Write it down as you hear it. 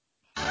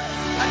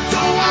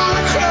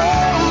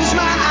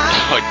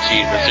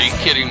Jesus, are you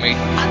kidding me?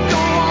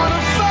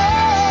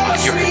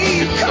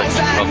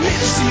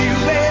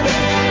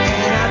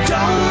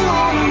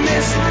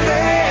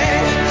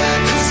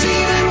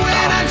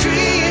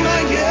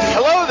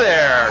 Hello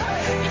there.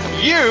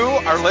 You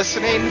are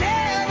listening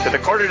to the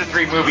Quarter to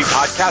Three movie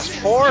podcast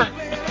for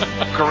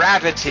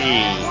Gravity.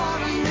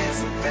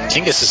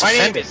 Dingus is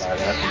offended by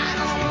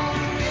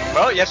that.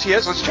 Well, yes, he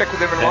is. Let's check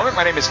with him in a moment.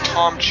 My name is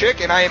Tom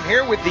Chick, and I am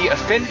here with the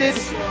offended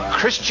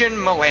Christian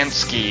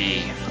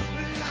Molansky.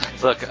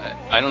 Look,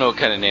 I don't know what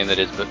kind of name that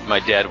is, but my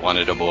dad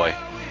wanted a boy.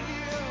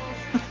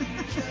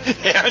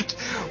 And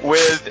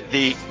with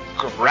the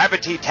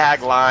Gravity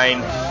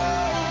tagline,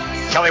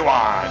 Kelly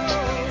Wand.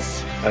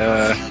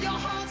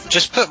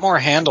 Just put more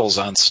handles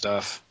on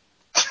stuff.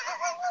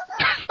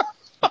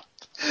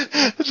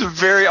 It's a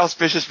very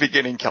auspicious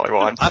beginning, Kelly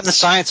Wand. I'm the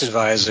science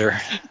advisor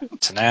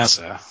to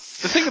NASA.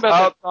 The thing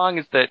about that song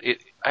is that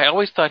I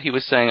always thought he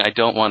was saying, I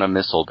don't want a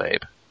missile,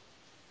 babe.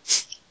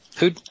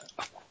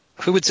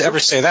 Who would ever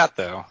say that,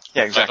 though?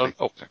 Yeah, exactly.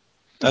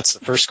 That's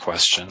the first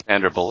question.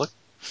 Sandra Bullock.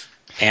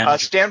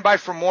 Stand by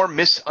for more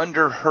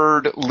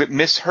misheard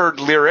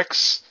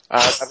lyrics.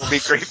 That'll be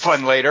great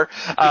fun later.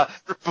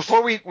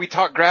 Before we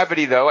talk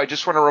Gravity, though, I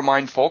just want to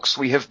remind folks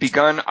we have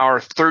begun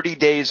our 30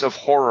 Days of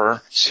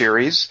Horror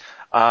series.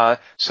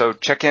 So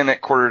check in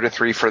at Quarter to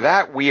Three for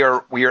that. We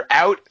are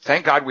out.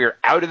 Thank God we are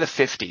out of the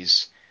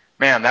 50s.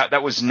 Man,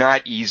 that was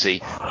not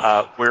easy.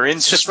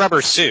 It's just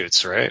rubber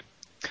suits, right?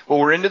 Well,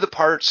 we're into the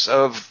parts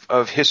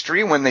of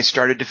history when they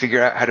started to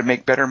figure out how to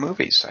make better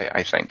movies,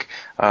 I think.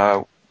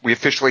 We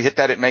officially hit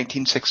that at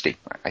 1960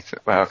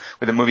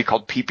 with a movie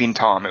called Peeping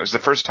Tom. It was the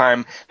first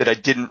time that I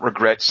didn't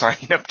regret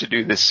signing up to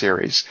do this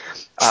series.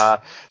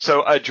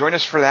 So join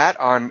us for that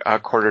on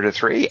Quarter to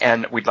Three,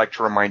 and we'd like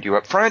to remind you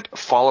up front,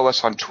 follow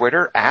us on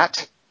Twitter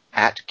at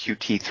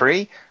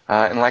QT3,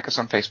 and like us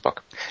on Facebook.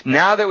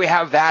 Now that we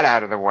have that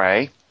out of the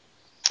way,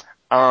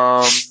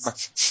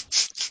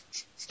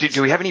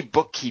 do we have any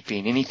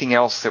bookkeeping? Anything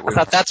else that we? I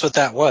thought that's what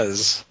that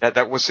was.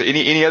 That was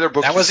any other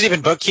bookkeeping? That wasn't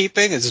even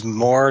bookkeeping. It's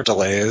more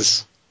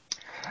delays.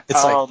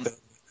 It's like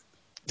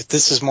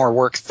this is more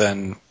work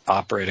than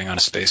operating on a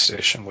space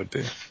station would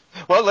be.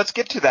 Well, let's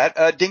get to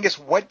that. Dingus,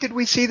 what did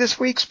we see this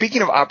week?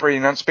 Speaking of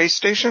operating on space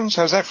stations,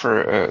 how's that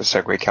for a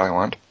segue, Kelly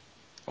Wand?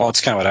 Well,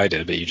 it's kind of what I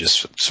did, but you just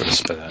sort of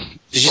spit in.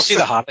 Did you see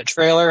the Hobbit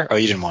trailer? Oh,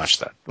 you didn't watch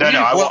that. No.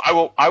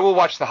 I will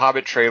watch the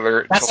Hobbit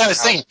trailer. That's what I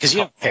was thinking, because you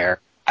don't care.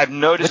 I have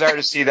no desire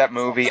to see that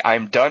movie.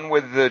 I'm done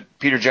with the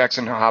Peter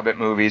Jackson Hobbit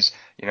movies.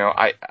 You know,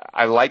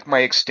 I like my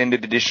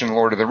extended edition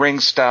Lord of the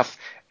Rings stuff.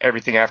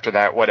 Everything after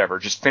that, whatever.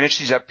 Just finish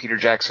these up, Peter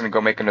Jackson, and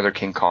go make another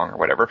King Kong or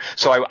whatever.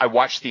 So I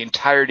watched the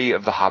entirety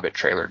of the Hobbit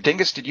trailer.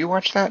 Dingus, did you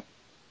watch that?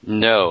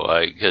 No,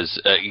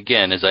 because,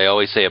 again, as I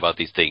always say about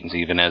these things,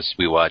 even as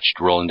we watched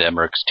Roland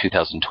Emmerich's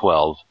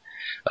 2012,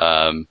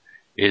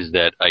 is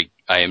that I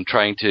am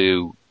trying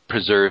to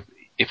preserve,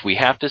 if we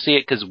have to see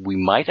it, because we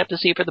might have to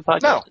see it for the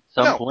podcast at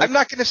some point. I'm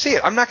not going to see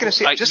it. I'm not going to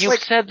see it. You've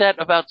said that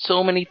about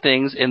so many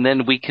things, and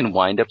then we can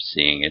wind up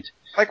seeing it.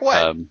 Like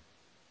what?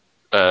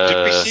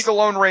 Did we see The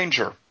Lone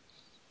Ranger?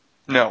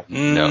 No.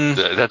 No,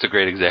 that's a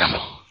great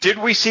example. Did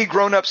we see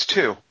Grown Ups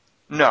 2?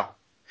 No.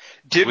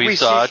 We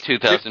saw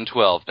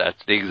 2012.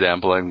 That's the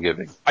example I'm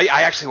giving. I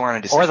actually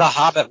wanted to see. Or The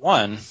Hobbit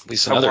 1. At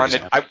least another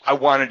example. I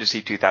wanted to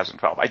see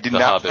 2012. I did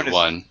not. The Hobbit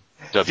 1.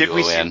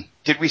 W-O-N.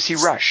 Did we see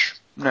Rush?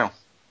 No.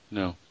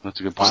 No, that's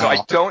a good point. So I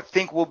don't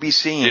think we'll be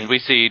seeing. Did we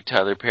see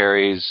Tyler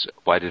Perry's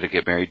Why Did I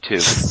Get Married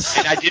Too?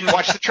 And I didn't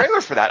watch the trailer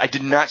for that. I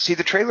did not see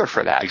the trailer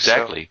for that.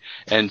 Exactly.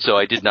 So. And so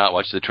I did not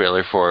watch the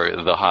trailer for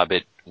The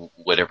Hobbit,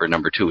 whatever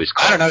number 2 is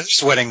called. I don't know,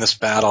 just winning this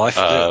battle. I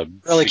feel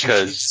really because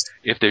confused.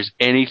 If there's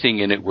anything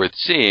in it worth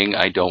seeing,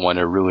 I don't want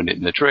to ruin it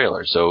in the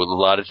trailer. So a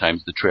lot of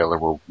times the trailer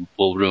will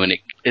ruin it,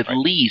 at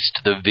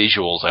least the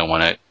visuals I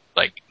want to,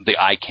 like the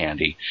eye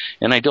candy,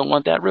 and I don't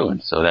want that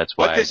ruined. So that's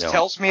why what this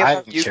tells me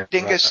about you,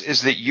 Dingus,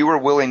 is that you are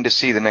willing to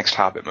see the next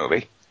Hobbit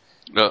movie.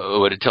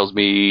 What it tells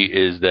me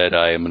is that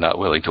I am not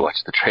willing to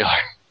watch the trailer.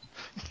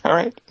 All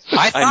right.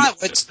 I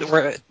thought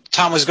where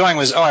Tom was going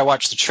was, I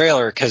watched the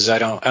trailer because I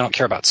don't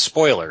care about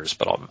spoilers,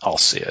 but I'll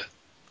see it.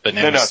 But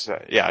no,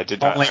 I did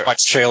not. Only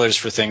watch trailers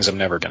for things I'm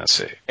never going to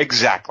see.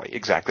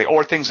 Exactly,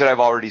 or things that I've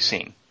already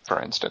seen,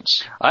 for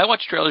instance. I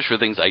watch trailers for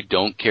things I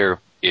don't care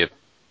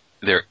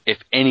if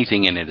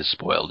anything in it is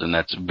spoiled, and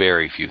that's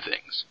very few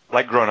things.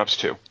 Like Grown Ups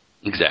 2.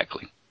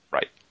 Exactly.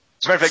 Right.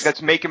 As a matter of fact,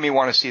 that's making me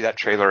want to see that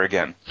trailer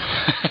again.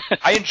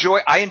 I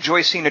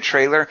enjoy seeing a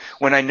trailer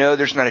when I know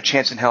there's not a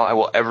chance in hell I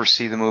will ever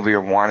see the movie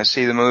or want to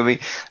see the movie.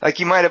 Like,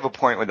 you might have a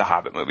point with the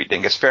Hobbit movie,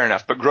 Dingus. Fair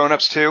enough. But Grown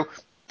Ups 2,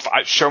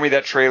 show me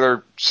that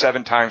trailer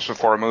 7 times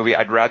before a movie.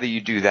 I'd rather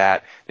you do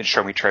that than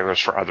show me trailers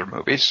for other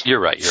movies. You're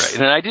right.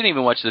 And I didn't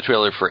even watch the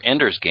trailer for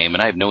Ender's Game,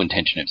 and I have no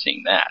intention of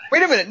seeing that.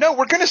 Wait a minute. No,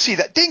 we're going to see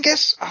that.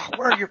 Dingus,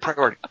 where are your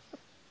priorities?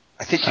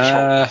 I think you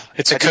should.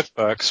 It's a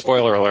cookbook.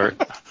 Spoiler alert.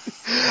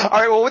 All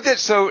right, well, with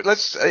this, so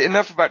let's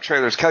enough about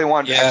trailers. Kelly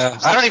Wand. Yeah,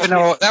 I don't even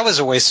know. That was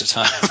a waste of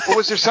time. Well,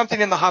 was there something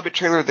in the Hobbit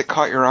trailer that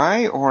caught your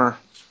eye, or?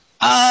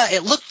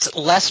 It looked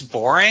less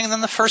boring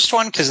than the first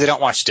one because they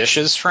don't wash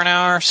dishes for an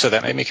hour, so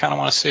that made me kind of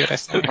want to see it, I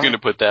think. They're going to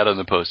put that on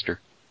the poster.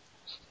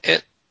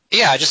 It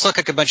just looked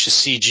like a bunch of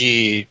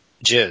CG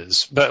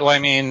jizz. But, I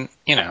mean,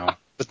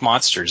 with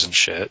monsters and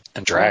shit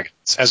and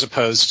dragons, as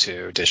opposed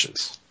to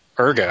dishes.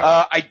 Ergo.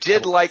 I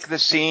did like the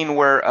scene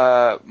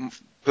where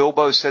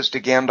Bilbo says to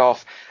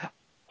Gandalf,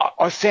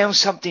 I found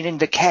something in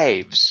the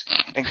caves.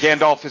 And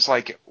Gandalf is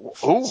like,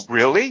 oh,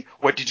 really?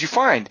 What did you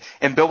find?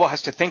 And Bilbo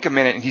has to think a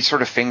minute, and he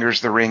sort of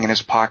fingers the ring in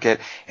his pocket,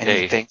 and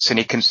he thinks and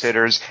he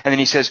considers, and then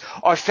he says,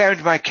 I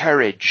found my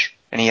courage.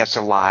 And he has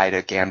to lie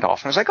to Gandalf.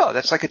 And I was like, oh,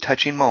 that's like a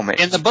touching moment.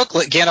 In the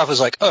booklet, Gandalf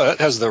was like, oh, it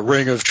has the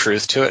ring of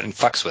truth to it, and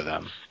fucks with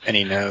him. And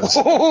he knows.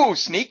 Oh,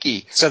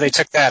 sneaky. So they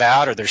took that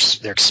out, or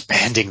they're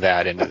expanding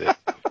that into the...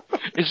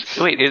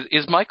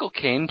 Is Michael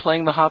Caine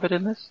playing the Hobbit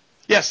in this?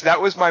 Yes, that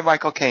was my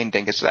Michael Caine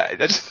dingus.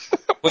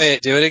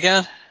 Wait, do it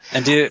again?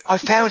 I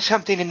found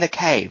something in the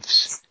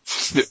caves.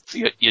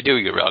 You're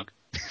doing it wrong.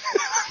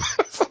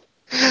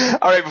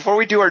 All right, before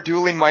we do our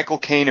dueling Michael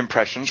Caine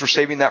impressions, we're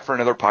saving that for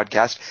another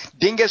podcast.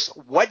 Dingus,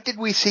 what did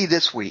we see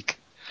this week?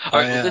 All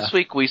right, well, this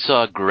week we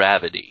saw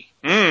Gravity.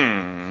 A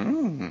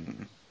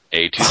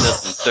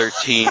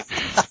 2013...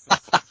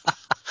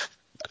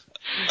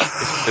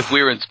 If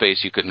we were in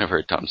space, you couldn't have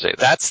heard Tom say that.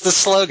 That's the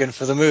slogan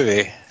for the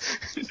movie.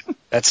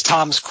 That's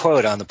Tom's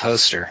quote on the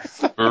poster.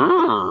 It's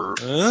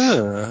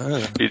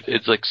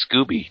like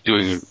Scooby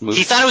doing a movie.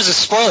 He thought it was a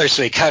spoiler,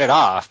 so he cut it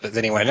off. But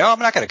then he went, no, I'm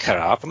not going to cut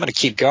it off. I'm going to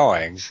keep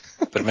going.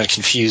 But I'm going to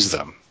confuse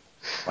them,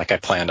 like I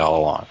planned all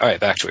along. All right,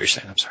 back to what you're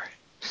saying. I'm sorry.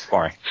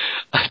 Boring.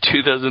 A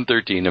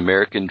 2013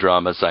 American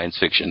drama science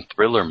fiction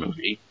thriller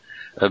movie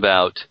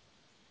about...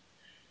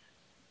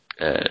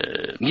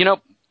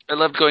 I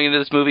loved going into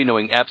this movie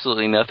knowing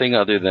absolutely nothing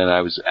other than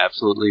I was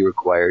absolutely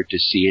required to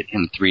see it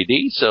in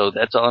 3D, so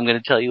that's all I'm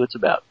going to tell you it's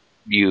about.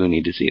 You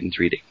need to see it in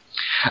 3D.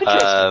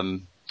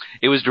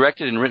 It was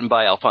directed and written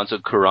by Alfonso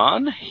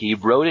Cuarón. He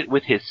wrote it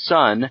with his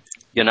son,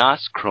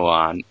 Jonas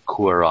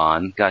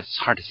Cuarón. Guys, it's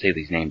hard to say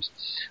these names.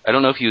 I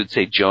don't know if you would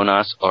say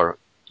Jonas or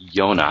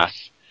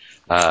Jonas,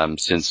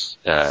 since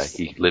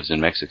he lives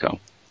in Mexico.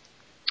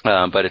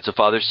 But it's a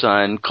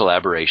father-son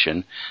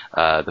collaboration.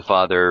 The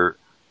father...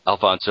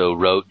 Alfonso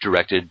wrote,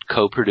 directed,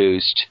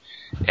 co-produced,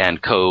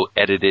 and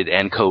co-edited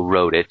and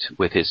co-wrote it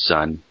with his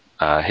son.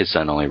 His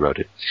son only wrote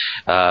it.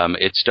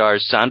 It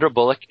stars Sandra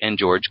Bullock and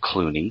George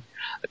Clooney.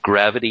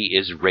 Gravity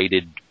is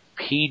rated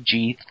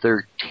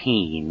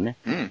PG-13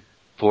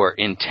 for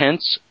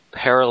intense,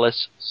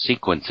 perilous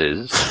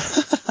sequences.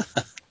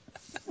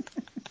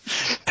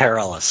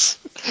 Perilous.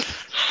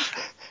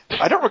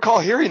 I don't recall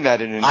hearing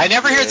that in an... I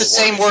never hear the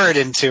same word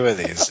in two of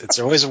these. It's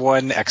always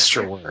one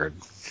extra word.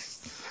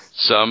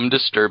 Some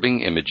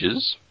disturbing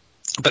images.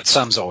 But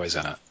some's always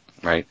in it.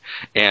 Right.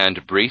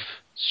 And brief,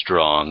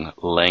 strong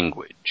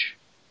language.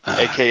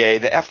 AKA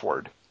the F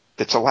word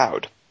that's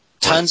allowed.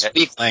 Tons of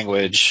weak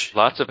language.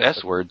 Lots of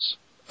S words.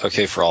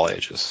 Okay for all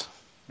ages.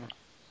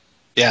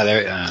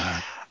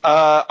 Yeah,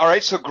 all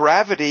right, so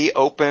Gravity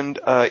opened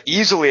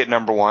easily at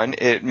number one.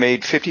 It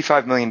made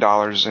 $55 million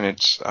in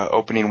its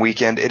opening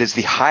weekend. It is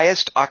the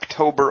highest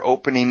October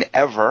opening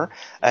ever,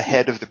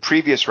 ahead of the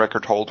previous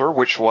record holder,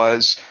 which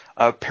was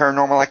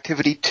Paranormal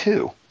Activity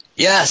 2.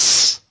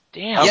 Yes!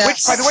 Damn. Yes.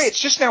 Which, by the way, it's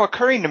just now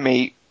occurring to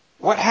me,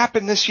 what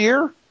happened this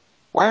year?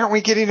 Why aren't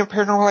we getting a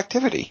Paranormal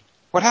Activity?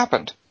 What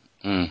happened?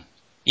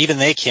 Even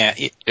they can't.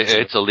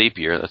 It's a leap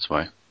year, that's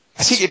why.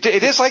 I think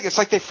it's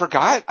like they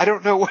forgot. I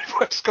don't know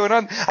what's going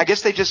on. I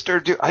guess they just are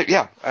the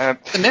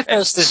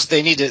Mythos,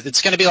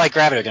 it's going to be like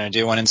Gravity. They're going to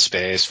do one in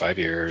space, 5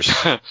 years.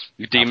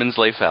 Demons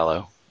lay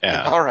fallow.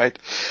 Yeah. All right.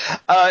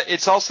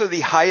 It's also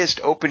the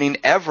highest opening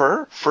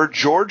ever for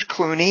George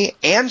Clooney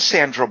and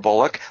Sandra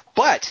Bullock,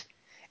 but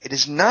it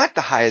is not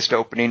the highest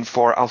opening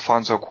for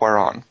Alfonso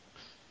Cuarón,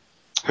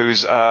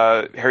 whose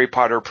Harry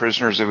Potter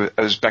Prisoners of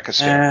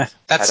Uzbekistan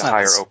had a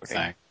higher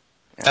opening.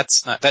 Yeah.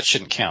 That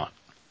shouldn't count.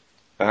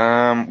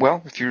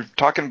 Well, if you're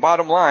talking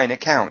bottom line,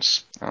 it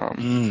counts.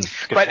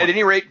 But at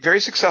any rate, very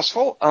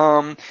successful.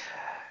 On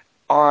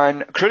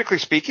critically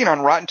speaking,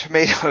 on Rotten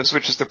Tomatoes,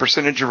 which is the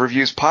percentage of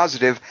reviews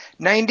positive,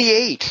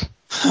 98.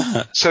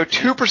 So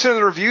 2% of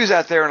the reviews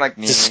out there are like,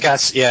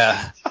 discuss,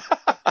 yeah.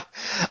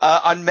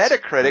 On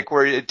Metacritic,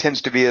 where it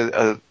tends to be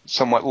a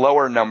somewhat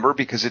lower number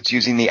because it's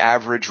using the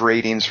average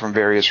ratings from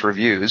various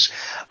reviews,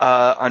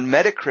 on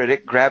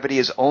Metacritic, Gravity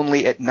is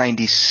only at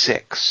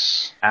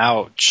 96.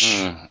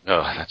 Ouch.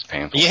 Oh, that's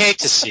painful. You hate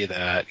to see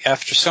that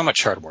after so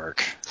much hard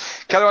work.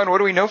 Caroline, what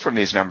do we know from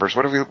these numbers?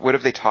 What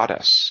have they taught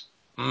us?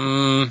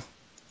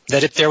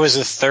 That if there was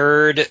a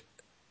third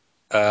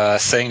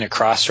thing to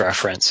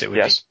cross-reference, it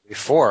would be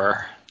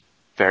 4.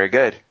 Very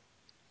good.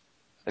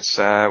 It's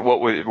what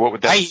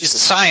would that? I used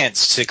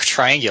science to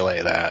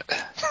triangulate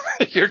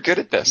that. You're good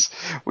at this.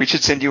 We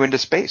should send you into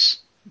space.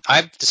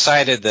 I've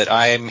decided that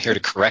I am here to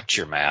correct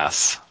your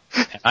math.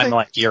 I'm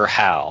like your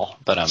Hal,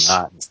 but I'm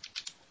not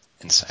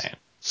insane.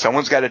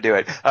 Someone's got to do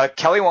it.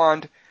 Kelly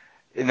Wand,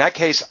 in that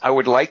case, I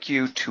would like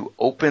you to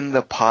open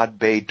the pod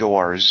bay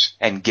doors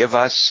and give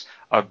us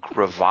a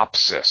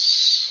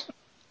Gravopsis.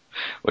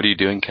 What are you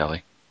doing,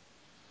 Kelly?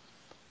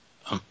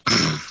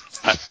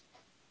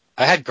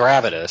 I had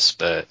gravitas,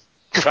 but...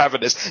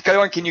 Gravitas.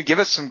 Kelly, can you give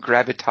us some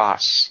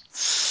gravitas?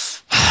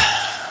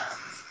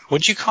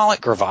 Would you call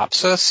it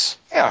gravopsis?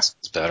 Yeah.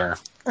 It's better.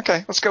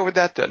 Okay, let's go with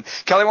that then.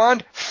 Kelly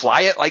Wand,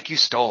 fly it like you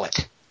stole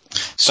it.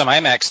 Some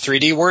IMAX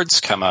 3D words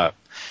come up.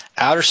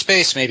 Outer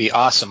space may be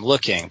awesome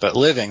looking, but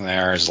living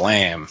there is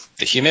lame.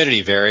 The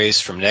humidity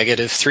varies from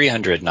negative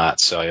 300 knot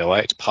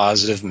cellulite to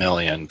positive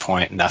million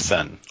point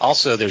nothing.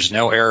 Also, there's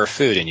no air or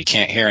food, and you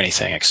can't hear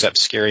anything except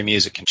scary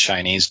music and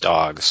Chinese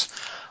dogs.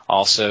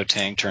 Also,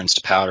 Tang turns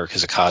to powder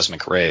because of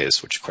cosmic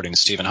rays, which, according to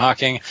Stephen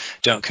Hawking,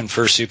 don't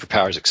confer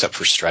superpowers except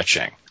for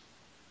stretching.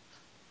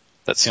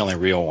 That's the only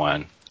real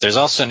one. There's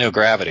also no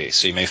gravity,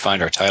 so you may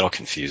find our title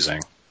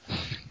confusing.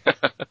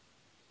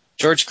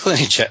 George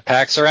Clooney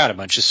jetpacks around a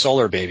bunch of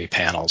solar baby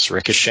panels,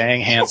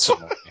 ricocheting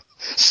handsomely.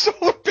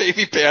 Solar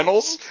baby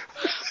panels?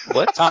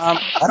 What? Tom,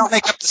 I don't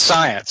make up the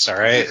science, all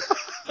right?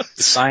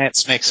 The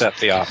science makes up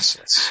the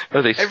opposites.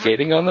 Are they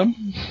skating on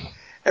them?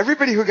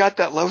 Everybody who got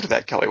that loved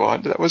that, Kelly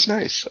Wand. That was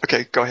nice.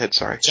 Okay, go ahead,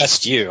 sorry.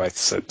 Just you, I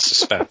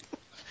suspect.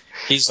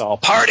 He's all,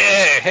 party!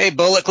 Hey,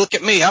 Bullock, look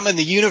at me. I'm in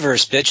the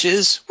universe,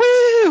 bitches.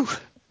 Woo!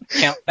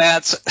 Count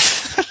bats.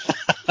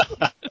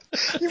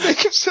 You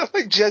make him sound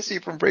like Jesse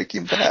from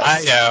Breaking Bad.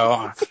 I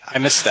know. I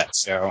missed that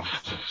show.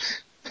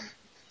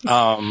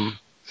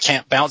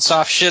 Can't bounce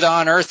off shit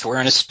on Earth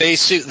wearing a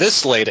spacesuit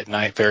this late at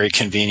night, very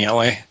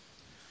conveniently.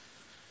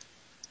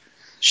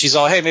 She's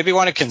all, hey, maybe you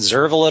want to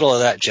conserve a little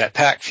of that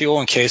jetpack fuel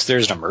in case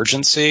there's an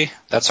emergency?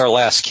 That's our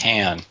last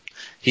can.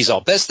 He's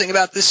all, best thing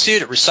about this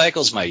suit, it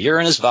recycles my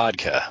urine as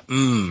vodka.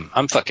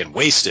 I'm fucking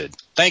wasted.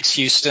 Thanks,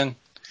 Houston.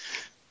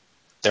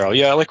 They're all,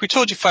 yeah, like we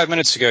told you 5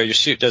 minutes ago, your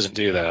suit doesn't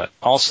do that.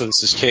 Also,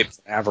 this is Cape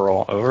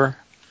Canaveral, over.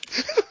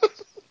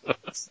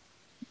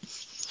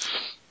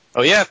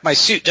 Oh yeah, if my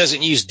suit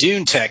doesn't use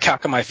Dune tech, how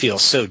come I feel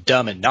so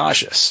dumb and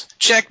nauseous?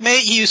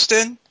 Checkmate,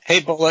 Houston. Hey,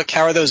 Bullock,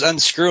 how are those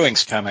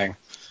unscrewings coming?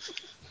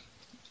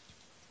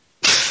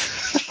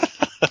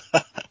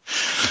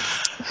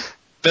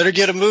 Better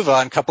get a move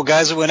on. Couple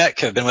guys at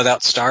Winnetka have been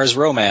without Star's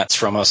romance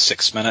for almost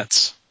 6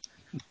 minutes.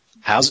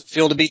 How's it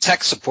feel to be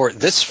tech support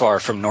this far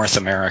from North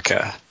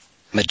America?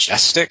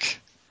 Majestic?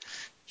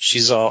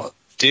 She's all,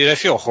 dude, I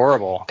feel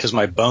horrible because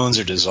my bones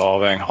are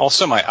dissolving.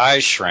 Also, my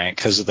eyes shrank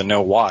because of the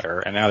no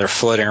water, and now they're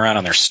floating around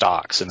on their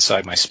stalks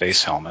inside my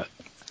space helmet.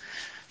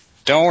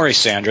 Don't worry,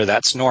 Sandra,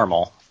 that's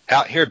normal.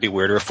 Out here it'd be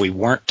weirder if we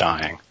weren't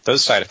dying.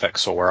 Those side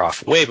effects will wear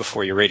off way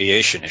before your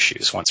radiation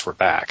issues once we're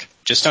back.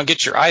 Just don't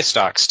get your eye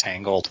stalks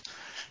tangled.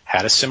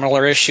 Had a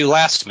similar issue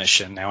last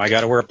mission. Now I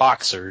gotta wear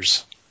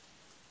boxers.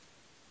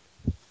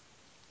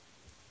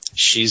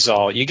 She's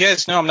all, you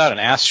guys know I'm not an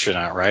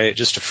astronaut, right?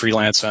 Just a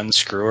freelance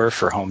unscrewer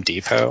for Home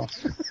Depot.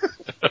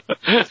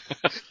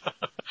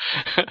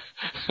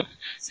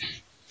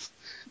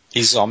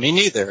 He's all, me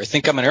neither. I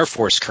think I'm an Air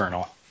Force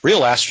colonel.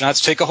 Real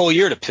astronauts take a whole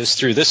year to piss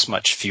through this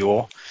much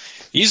fuel.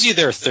 Easy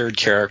there, third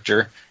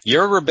character.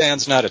 Your rubber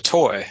band's not a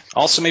toy.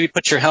 Also, maybe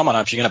put your helmet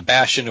on if you're going to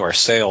bash into our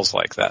sails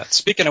like that.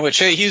 Speaking of which,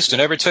 hey, Houston,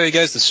 ever tell you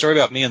guys the story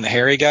about me and the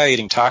hairy guy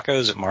eating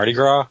tacos at Mardi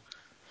Gras?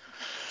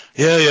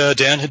 Yeah,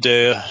 Dan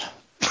Hedaya.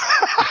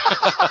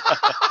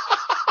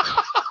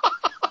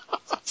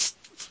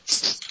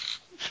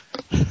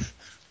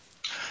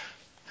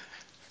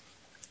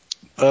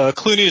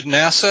 Clooney at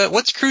NASA.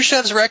 What's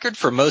Khrushchev's record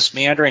for most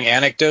meandering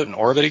anecdote in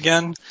orbit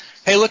again?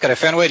 Hey, look, I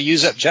found a way to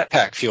use up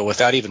jetpack fuel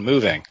without even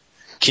moving.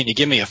 Can you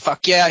give me a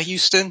fuck yeah,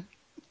 Houston?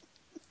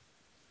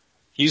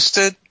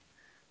 Houston?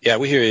 Yeah,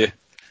 we hear you.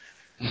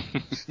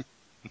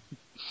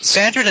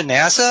 Sandra to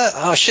NASA?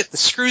 Oh shit, the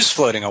screw's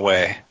floating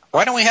away.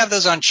 Why don't we have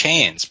those on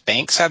chains?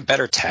 Banks have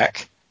better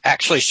tech.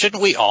 Actually,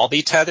 shouldn't we all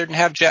be tethered and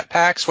have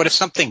jetpacks? What if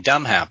something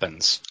dumb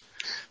happens?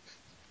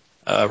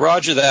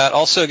 Roger that.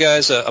 Also,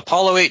 guys,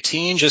 Apollo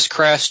 18 just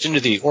crashed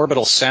into the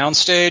orbital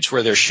soundstage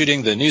where they're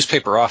shooting the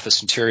newspaper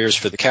office interiors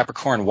for the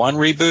Capricorn 1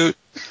 reboot.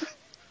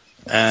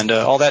 And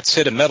all that's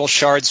hit a metal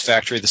shards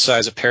factory the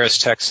size of Paris,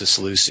 Texas,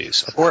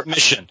 Lucy's. Abort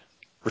mission.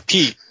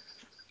 Repeat.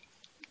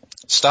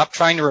 Stop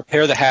trying to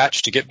repair the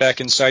hatch to get back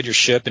inside your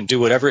ship and do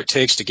whatever it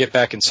takes to get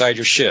back inside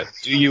your ship.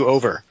 Do you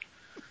over?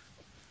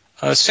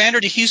 Sandra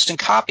to Houston,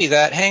 copy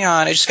that. Hang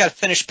on, I just got to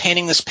finish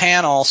painting this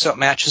panel so it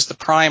matches the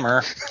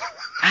primer.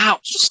 Ow,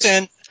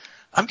 Houston,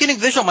 I'm getting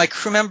visual. My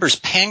crew member's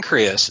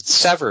pancreas. It's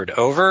severed.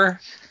 Over.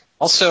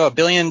 Also, a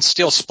billion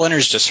steel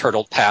splinters just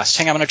hurtled past.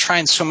 Hang on, I'm going to try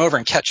and swim over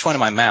and catch one in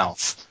my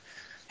mouth.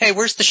 Hey,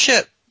 where's the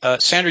ship?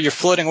 Sandra, you're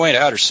floating away to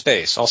outer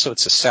space. Also,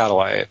 it's a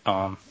satellite.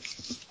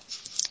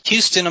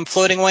 Houston, I'm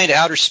floating away to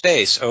outer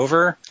space.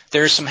 Over.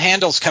 There are some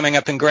handles coming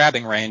up in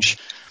grabbing range.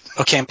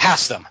 Okay, I'm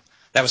past them.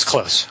 That was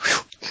close.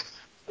 Whew.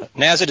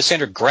 NASA to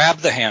Sandra, grab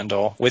the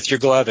handle with your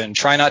glove and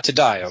try not to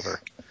die.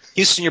 Over.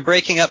 Houston, you're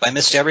breaking up. I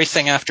missed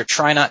everything after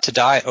try not to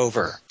die.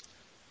 Over.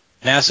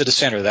 NASA to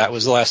Sandra, that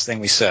was the last thing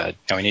we said.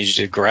 Now we need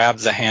you to grab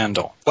the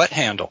handle. What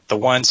handle? The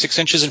one 6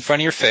 inches in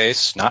front of your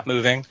face, not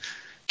moving.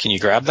 Can you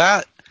grab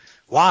that?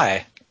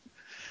 Why?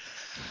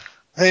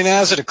 Hey,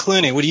 NASA to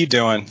Clooney, what are you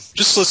doing?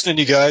 Just listening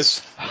to you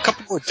guys. A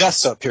couple more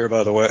deaths up here,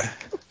 by the way.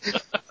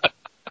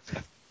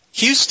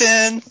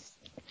 Houston!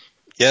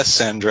 Yes,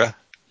 Sandra.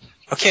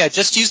 Okay, I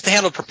just used the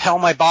handle to propel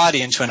my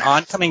body into an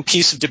oncoming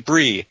piece of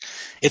debris.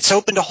 It's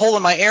opened a hole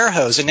in my air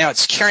hose, and now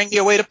it's carrying me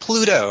away to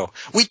Pluto.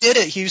 We did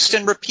it,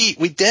 Houston. Repeat,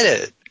 we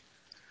did it.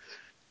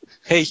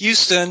 Hey,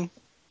 Houston.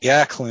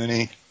 Yeah,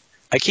 Clooney.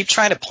 I keep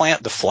trying to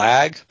plant the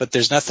flag, but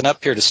there's nothing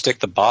up here to stick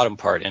the bottom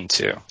part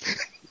into.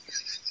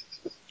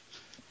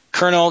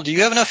 Colonel, do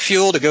you have enough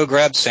fuel to go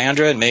grab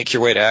Sandra and make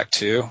your way to Act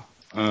 2?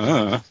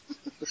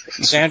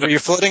 Sandra, you're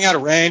floating out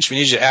of range. We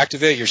need you to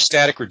activate your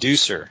static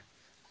reducer.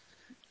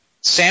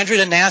 Sandra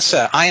to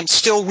NASA, I am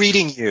still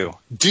reading you.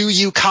 Do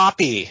you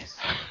copy?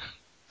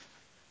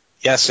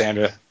 Yes,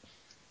 Sandra.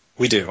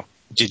 We do.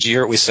 Did you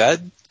hear what we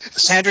said?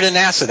 Sandra to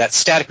NASA, that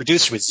static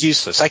reducer was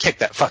useless. I kicked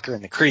that fucker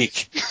in the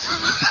creek.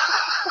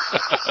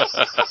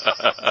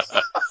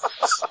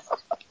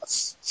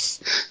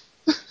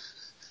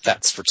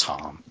 That's for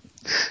Tom.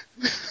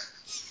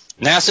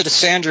 NASA to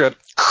Sandra,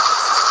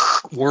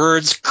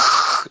 words,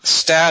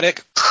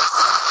 static,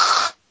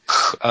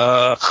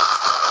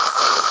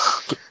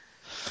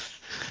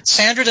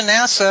 Sandra to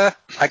NASA,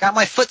 I got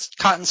my foot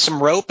caught in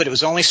some rope, but it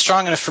was only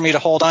strong enough for me to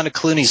hold on to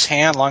Clooney's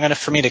hand, long enough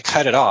for me to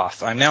cut it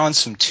off. I'm now in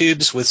some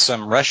tubes with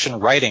some Russian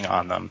writing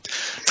on them.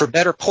 For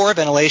better pore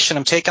ventilation,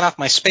 I'm taking off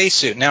my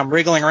spacesuit. Now I'm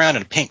wriggling around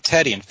in a pink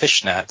teddy and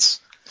fishnets.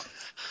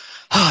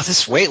 Oh,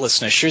 this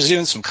weightlessness sure is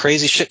doing some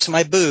crazy shit to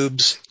my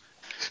boobs.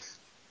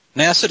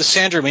 NASA to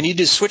Sandra, we need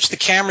to switch the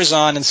cameras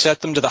on and set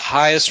them to the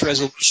highest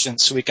resolution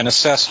so we can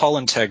assess hull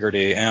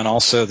integrity and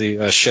also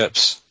the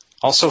ships.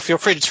 Also, feel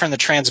free to turn the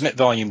transmit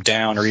volume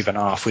down or even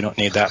off. We don't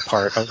need that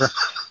part. Over.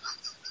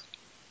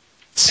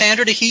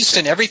 Sandra to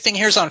Houston, everything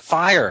here's on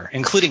fire,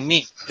 including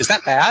me. Is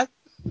that bad?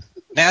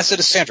 NASA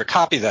to Sandra,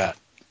 copy that.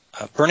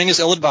 Burning is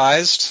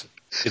ill-advised.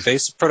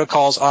 Evasive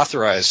protocols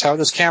authorized. How are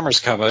those cameras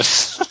covered?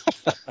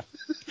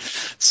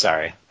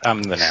 Sorry,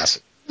 I'm the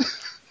NASA.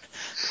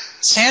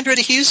 Sandra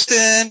to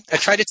Houston, I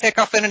tried to take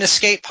off in an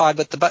escape pod,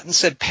 but the button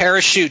said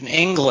parachute in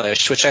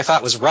English, which I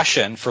thought was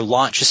Russian for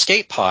launch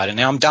escape pod, and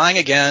now I'm dying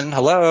again.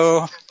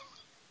 Hello?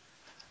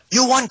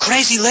 You one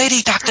crazy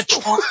lady, Dr.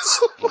 Jones.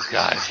 Oh,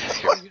 God.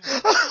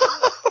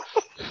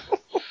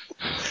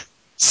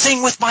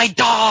 Sing with my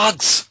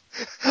dogs.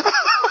 I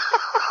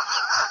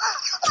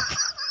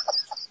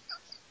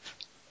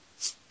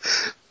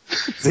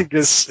think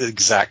this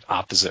exact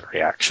opposite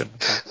reaction.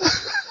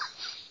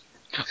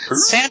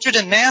 Sandra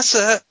to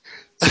NASA.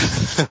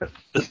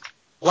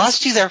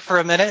 Lost you there for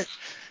a minute.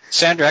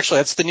 Sandra,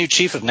 actually, that's the new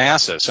chief of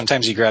NASA.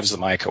 Sometimes he grabs the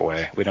mic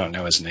away. We don't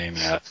know his name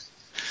yet.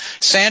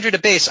 Sandra to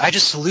base. I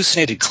just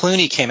hallucinated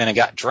Clooney came in and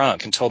got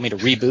drunk and told me to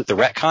reboot the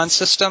retcon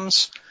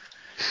systems.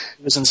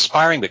 It was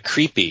inspiring but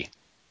creepy.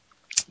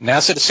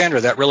 NASA to Sandra,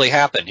 that really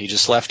happened. He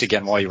just left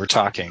again while you were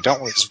talking.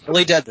 Don't worry, he's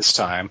really dead this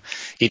time.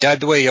 He died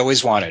the way he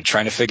always wanted,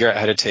 trying to figure out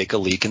how to take a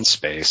leak in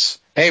space.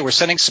 Hey, we're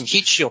sending some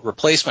heat shield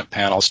replacement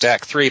panels to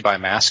Act 3 by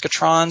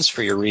Mascatrons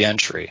for your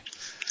re-entry.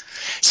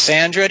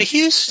 Sandra to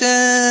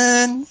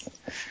Houston.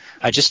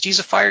 I just used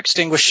a fire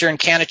extinguisher and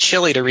can of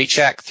chili to reach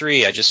Act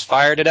 3. I just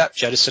fired it up,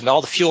 jettisoned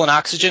all the fuel and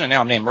oxygen, and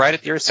now I'm named right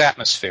at the Earth's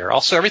atmosphere.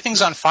 Also,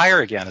 everything's on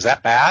fire again. Is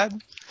that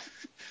bad?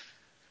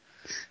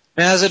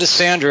 NASA to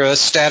Sandra,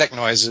 static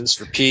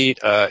noises. Repeat,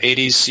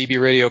 80s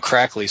CB radio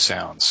crackly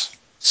sounds.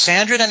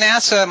 Sandra to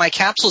NASA, my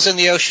capsule's in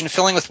the ocean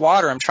filling with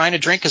water. I'm trying to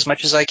drink as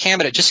much as I can,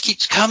 but it just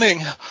keeps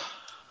coming.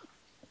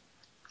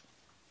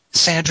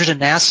 Sandra to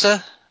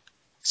NASA?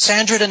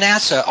 Sandra to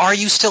NASA, are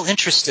you still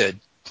interested?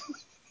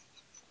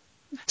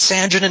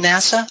 Sandra to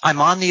NASA, I'm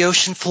on the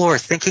ocean floor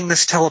thinking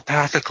this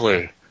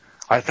telepathically.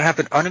 I have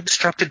an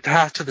unobstructed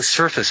path to the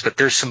surface, but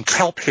there's some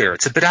kelp here.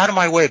 It's a bit out of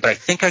my way, but I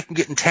think I can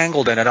get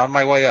entangled in it on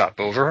my way up.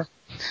 Over.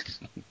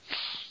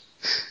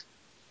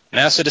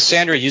 NASA to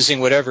Sandra, using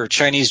whatever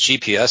Chinese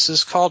GPS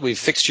is called, we've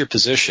fixed your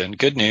position.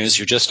 Good news,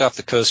 you're just off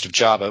the coast of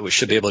Java. We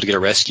should be able to get a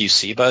rescue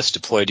sea bus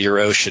deployed to your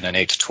ocean in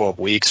 8 to 12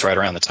 weeks, right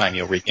around the time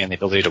you'll regain the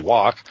ability to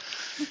walk.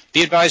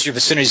 Be advised your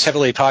vicinity is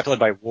heavily populated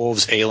by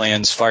wolves,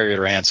 aliens,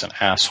 fire-eater ants, and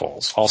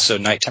assholes. Also,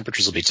 night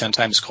temperatures will be 10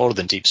 times colder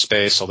than deep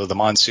space, although the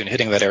monsoon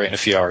hitting that area in a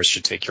few hours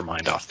should take your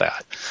mind off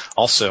that.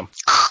 Also,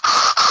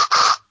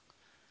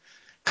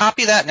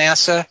 copy that,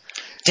 NASA.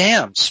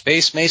 Damn,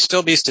 space may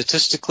still be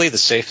statistically the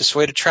safest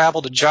way to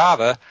travel to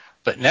Java,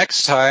 but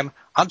next time,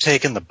 I'm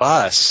taking the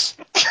bus.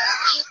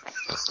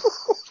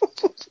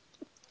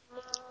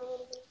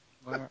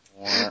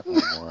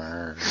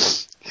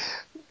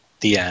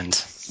 The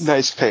end.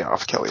 Nice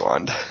payoff, Kelly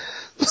Wand.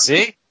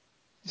 See?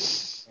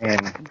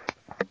 And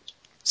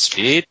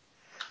speed.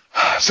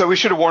 So we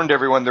should have warned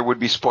everyone there would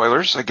be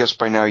spoilers. I guess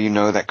by now you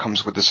know that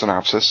comes with the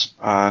synopsis.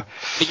 But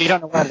you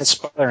don't know what the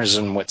spoilers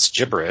and what's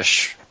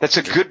gibberish. That's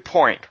a good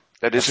point.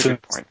 That is a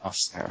good point. All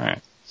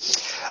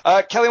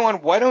right. Kelly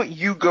Wand, why don't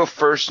you go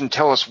first and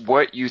tell us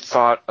what you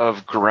thought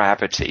of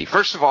Gravity?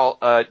 First of all,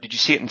 did you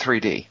see it in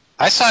 3D?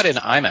 I saw it in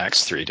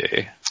IMAX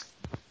 3D.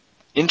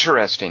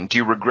 Interesting. Do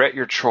you regret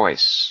your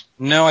choice?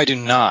 No, I do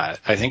not.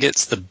 I think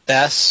it's the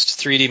best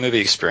 3D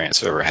movie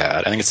experience I've ever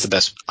had. I think it's the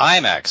best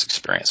IMAX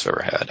experience I've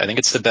ever had. I think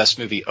it's the best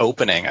movie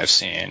opening I've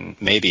seen,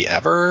 maybe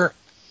ever,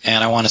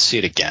 and I want to see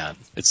it again.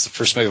 It's the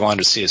first movie I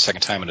wanted to see a second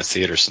time in a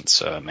theater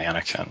since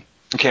Mannequin.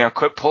 Okay, now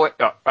quit pulling.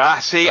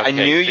 See, I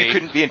knew you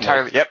couldn't be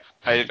entirely. Yep.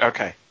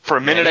 Okay. For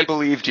a minute, I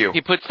believed you.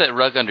 He puts that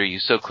rug under you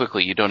so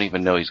quickly, you don't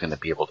even know he's going to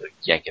be able to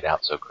yank it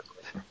out so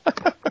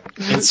quickly.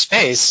 In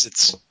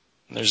space,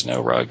 there's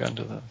no rug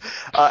under the...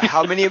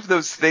 How many of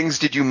those things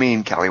did you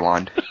mean,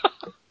 Callywand?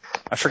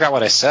 I forgot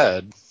what I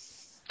said.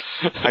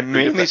 I'm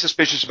mainly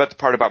suspicious about the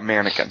part about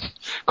Mannequin.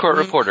 Court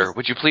reporter,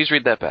 would you please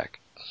read that back?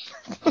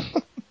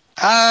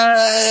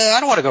 I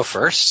don't want to go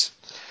first.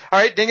 All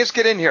right, Dingus,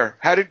 get in here.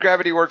 How did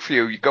Gravity work for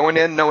you? You going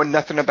in knowing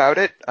nothing about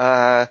it?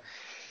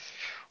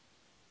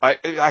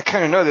 I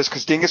kind of know this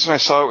because Dingus and I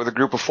saw it with a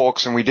group of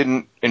folks, and we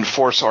didn't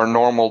enforce our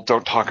normal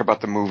 "don't talk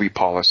about the movie"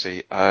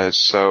 policy.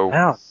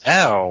 No,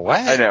 what?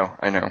 I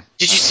know.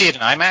 Did you see it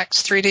in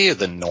IMAX 3D or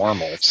the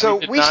normal? So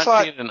we did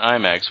not see it in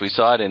IMAX. We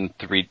saw it in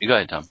 3D. Go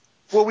ahead, Tom.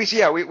 Well, we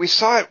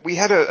saw it. We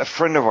had a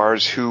friend of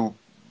ours who.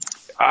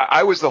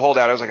 I was the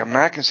holdout. I was like, I'm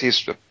not going to see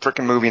a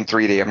freaking movie in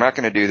 3D. I'm not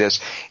going to do this.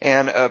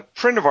 And a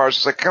friend of ours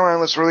was like, come on,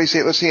 let's release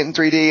it. Let's see it in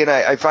 3D. And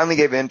I finally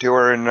gave in to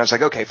her, and I was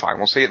like, okay, fine.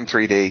 We'll see it in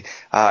 3D.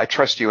 I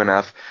trust you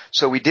enough.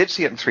 So we did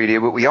see it in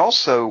 3D, but we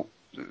also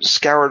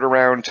scoured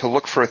around to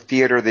look for a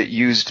theater that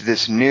used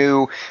this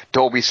new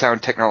Dolby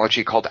sound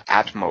technology called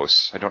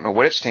Atmos. I don't know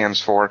what it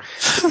stands for,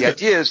 but the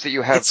idea is that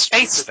you have... It's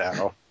space,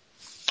 though.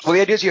 Well,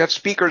 the idea is you have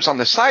speakers on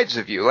the sides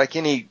of you, like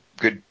any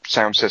good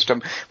sound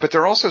system, but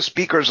there are also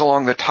speakers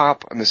along the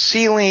top on the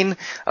ceiling.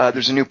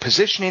 There's a new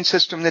positioning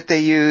system that they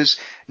use.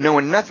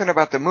 Knowing nothing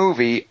about the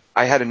movie,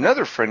 I had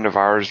another friend of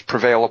ours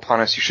prevail upon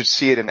us, you should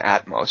see it in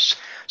Atmos.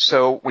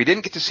 So we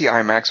didn't get to see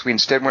IMAX. We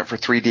instead went for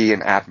 3D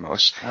and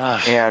Atmos.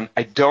 And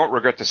I don't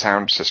regret the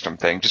sound system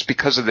thing, just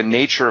because of the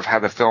nature of how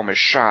the film is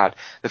shot.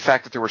 The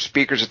fact that there were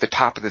speakers at the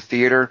top of the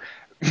theater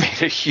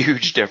made a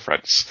huge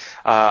difference.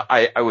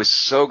 I was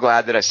so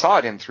glad that I saw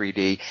it in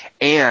 3D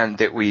and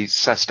that we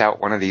sussed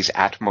out one of these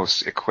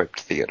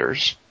Atmos-equipped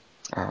theaters.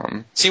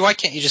 See, why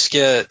can't you just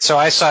get... So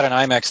I saw it in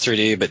IMAX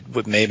 3D,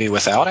 but maybe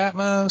without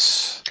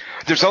Atmos?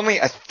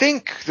 I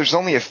think there's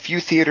only a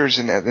few theaters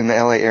in the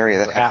LA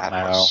area that have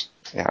Atmos.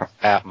 Yeah.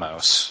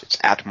 Atmos. It's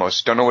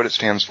Atmos. Don't know what it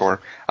stands for.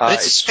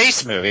 It's a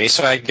space movie,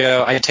 so I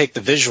take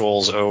the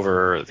visuals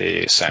over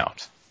the sound.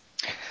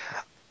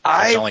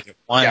 I only get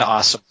one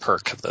awesome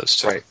perk of those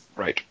two.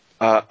 Right.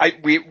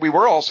 We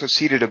were also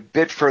seated a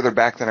bit further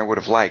back than I would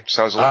have liked,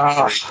 so I was a little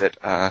worried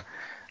that.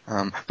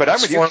 But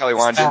I'm with you, Kelly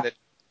Wand, that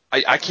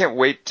I can't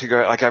wait to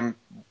go. Like, I'm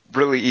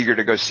really eager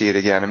to go see it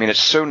again. I mean, it's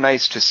so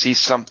nice to see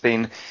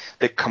something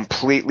that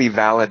completely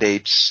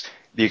validates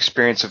the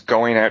experience of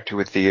going out to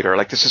a theater.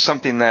 Like, this is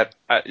something that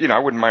I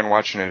wouldn't mind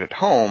watching it at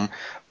home,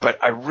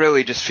 but I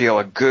really just feel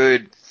a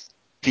good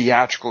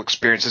theatrical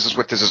experience. This is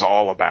what this is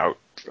all about.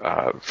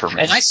 For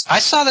me. And I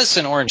saw this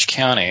in Orange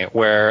County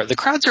where the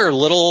crowds are a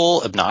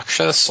little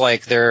obnoxious.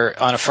 Like, they're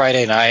on a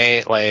Friday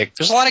night, like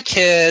there's a lot of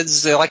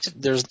kids. They're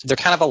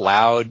kind of a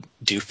loud,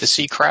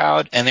 doofusy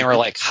crowd, and they were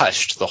like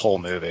hushed the whole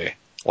movie,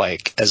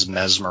 like as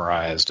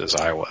mesmerized as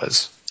I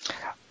was.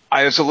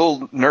 I was a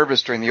little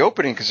nervous during the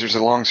opening because there's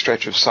a long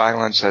stretch of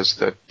silence as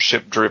the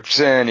ship drifts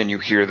in and you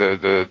hear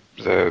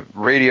the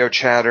radio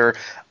chatter.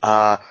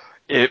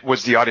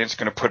 Was the audience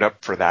going to put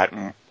up for that?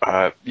 And,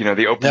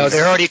 the opening. No,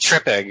 they're already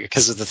tripping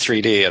because of the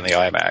 3D and the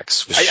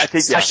IMAX. I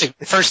think actually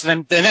first,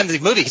 and then the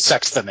movie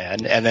sucks them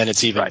in, and then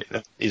it's even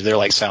they're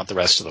like sound the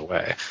rest of the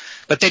way.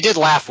 But they did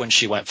laugh when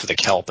she went for the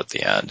kelp at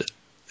the end,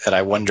 and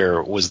I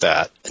wonder, was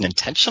that an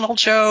intentional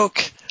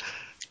joke?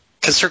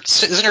 Because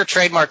isn't her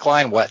trademark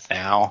line "What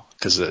now"?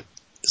 Because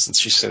doesn't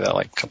she say that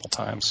like a couple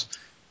times?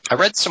 I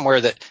read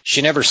somewhere that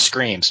she never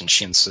screams, and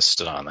she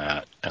insisted on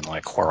that. And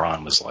like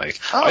Quaron was like,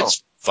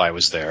 if I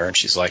was there, and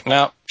she's like,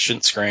 no,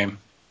 shouldn't scream.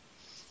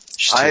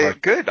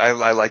 Good.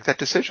 I like that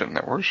decision.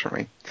 That works for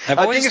me.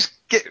 Go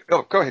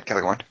ahead,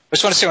 Kelly. One. I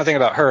just want to say one thing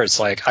about her. It's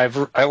like I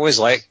always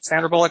liked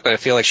Sandra Bullock, but I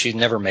feel like she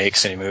never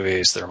makes any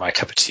movies that are my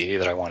cup of tea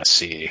that I want to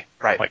see.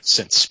 Right. Like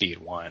since Speed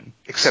 1.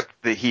 Except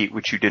The Heat,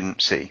 which you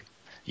didn't see.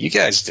 You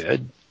guys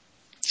did. You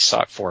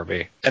saw it for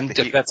me, and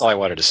that's all I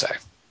wanted to say.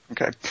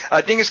 Okay.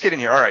 Dingus, get in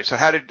here. All right. So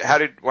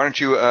why don't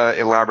you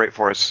elaborate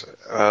for us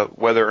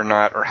whether or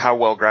not or how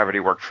well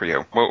Gravity worked for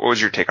you? What was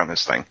your take on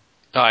this thing?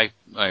 I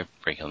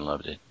freaking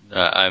loved it.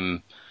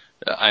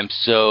 I'm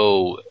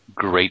so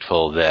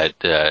grateful that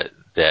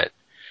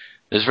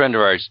this friend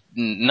of ours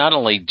not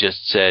only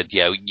just said,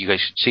 yeah, you guys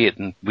should see it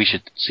and we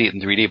should see it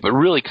in 3D, but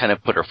really kind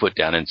of put her foot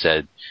down and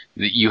said,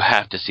 you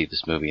have to see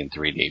this movie in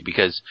 3D,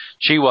 because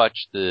she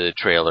watched the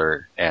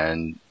trailer,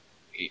 and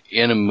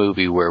in a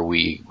movie where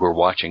we were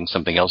watching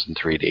something else in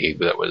 3D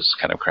that was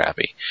kind of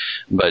crappy,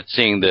 but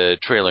seeing the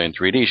trailer in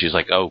 3D, she's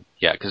like, oh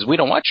yeah, because we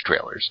don't watch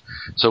trailers,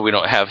 so we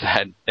don't have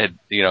that.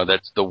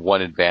 That's the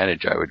one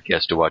advantage I would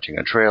guess to watching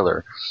a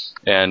trailer.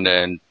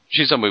 And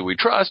she's somebody we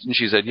trust, and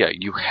she said, yeah,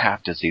 you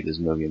have to see this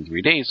movie in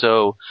 3D.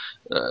 So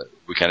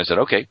we kind of said,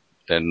 okay,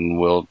 then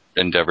we'll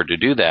endeavor to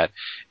do that,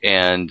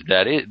 and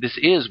this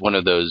is one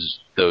of those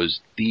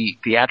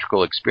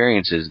theatrical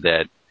experiences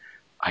that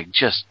I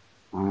just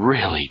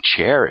really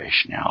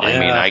cherish now. Yeah. I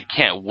mean, I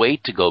can't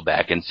wait to go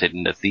back and sit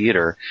in the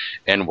theater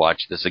and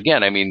watch this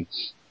again. I mean,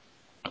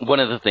 one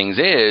of the things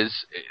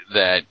is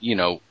that, you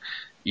know,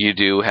 you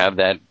do have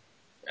that.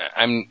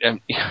 I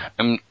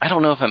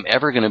don't know if I'm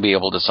ever going to be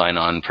able to sign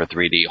on for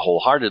 3D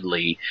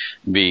wholeheartedly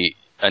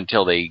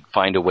until they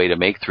find a way to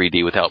make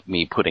 3D without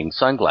me putting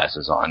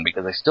sunglasses on,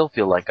 because I still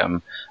feel like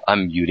I'm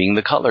muting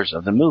the colors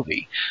of the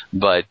movie.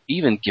 But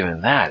even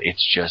given that,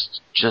 it's just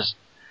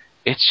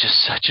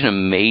such an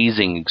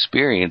amazing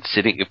experience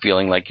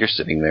feeling like you're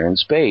sitting there in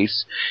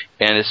space,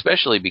 and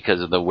especially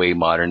because of the way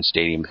modern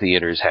stadium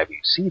theaters have you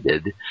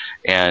seated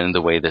and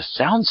the way the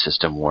sound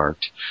system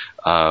worked.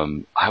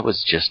 I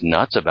was just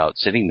nuts about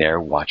sitting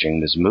there watching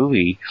this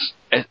movie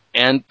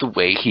and the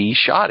way he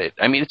shot it.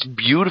 I mean, it's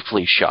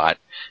beautifully shot,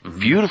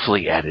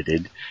 beautifully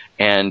edited,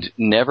 and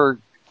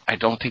I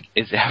don't think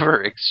it's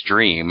ever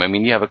extreme. I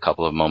mean, you have a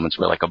couple of moments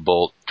where like a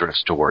bolt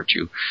drifts towards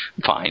you.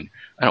 Fine.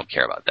 I don't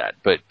care about that.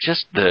 But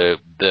just that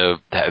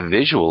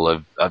visual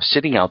of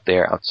sitting out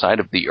there outside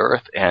of the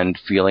Earth and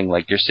feeling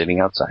like you're sitting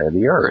outside of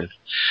the Earth.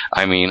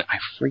 I mean, I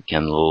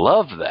freaking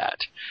love that.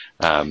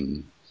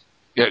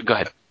 Yeah, go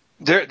ahead.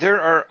 There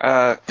are,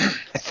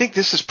 I think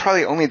this is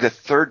probably only the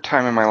third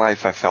time in my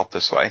life I felt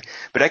this way,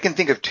 but I can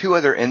think of two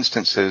other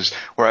instances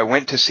where I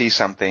went to see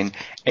something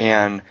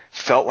and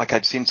felt like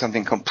I'd seen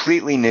something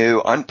completely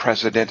new,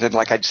 unprecedented,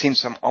 like I'd seen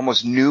some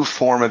almost new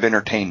form of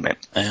entertainment.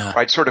 Yeah.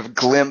 I'd sort of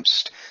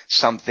glimpsed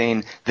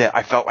something that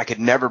I felt like had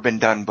never been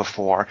done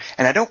before,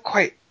 and I don't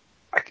quite,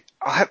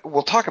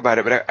 we'll talk about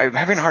it, but I'm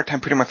having a hard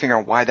time putting my finger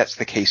on why that's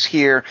the case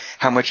here,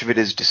 how much of it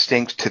is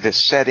distinct to this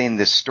setting,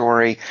 this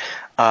story.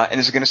 And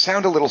this is going to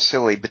sound a little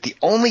silly, but the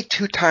only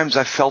two times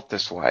I felt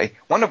this way,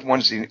 one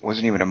wasn't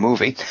even a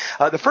movie.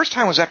 The first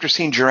time was after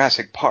seeing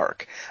Jurassic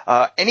Park.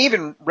 And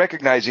even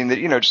recognizing that,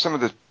 you know, some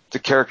of the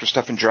character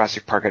stuff in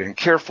Jurassic Park I didn't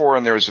care for,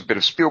 and there was a bit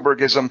of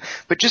Spielbergism,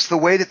 but just the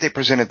way that they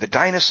presented the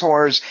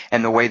dinosaurs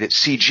and the way that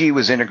CG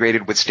was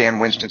integrated with Stan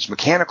Winston's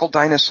mechanical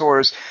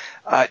dinosaurs,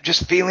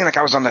 just feeling like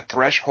I was on the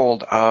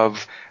threshold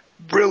of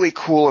really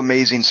cool,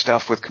 amazing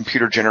stuff with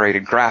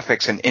computer-generated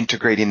graphics and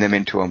integrating them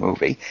into a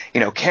movie. You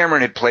know,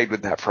 Cameron had played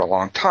with that for a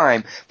long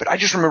time, but I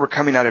just remember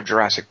coming out of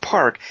Jurassic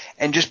Park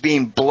and just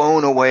being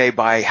blown away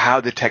by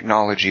how the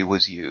technology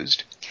was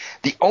used.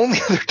 The only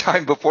other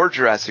time before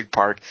Jurassic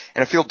Park,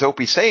 and I feel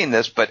dopey saying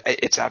this, but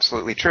it's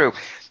absolutely true,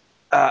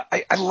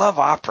 I love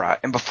opera,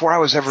 and before I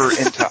was ever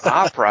into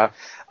opera,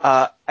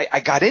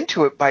 I got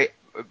into it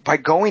by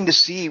going to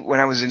see, when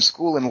I was in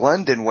school in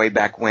London way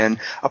back when,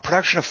 a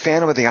production of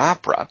Phantom of the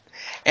Opera.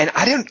 And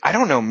I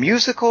don't know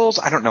musicals,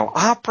 I don't know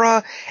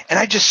opera, and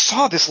I just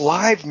saw this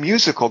live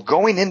musical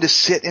going in to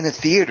sit in a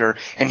theater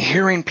and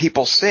hearing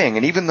people sing.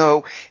 And even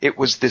though it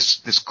was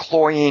this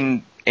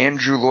cloying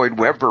Andrew Lloyd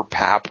Webber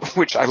pap,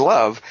 which I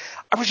love,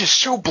 I was just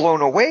so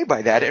blown away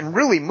by that and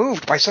really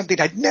moved by something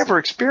I'd never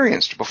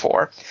experienced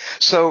before.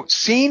 So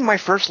seeing my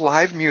first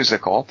live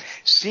musical,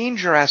 seeing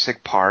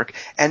Jurassic Park,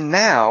 and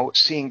now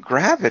seeing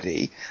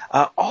Gravity,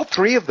 all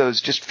three of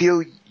those just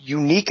feel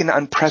unique and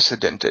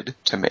unprecedented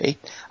to me.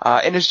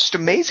 And it's just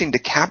amazing to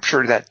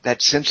capture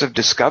that sense of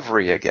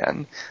discovery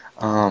again.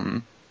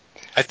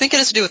 I think it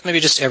has to do with maybe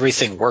just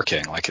everything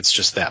working, like it's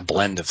just that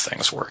blend of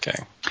things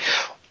working.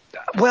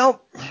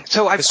 Well,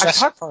 so I've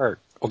talked... Well,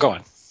 go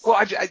on.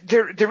 Well,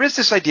 there is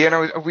this idea,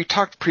 and we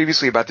talked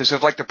previously about this,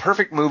 of like the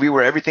perfect movie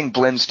where everything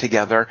blends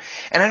together,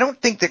 and I don't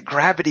think that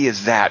Gravity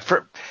is that.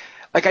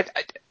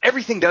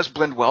 Everything does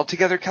blend well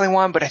together, Kelly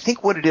Wand, but I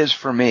think what it is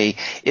for me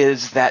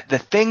is that the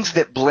things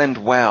that blend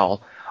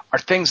well are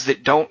things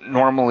that don't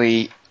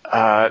normally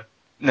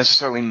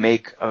necessarily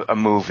make a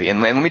movie.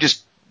 And let me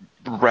just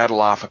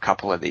rattle off a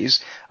couple of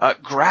these.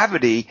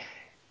 Gravity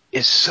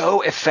is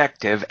so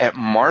effective at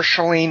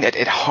marshaling, at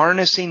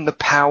harnessing the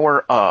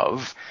power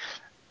of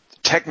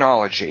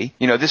technology.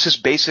 You know, this is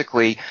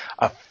basically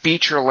a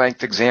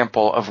feature-length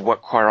example of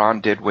what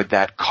Cuarón did with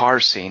that car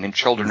scene in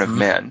Children of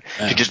Men,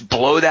 to just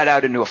blow that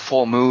out into a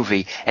full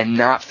movie and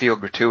not feel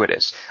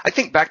gratuitous. I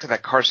think back to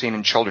that car scene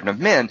in Children of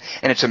Men,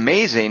 and it's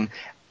amazing.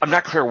 I'm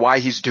not clear why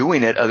he's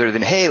doing it other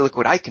than, hey, look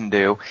what I can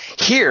do.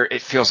 Here,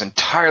 it feels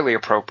entirely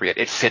appropriate.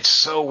 It fits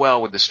so well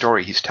with the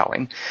story he's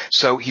telling.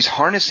 So he's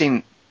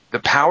harnessing the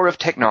power of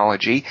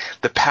technology,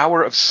 the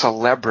power of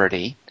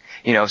celebrity.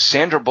 You know,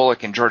 Sandra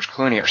Bullock and George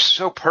Clooney are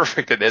so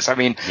perfect at this. I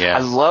mean, I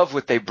love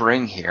what they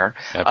bring here.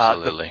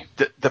 Absolutely.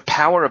 The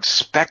power of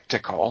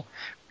spectacle.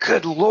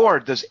 Good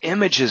Lord, those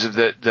images of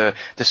the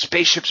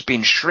spaceships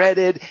being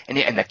shredded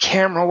and the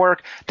camera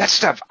work, that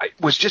stuff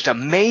was just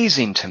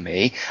amazing to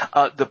me.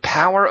 The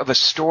power of a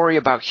story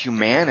about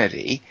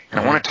humanity, and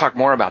I want to talk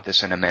more about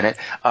this in a minute,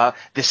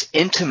 this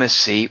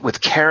intimacy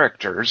with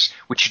characters,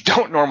 which you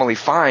don't normally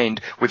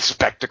find with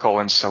spectacle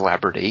and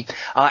celebrity,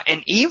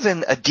 and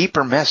even a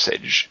deeper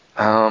message.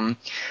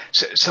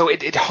 So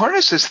it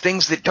harnesses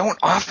things that don't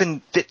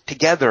often fit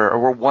together, or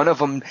where one of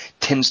them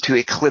tends to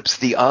eclipse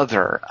the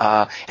other,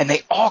 and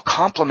they all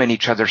complement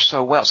each other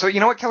so well. So you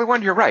know what, Kelly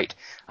Wand, you're right.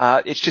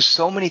 It's just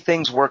so many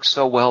things work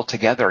so well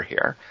together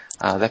here.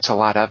 That's a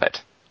lot of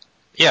it.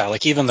 Yeah,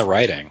 like even the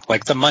writing.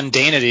 Like the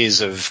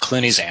mundanities of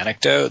Clooney's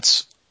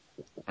anecdotes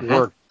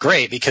were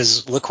great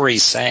because look where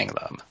he's saying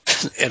them.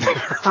 And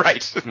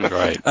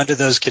Right. Under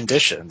those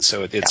conditions.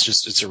 So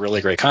it's a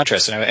really great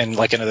contrast. And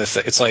like another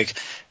it's like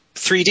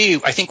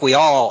 3D, I think we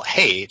all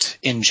hate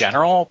in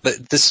general,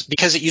 but this,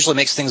 because it usually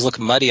makes things look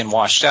muddy and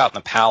washed out in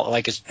the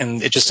palette,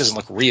 and it just doesn't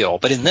look real.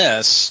 But in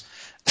this,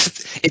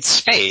 it's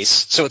space,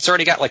 so it's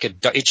already got like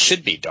it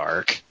should be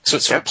dark. So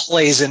it sort of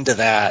plays into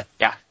that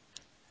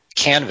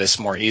canvas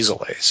more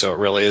easily. So it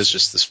really is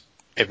just this,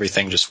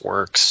 everything just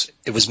works.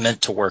 It was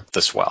meant to work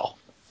this well.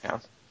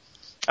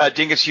 Yeah.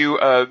 Dingus, you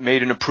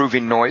made an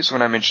approving noise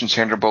when I mentioned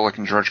Sandra Bullock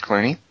and George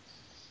Clooney.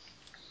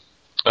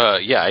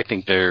 Yeah, I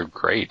think they're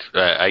great.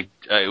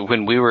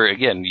 When we were,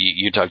 again,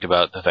 you talked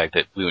about the fact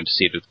that we went to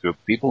see it with a group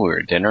of people, we were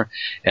at dinner,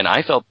 and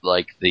I felt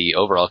like the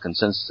overall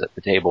consensus at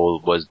the table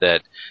was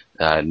that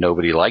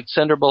nobody liked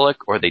Sandra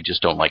Bullock, or they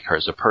just don't like her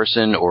as a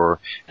person, or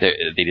they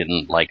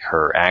didn't like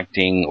her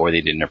acting, or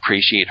they didn't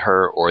appreciate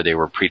her, or they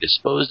were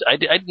predisposed.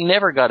 I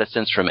never got a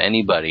sense from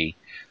anybody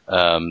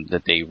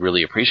that they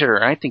really appreciate her,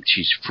 and I think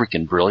she's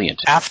freaking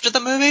brilliant. After the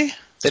movie?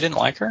 They didn't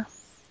like her?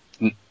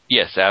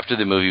 Yes, after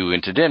the movie we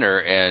went to dinner,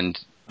 and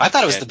I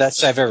thought it was the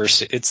best I've ever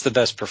seen. It's the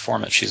best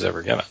performance she's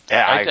ever given.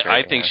 Yeah,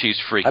 I think she's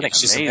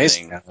freaking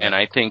amazing. And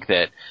I think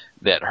that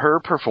her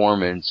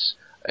performance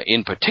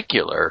in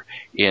particular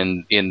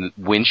in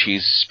when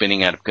she's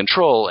spinning out of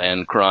control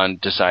and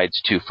Cuarón decides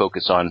to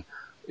focus on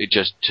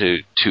just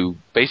to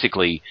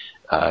basically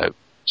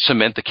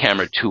cement the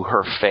camera to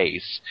her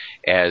face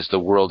as the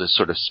world is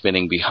sort of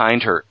spinning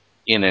behind her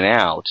in and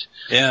out,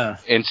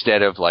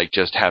 instead of like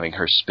just having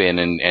her spin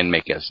and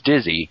make us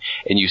dizzy,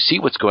 and you see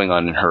what's going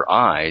on in her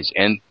eyes,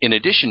 and in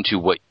addition to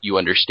what you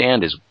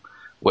understand is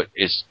what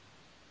is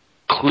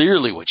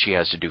clearly what she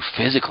has to do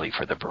physically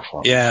for the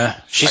performance. Yeah,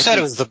 she said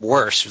it was the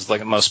worst. It was like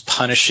the most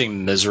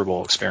punishing,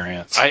 miserable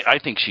experience. I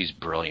think she's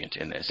brilliant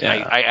in this. Yeah.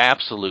 I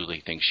absolutely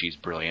think she's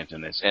brilliant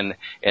in this, and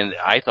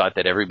I thought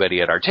that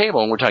everybody at our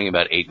table, and we're talking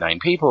about 8-9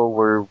 people,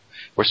 were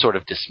sort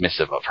of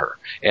dismissive of her,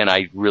 and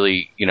I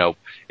really,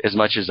 as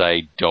much as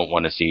I don't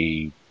want to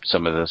see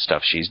some of the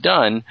stuff she's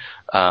done,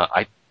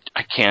 I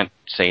can't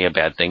say a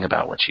bad thing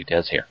about what she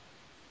does here.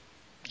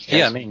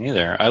 Yeah, me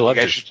neither. I love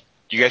her.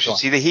 You guys should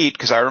see The Heat,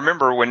 because I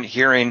remember when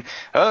hearing,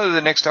 the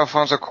next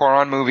Alfonso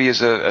Cuarón movie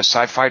is a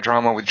sci-fi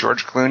drama with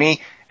George Clooney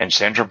and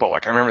Sandra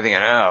Bullock. I remember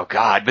thinking, oh,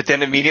 God. But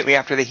then immediately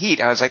after The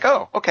Heat, I was like,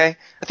 oh, okay.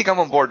 I think I'm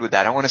on board with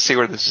that. I want to see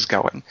where this is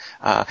going.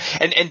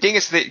 And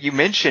Dingus, that you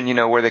mentioned,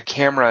 where the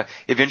camera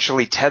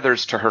eventually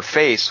tethers to her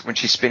face when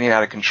she's spinning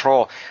out of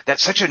control.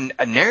 That's such a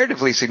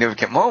narratively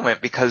significant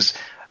moment, because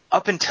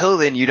up until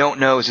then, you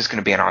don't know, is this going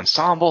to be an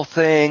ensemble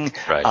thing?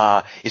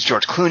 Right. Is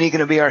George Clooney going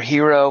to be our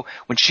hero?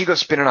 When she goes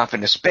spinning off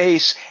into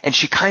space, and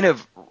she kind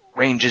of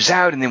ranges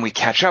out, and then we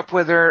catch up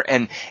with her,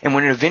 and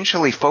when it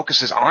eventually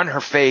focuses on her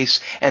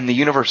face and the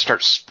universe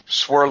starts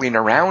swirling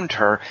around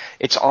her,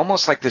 it's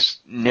almost like this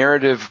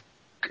narrative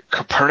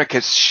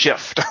Copernicus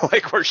shift,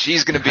 like where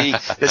she's going to be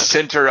the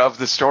center of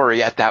the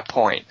story at that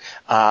point.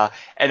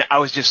 And I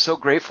was just so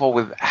grateful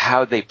with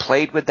how they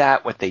played with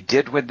that, what they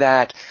did with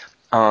that.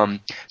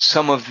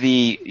 Some of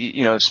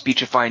the,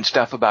 speechifying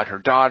stuff about her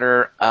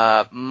daughter,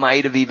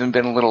 might have even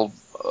been a little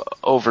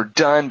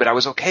overdone, but I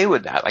was okay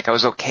with that. Like, I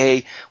was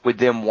okay with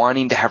them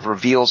wanting to have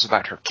reveals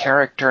about her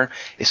character,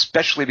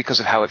 especially because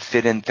of how it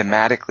fit in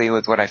thematically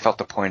with what I felt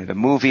the point of the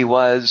movie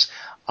was.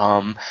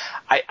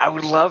 I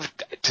would love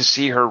to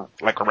see her,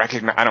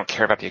 recognize, I don't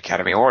care about the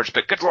Academy Awards,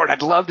 but good Lord,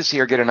 I'd love to see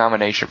her get a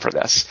nomination for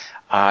this.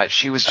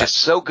 She was just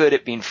so good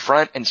at being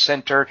front and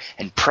center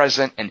and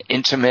present and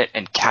intimate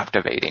and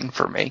captivating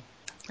for me.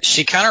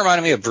 She kind of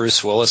reminded me of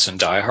Bruce Willis in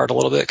Die Hard a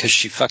little bit, because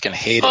she fucking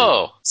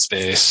hated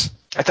space.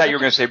 I thought you were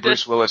going to say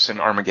Bruce Willis in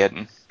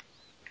Armageddon.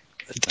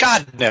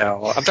 God,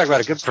 no. I'm talking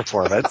about a good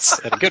performance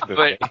and a good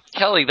movie. But,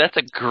 Kelly, that's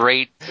a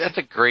great...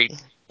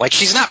 Like,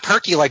 she's not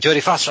perky like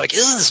Jodie Foster. Like,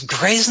 isn't this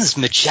great? Isn't this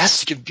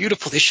majestic and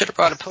beautiful? They should have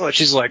brought a poet.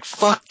 She's like,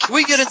 fuck, can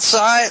we get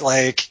inside?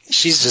 Like,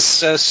 she's just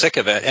so sick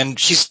of it. And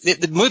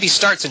the movie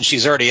starts and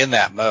she's already in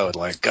that mode.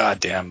 Like,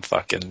 goddamn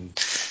fucking...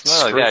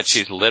 Oh, God,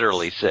 she's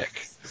literally sick.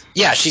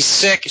 Yeah, she's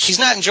sick. She's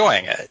not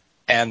enjoying it.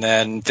 And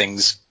then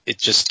it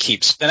just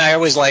keeps... And I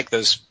always like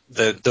those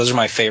are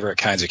my favorite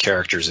kinds of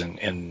characters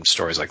in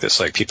stories like this.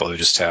 Like, people who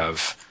just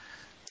have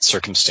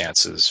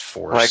circumstances,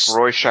 force. Like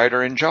Roy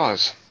Scheider in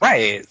Jaws.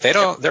 Right.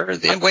 They're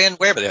way in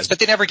wherever it is, but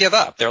they never give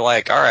up. They're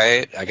like, all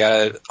right,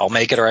 I'll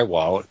make it or I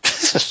won't.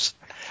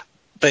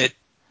 But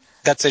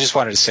I just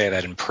wanted to say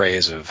that in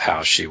praise of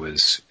how she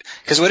was,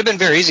 because it would have been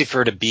very easy for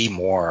her to be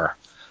more,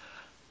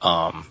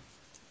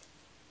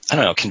 I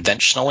don't know,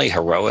 conventionally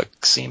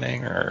heroic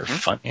seeming or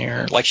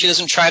funnier. Like, she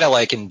doesn't try to,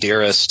 like,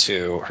 endear us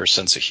to her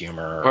sense of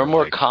humor. Or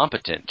more like,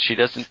 competent. She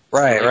doesn't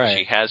Right, feel like right.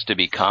 she has to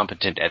be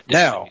competent at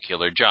this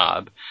particular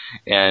job.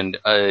 And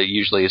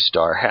usually a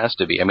star has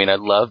to be. I mean, I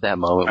love that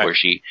moment where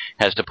she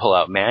has to pull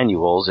out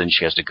manuals and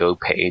she has to go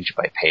page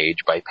by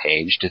page by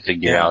page to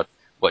figure out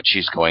what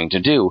she's going to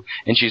do.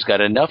 And she's got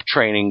enough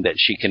training that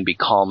she can be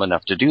calm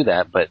enough to do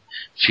that, but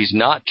she's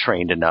not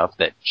trained enough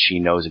that she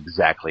knows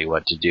exactly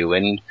what to do.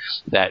 And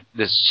that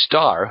this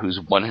star, who's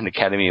won an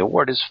Academy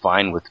Award, is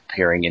fine with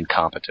appearing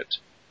incompetent.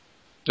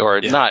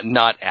 Or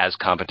not as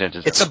competent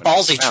as it's a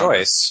ballsy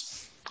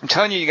choice. I'm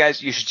telling you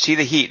guys, you should see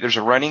The Heat. There's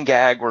a running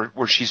gag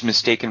where she's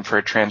mistaken for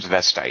a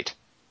transvestite.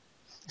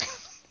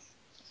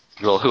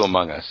 Well, who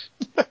among us?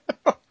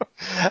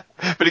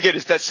 But again,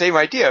 it's that same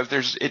idea.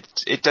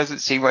 It doesn't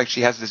seem like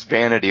she has this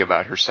vanity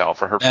about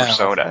herself or her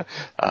persona,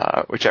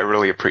 which I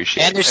really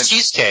appreciate. And there's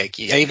cheesecake.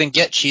 I even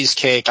get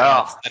cheesecake.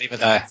 Oh, it's not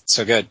even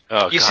so good.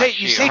 Oh, you say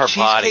her cheesecake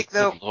body,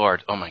 though. Good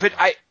Lord, oh my but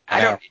God.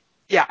 I don't.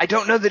 Yeah, I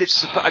don't know that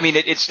it's. I mean,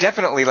 it's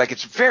definitely like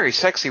it's very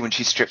sexy when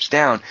she strips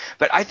down.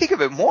 But I think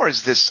of it more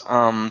as this.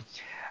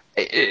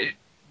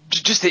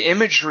 Just the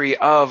imagery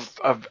of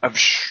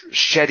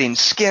shedding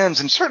skins,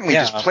 and certainly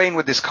just playing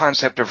with this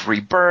concept of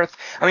rebirth.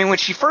 I mean, when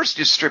she first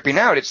is stripping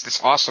out, it's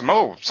this awesome.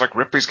 Oh, it's like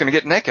Ripley's going to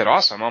get naked.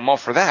 Awesome, I'm all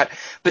for that.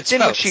 But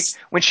then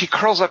when she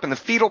curls up in the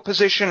fetal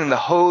position and the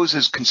hose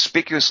is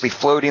conspicuously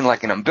floating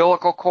like an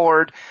umbilical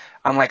cord,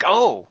 I'm like,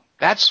 oh,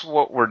 that's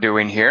what we're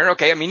doing here.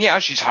 Okay, I mean, yeah,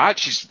 she's hot.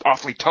 She's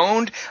awfully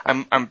toned.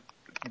 I'm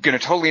going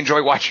to totally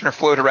enjoy watching her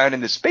float around in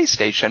the space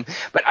station.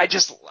 But I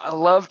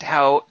loved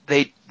how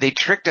they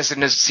tricked us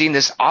into seeing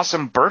this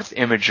awesome birth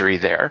imagery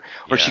there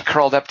where she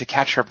curled up to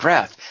catch her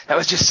breath. That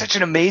was just such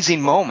an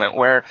amazing moment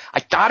where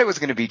I thought it was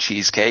going to be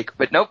cheesecake,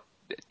 but nope.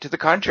 To the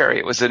contrary,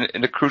 it was a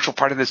crucial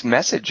part of this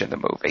message in the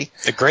movie.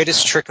 The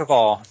greatest trick of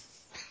all.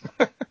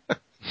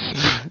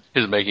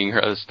 Is making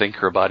us think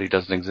her body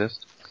doesn't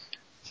exist?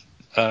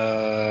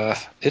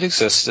 It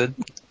existed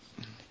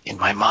in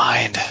my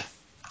mind.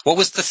 What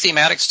was the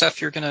thematic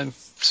stuff you're going to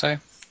say?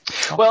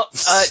 Well,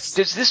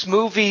 does this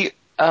movie,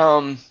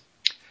 does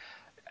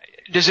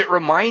it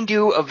remind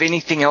you of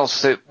anything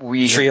else that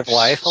we Tree have of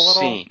Life a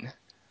little? seen?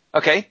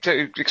 Okay,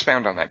 to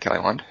expound on that, Kelly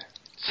Wand.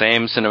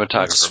 Same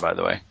cinematographer, by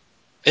the way.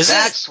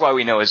 That's why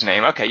we know his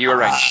name. Okay, you were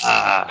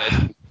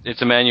right.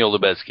 It's Emmanuel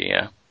Lubezki,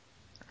 yeah.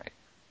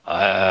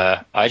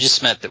 I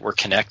just meant that we're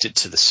connected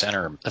to the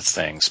center of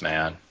things,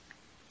 man.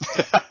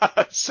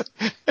 That's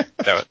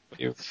what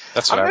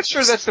I'm not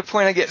sure that's the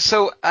point I get.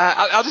 So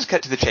I'll just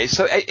cut to the chase.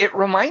 So it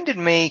reminded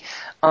me,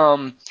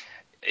 the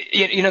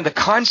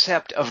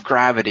concept of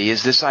gravity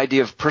is this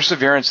idea of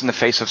perseverance in the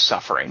face of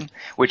suffering,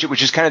 which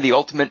is kind of the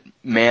ultimate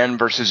man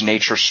versus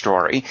nature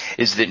story,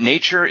 is that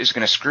nature is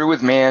going to screw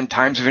with man,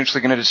 time's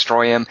eventually going to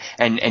destroy him,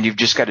 and you've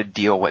just got to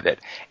deal with it.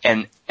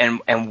 And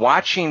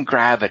watching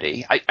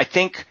Gravity, I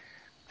think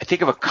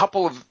of a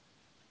couple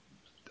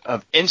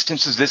of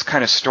instances this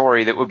kind of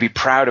story that would be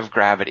proud of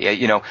Gravity.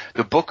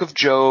 The Book of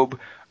Job,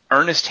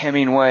 Ernest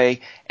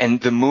Hemingway,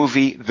 and the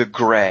movie The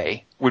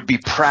Gray would be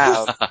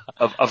proud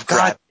of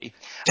Gravity.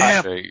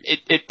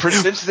 It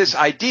presents this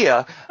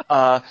idea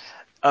of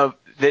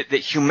that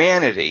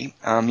humanity,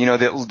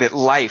 that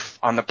life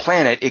on the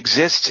planet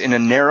exists in a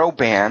narrow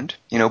band,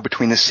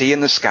 between the sea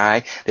and the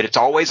sky, that it's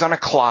always on a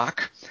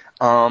clock.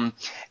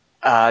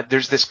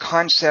 There's this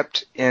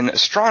concept in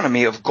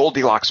astronomy of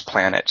Goldilocks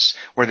planets,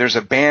 where there's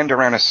a band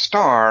around a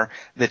star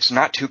that's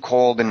not too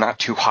cold and not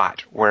too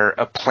hot, where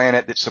a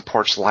planet that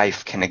supports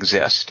life can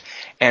exist.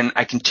 And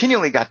I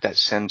continually got that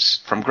sense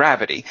from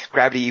Gravity.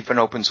 Gravity even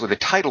opens with a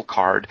title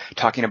card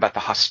talking about the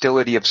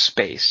hostility of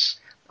space.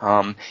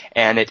 And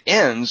it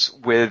ends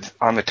with,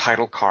 on the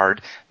title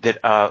card,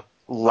 that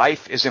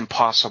life is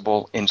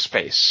impossible in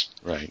space.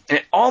 Right. And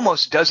it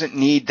almost doesn't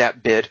need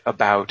that bit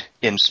about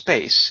in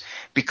space,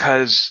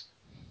 because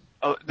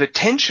the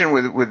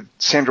tension with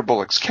Sandra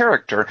Bullock's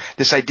character,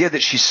 this idea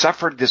that she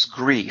suffered this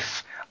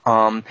grief,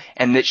 and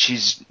that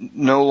she's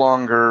no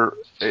longer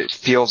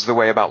feels the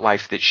way about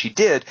life that she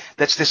did,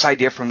 that's this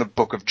idea from the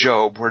Book of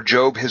Job, where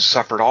Job has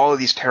suffered all of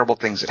these terrible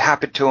things that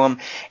happened to him,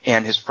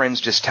 and his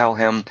friends just tell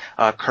him,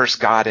 curse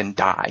God and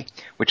die,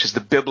 which is the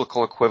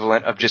biblical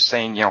equivalent of just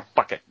saying,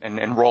 fuck it,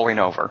 and rolling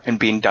over and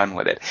being done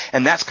with it.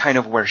 And that's kind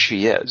of where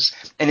she is.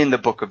 And in the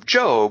Book of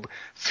Job,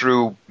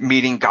 through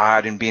meeting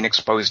God and being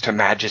exposed to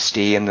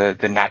majesty and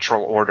the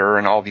natural order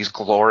and all these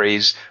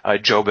glories,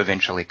 Job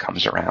eventually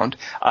comes around.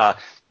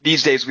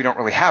 These days we don't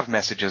really have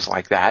messages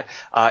like that.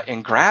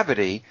 In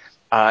Gravity,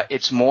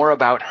 it's more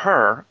about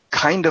her,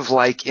 kind of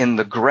like in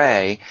The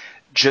Gray,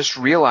 just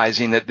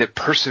realizing that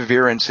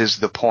perseverance is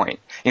the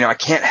point. I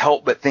can't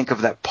help but think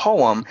of that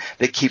poem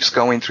that keeps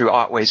going through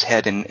Otway's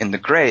head in The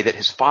Gray that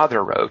his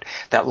father wrote,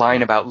 that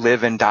line about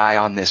live and die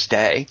on this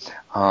day.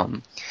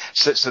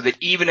 So that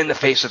even in the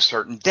face of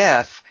certain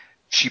death,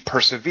 she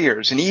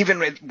perseveres. And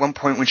even at one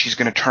point when she's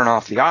going to turn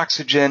off the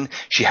oxygen,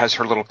 she has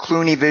her little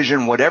Clooney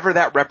vision, whatever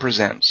that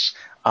represents.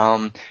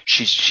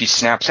 She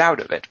snaps out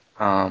of it.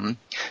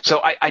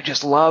 So I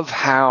just love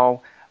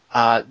how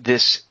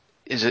Gravity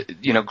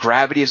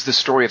is the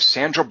story of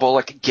Sandra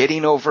Bullock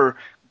getting over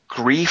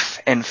grief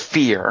and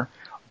fear,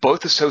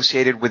 both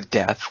associated with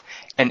death,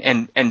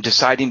 and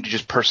deciding to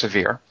just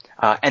persevere.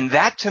 And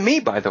that, to me,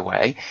 by the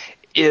way,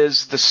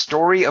 is the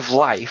story of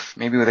life,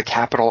 maybe with a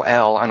capital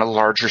L, on a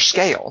larger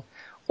scale.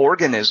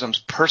 Organisms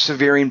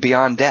persevering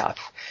beyond death.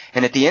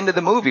 And at the end of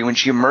the movie, when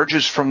she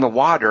emerges from the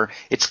water,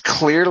 it's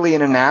clearly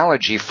an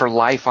analogy for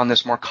life on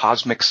this more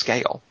cosmic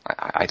scale,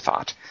 I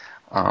thought.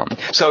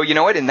 So, you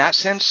know what? In that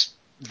sense,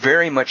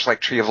 very much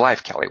like Tree of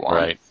Life, Kelly Wand,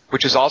 right.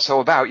 Which is also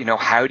about,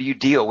 how do you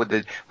deal with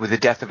the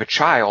death of a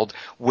child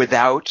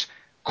without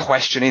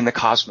questioning the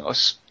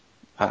cosmos?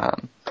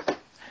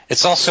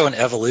 It's also an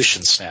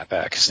evolution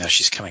snapback because now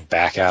she's coming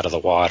back out of the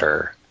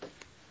water.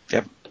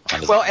 Yep.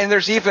 Well, and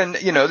there's even,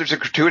 there's a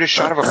gratuitous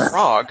shot of a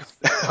frog,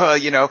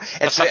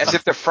 as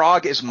if the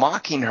frog is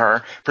mocking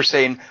her for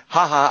saying,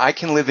 haha, I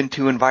can live in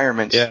two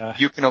environments. Yeah.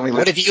 You can only live.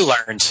 What have you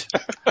learned?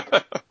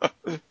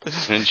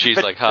 And she's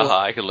like, haha,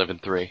 I can live in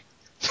three.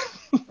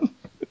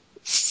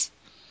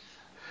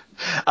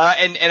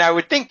 And I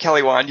would think,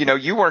 Kelly Wand,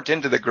 you weren't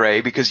into The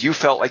Grey because you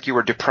felt like you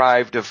were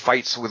deprived of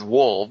fights with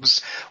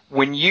wolves.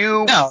 When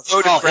you go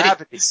to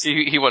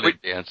Gravity, he wanted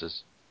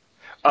dances.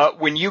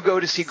 When you go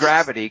to see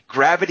Gravity,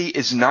 Gravity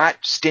is not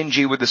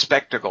stingy with the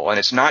spectacle, and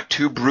it's not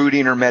too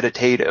brooding or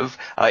meditative.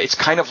 It's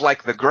kind of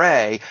like The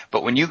Grey,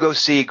 but when you go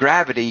see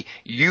Gravity,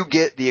 you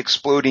get the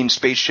exploding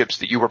spaceships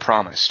that you were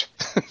promised.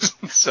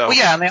 Well,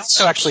 yeah, and they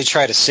also actually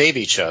try to save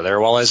each other,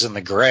 while as in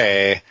The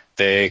Grey,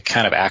 they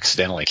kind of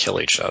accidentally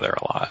kill each other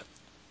a lot.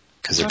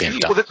 Because they're being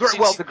dumb.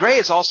 The Grey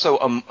is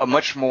also a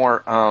much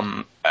more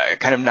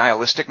kind of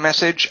nihilistic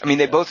message. I mean,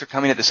 they both are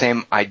coming at the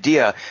same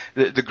idea.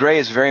 The Grey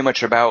is very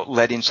much about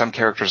letting some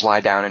characters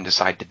lie down and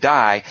decide to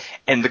die,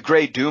 and The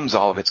Grey dooms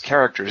all of its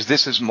characters.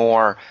 This is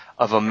more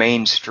of a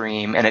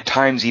mainstream and at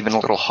times even a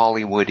little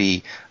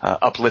Hollywoody,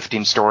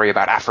 uplifting story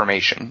about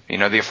affirmation.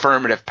 The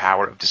affirmative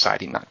power of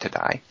deciding not to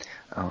die.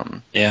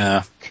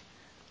 Yeah.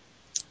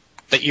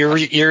 But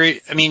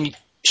I mean,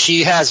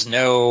 she has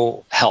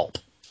no help.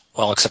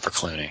 Well, except for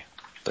Clooney.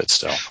 But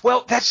still.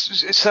 Well,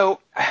 that's so.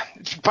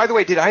 By the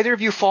way, did either of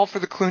you fall for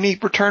the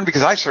Clooney return?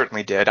 Because I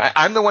certainly did.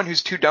 I'm the one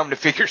who's too dumb to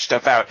figure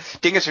stuff out.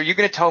 Dingus, are you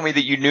going to tell me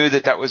that you knew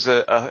that was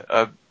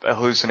a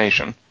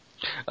hallucination?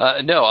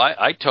 No,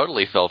 I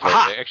totally fell for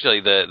it.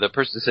 Actually, the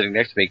person sitting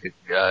next to me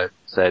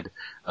said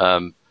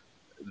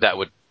that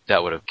would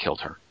have killed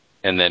her,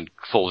 and then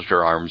folded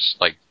her arms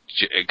like.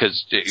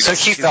 So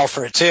she fell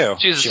for it too.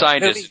 She's a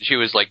scientist. And she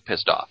was like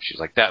pissed off. She's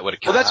like, "That would have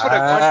killed." Well, that's what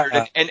I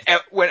wondered. And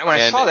when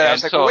I saw that, I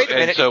was like, "Wait a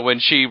minute." And so when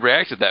she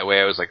reacted that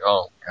way, I was like,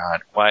 "Oh God,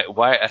 why?"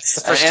 And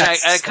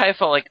I kind of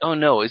felt like, "Oh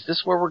no, is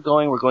this where we're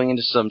going? We're going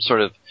into some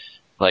sort of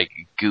like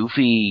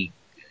goofy.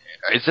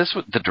 Is this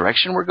the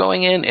direction we're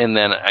going in?" And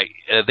then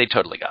they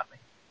totally got me.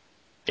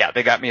 Yeah,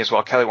 they got me as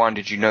well. Kelly Wand,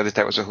 did you know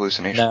that was a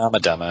hallucination? No, I'm a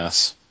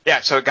dumbass.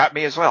 Yeah, so it got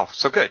me as well.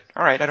 So good.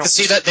 All right. I don't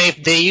see that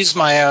they use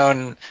my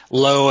own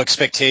low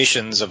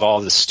expectations of all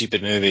the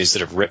stupid movies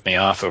that have ripped me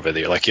off over the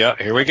year. Like, yeah,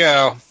 here we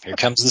go. Here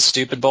comes the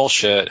stupid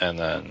bullshit, and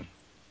then.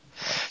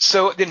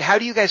 So then, how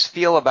do you guys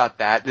feel about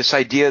that? This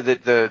idea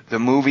that the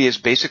movie is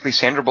basically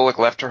Sandra Bullock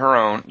left to her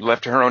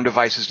own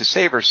devices to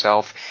save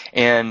herself,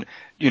 and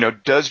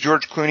does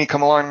George Clooney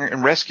come along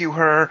and rescue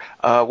her?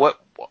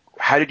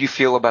 How did you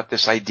feel about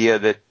this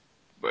idea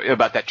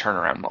about that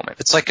turnaround moment?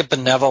 It's like a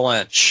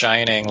benevolent,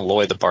 shining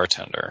Lloyd the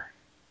bartender.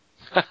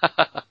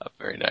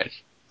 Very nice.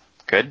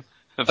 Good.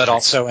 But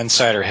also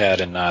inside her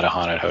head and not a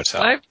haunted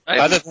hotel.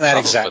 Other than that,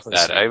 exactly.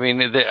 I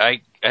mean,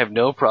 I have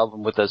no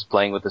problem with us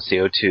playing with the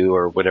CO2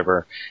 or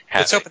whatever.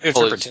 It's open to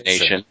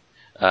interpretation.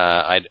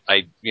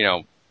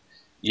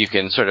 You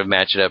can sort of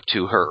match it up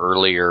to her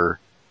earlier,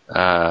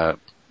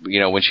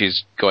 when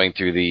she's going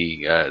through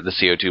the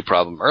CO2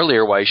 problem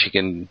earlier, why she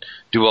can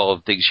do all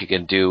the things she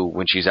can do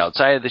when she's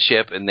outside of the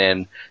ship, and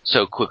then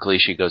so quickly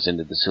she goes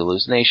into this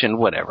hallucination,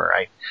 whatever.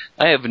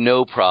 I have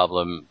no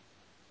problem.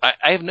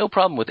 I have no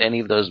problem with any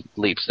of those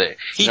leaps.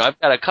 I've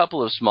got a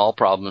couple of small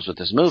problems with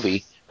this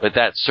movie, but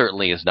that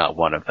certainly is not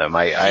one of them.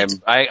 I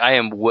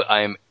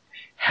am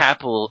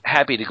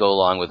happy to go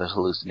along with a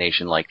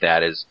hallucination like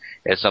that as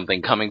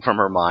something coming from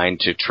her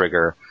mind to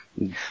trigger.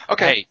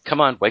 Okay, hey,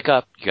 come on, wake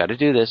up! You got to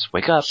do this.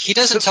 Wake up. He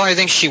doesn't tell her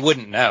anything she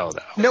wouldn't know,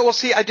 though. No, well,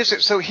 see,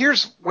 so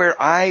here's where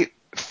I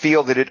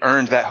feel that it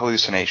earned that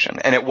hallucination,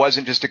 and it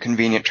wasn't just a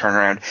convenient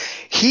turnaround.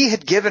 He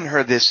had given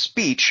her this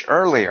speech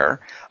earlier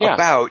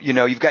about, he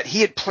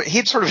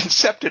had sort of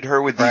incepted her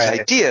with these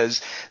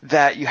ideas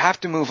that you have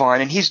to move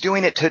on, and he's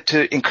doing it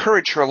to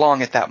encourage her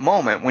along at that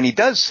moment when he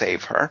does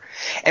save her.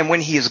 And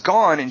when he is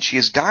gone and she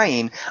is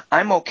dying,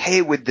 I'm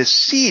okay with this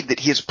seed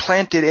that he has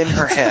planted in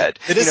her head.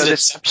 It is an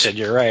inception,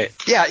 you're right.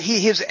 Yeah,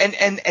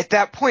 and at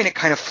that point it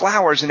kind of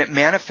flowers and it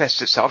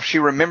manifests itself. She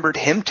remembered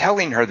him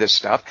telling her this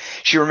stuff.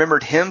 She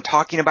remembered him talking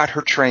talking about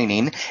her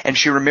training, and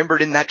she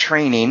remembered in that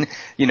training,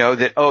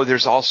 that,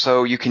 there's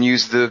also, you can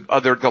use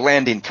the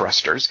landing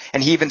thrusters.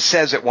 And he even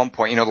says at one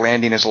point,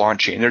 landing is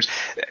launching. There's,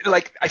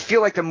 I feel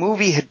like the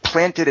movie had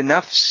planted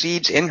enough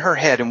seeds in her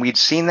head, and we'd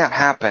seen that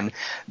happen,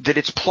 that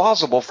it's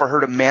plausible for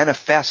her to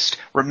manifest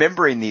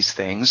remembering these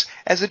things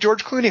as a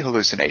George Clooney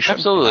hallucination.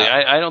 Absolutely.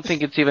 I don't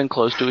think it's even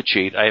close to a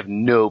cheat. I have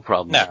no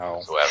problem with it No.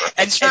 whatsoever.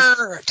 And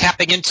her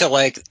tapping into,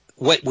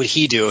 what would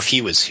he do if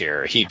he was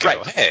here? He'd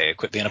go, hey,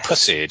 quit being a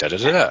pussy,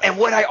 da-da-da-da. And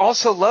what I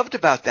also loved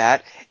about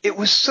that, it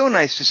was so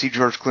nice to see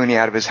George Clooney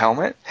out of his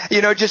helmet.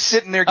 Just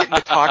sitting there getting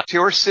to talk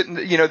to her,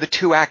 the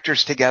two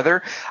actors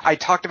together. I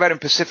talked about in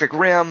Pacific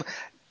Rim,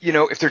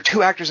 if there are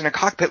two actors in a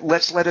cockpit,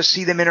 let us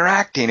see them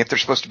interacting if they're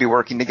supposed to be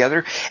working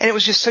together. And it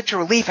was just such a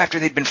relief after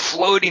they'd been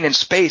floating in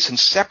space and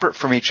separate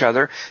from each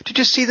other to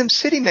just see them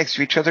sitting next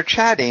to each other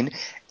chatting.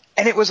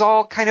 And it was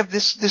all kind of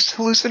this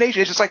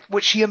hallucination. It's just like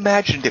what she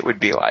imagined it would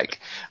be like.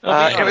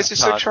 And it was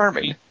just so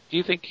charming. Do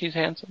you think he's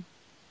handsome?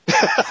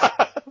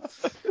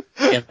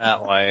 In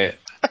that light.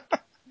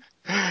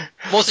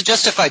 Well, it's a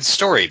justified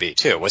story beat,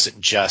 too. It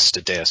wasn't just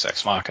a Deus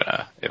Ex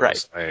Machina. It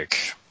was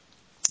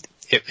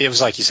it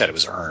was like you said, it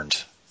was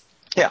earned.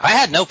 Yeah. I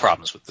had no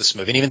problems with this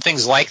movie, and even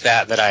things like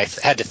that I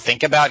had to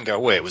think about and go,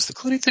 wait, was the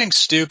Clooney thing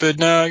stupid?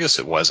 No, I guess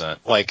it wasn't.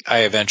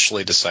 I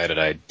eventually decided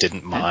I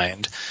didn't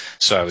mind,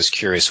 so I was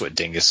curious what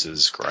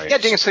Dingus's gripes. Yeah,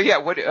 Dingus,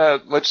 so what,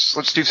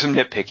 let's do some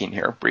nitpicking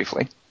here,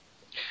 briefly.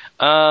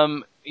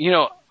 I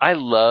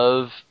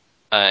love,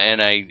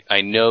 and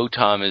I know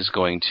Tom is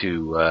going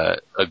to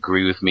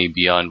agree with me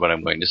beyond what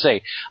I'm going to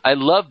say. I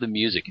love the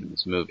music in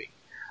this movie.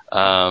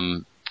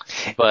 But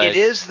it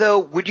is, though,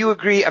 would you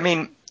agree? I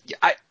mean,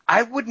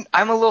 I wouldn't.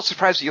 I'm a little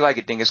surprised that you like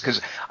it, Dingus, because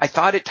I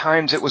thought at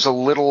times it was a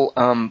little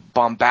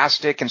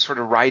bombastic and sort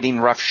of riding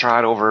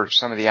roughshod over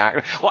some of the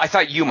act. Well, I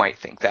thought you might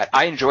think that.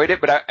 I enjoyed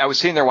it, but I was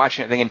sitting there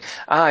watching it thinking,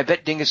 I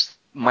bet Dingus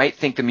might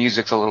think the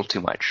music's a little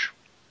too much.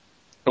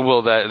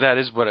 Well, that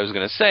is what I was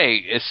going to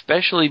say,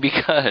 especially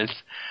because,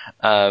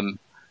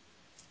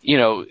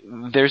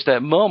 there's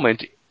that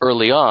moment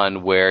early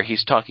on where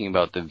he's talking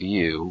about the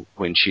view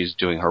when she's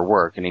doing her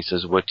work, and he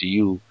says, what do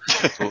you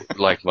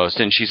like most?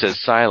 And she says,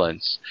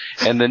 silence.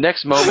 And the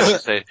next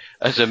moment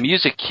is a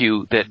music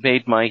cue that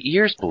made my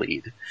ears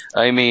bleed.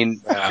 I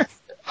mean,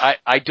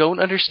 I don't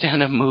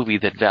understand a movie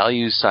that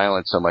values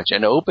silence so much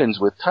and opens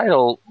with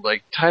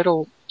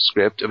title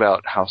script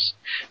about how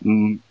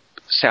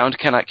sound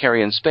cannot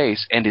carry in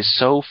space and is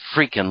so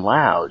freaking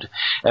loud.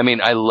 I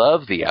mean, I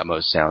love the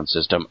Atmos sound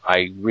system.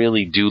 I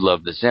really do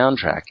love the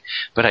soundtrack,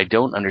 but I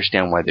don't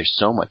understand why there's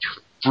so much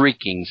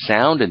freaking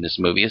sound in this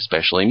movie,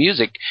 especially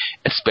music,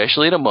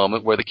 especially at a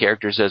moment where the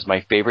character says my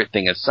favorite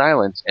thing is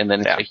silence, and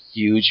then it's a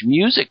huge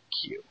music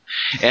cue.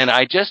 And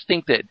I just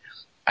think that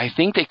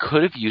they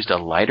could have used a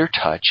lighter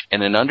touch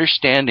and an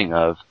understanding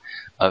of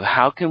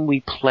how can we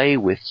play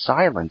with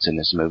silence in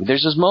this movie.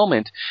 There's this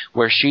moment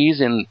where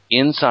she's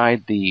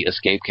inside the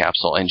escape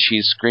capsule and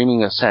she's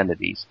screaming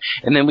obscenities,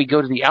 and then we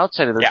go to the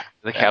outside of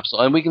the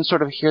capsule and we can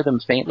sort of hear them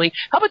faintly.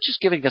 How about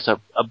just giving us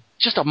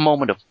just a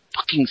moment of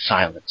fucking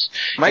silence?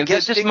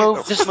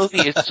 This movie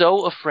is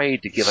so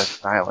afraid to give us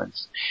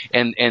silence,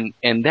 and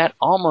that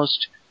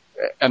almost.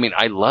 I mean,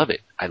 I love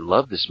it. I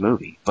love this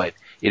movie, but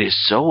it is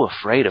so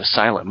afraid of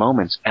silent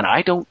moments, and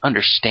I don't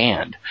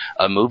understand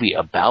a movie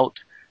about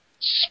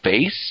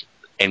space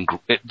and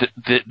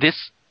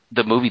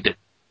the movie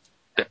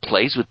that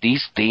plays with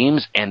these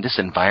themes and this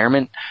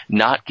environment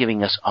not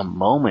giving us a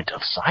moment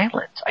of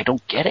silence. I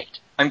don't get it.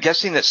 I'm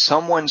guessing that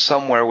someone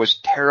somewhere was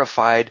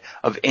terrified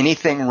of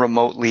anything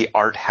remotely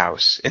art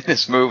house in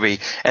this movie,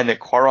 and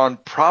that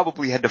Cuarón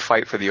probably had to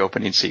fight for the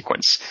opening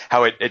sequence.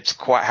 How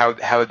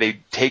they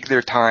take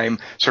their time,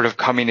 sort of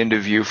coming into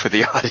view for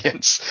the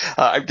audience.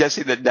 I'm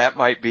guessing that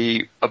might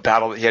be a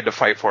battle that he had to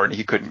fight for, and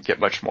he couldn't get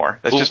much more.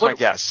 That's just my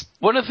guess.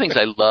 One of the things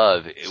I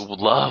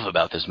love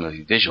about this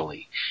movie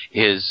visually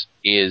is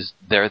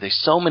there are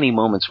so many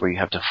moments where you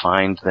have to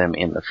find them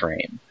in the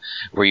frame,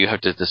 where you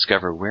have to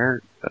discover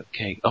where.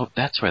 Okay. Oh,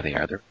 that's where they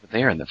are. They're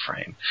there in the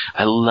frame.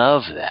 I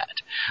love that.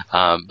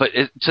 But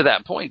to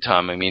that point,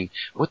 Tom, I mean,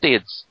 what they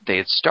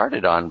had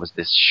started on was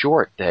this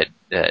short that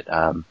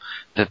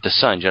the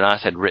son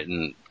Jonas had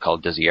written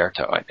called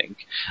Desierto, I think.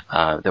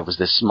 That was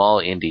this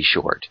small indie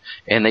short,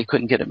 and they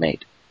couldn't get it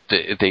made.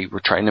 They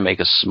were trying to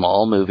make a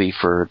small movie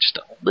for just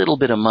a little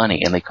bit of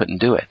money, and they couldn't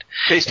do it.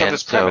 Based on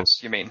this premise,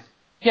 you mean?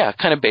 Yeah,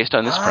 kind of based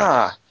on this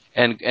premise.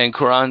 And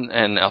Cuarón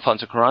and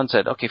Alfonso Cuarón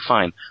said, okay,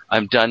 fine,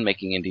 I'm done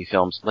making indie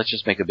films. Let's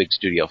just make a big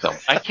studio film.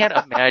 I can't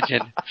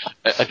imagine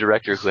a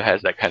director who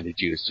has that kind of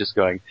juice just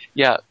going,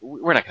 yeah,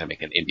 we're not going to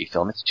make an indie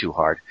film. It's too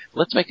hard.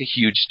 Let's make a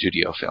huge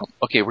studio film.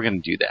 Okay, we're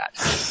going to do that.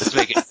 Let's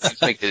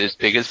make it as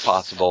big as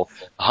possible.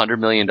 $100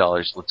 million.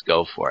 Let's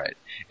go for it.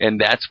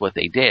 And that's what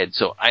they did.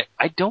 So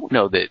I don't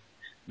know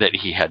that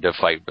he had to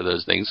fight for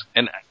those things.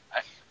 And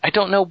I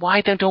don't know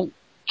why they don't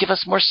give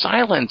us more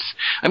silence.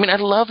 I mean, I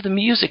love the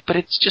music, but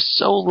it's just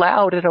so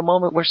loud at a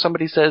moment where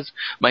somebody says,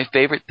 my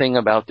favorite thing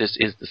about this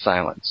is the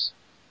silence.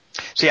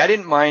 See, I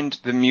didn't mind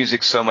the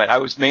music so much. I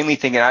was mainly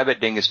thinking, I bet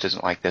Dingus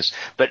doesn't like this.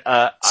 But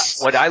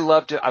what I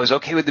loved, I was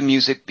okay with the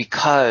music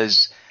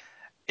because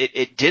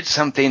it did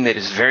something that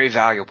is very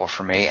valuable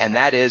for me, and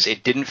that is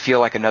it didn't feel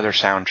like another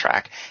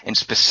soundtrack. And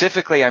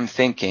specifically, I'm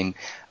thinking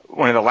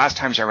one of the last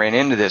times I ran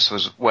into this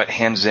was what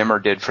Hans Zimmer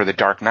did for the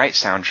Dark Knight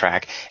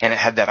soundtrack, and it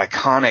had that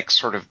iconic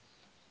sort of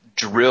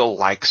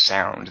drill-like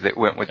sound that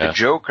went with the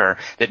Joker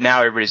that now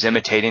everybody's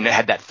imitating. It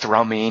had that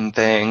thrumming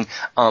thing.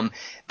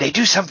 They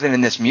do something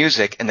in this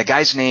music, and the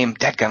guy's name,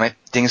 dadgummit,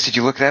 Dingus, did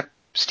you look it up?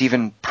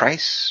 Stephen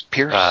Pierce?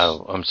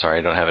 I'm sorry,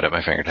 I don't have it at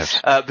my fingertips.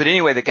 But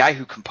anyway, the guy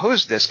who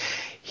composed this,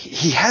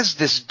 he has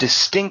this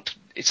distinct,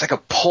 it's like a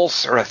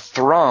pulse or a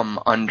thrum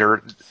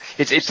under,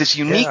 it's this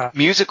unique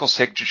musical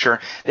signature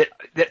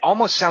that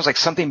almost sounds like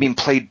something being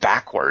played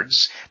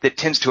backwards that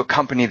tends to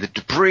accompany the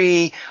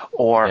debris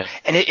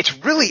and it's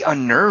really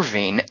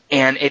unnerving,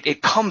 and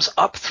it comes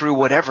up through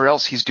whatever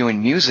else he's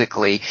doing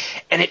musically,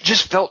 and it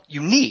just felt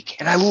unique,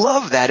 and I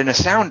love that in a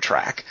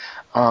soundtrack.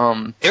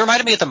 It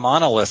reminded me of the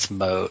Monolith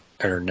note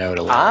a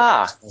little.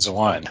 As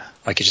one,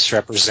 like it just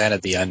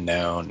represented the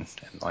unknown,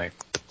 and like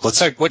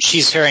what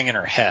she's hearing in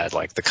her head,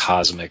 like the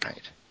cosmic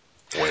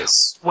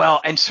voice. Well,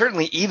 and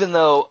certainly even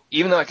though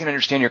I can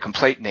understand your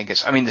complaint,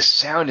 Dingus, I mean the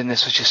sound in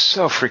this was just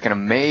so freaking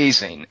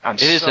amazing on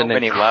so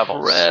many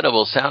levels.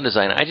 Incredible sound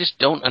design. I just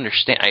don't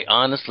understand. I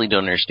honestly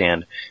don't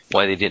understand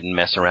why they didn't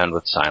mess around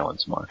with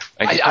silence more.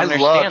 I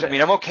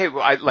mean, I'm okay.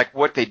 I like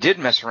what they did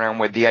mess around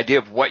with, the idea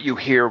of what you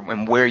hear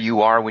and where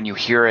you are when you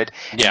hear it,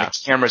 and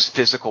the camera's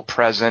physical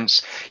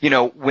presence. You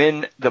know,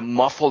 when the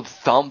muffled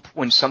thump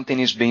when something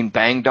is being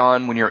banged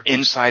on when you're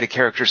inside a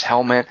character's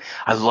helmet.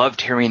 I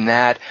loved hearing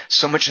that.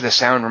 So much of the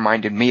sound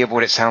reminded me of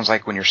what it sounds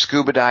like when you're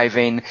scuba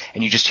diving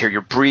and you just hear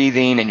your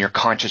breathing and you're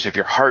conscious of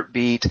your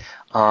heartbeat.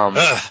 Well,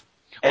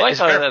 I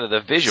saw that of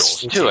the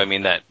visuals too. I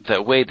mean, that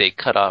the way they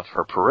cut off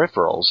her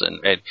peripherals,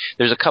 and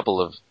there's a couple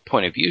of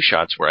point of view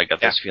shots where I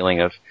got this feeling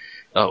of,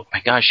 oh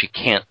my gosh, you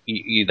can't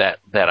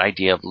that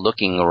idea of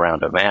looking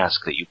around a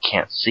mask that you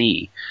can't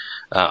see.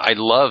 I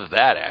love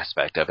that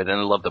aspect of it, and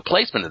I love the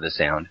placement of the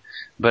sound.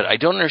 But I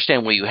don't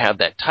understand why you have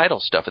that title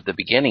stuff at the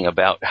beginning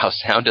about how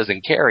sound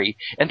doesn't carry,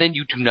 and then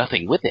you do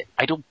nothing with it.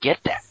 I don't get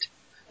that.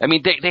 I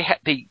mean,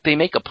 they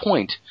make a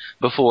point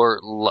before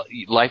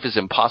Life is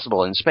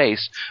Impossible in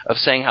Space of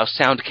saying how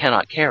sound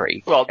cannot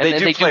carry. Well, and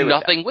then they do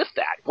nothing with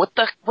that. What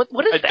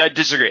is that? I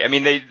disagree. I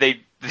mean,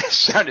 they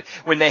sound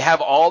when they have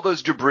all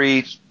those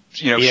debris,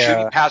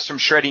 shooting past them,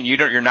 shredding.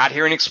 You're not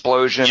hearing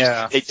explosions.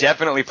 Yeah. They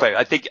definitely play.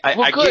 I think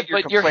I get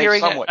your but you're complaint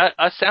hearing somewhat.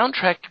 a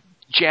soundtrack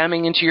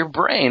jamming into your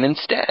brain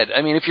instead.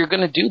 I mean, if you're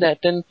going to do that,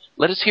 then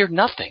let us hear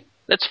nothing.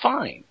 That's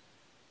fine.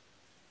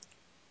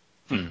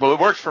 Well, it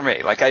worked for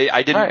me. Like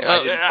I didn't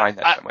find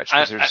that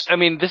so much. I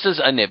mean, this is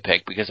a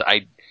nitpick because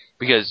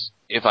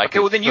if I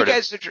well then you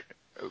guys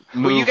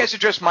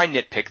address my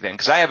nitpick then,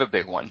 because I have a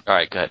big one. All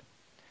right, go ahead.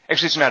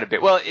 Actually, it's not a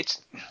big. Well,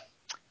 it's.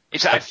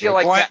 I feel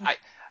like that.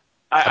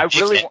 I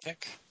really.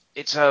 Nitpick?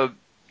 It's a.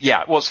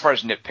 Yeah. Well, as far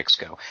as nitpicks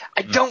go,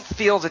 I don't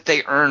feel that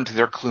they earned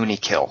their Clooney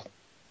kill.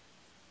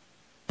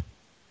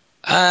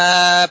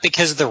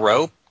 Because of the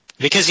rope?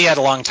 Because he had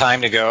a long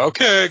time to go,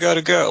 okay, I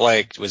gotta go.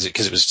 Like, was it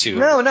because it was too...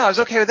 No, I was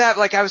okay with that.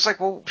 Like, I was like,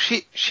 well,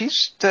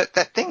 she's,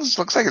 that thing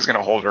looks like it's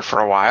gonna hold her for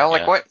a while.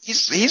 Like, what?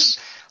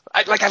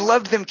 I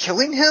loved them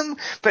killing him,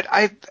 but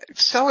I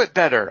saw it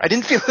better. I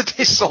didn't feel that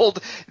they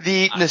sold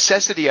the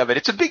necessity of it.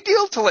 It's a big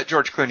deal to let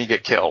George Clooney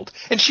get killed.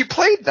 And she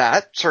played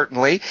that,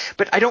 certainly,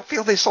 but I don't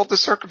feel they sold the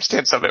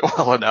circumstance of it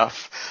well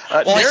enough.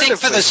 Well, I think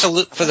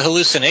for the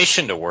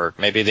hallucination to work,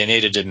 maybe they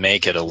needed to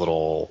make it a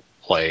little...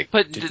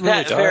 But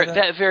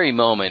that very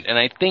moment, and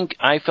I think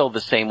I felt the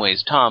same way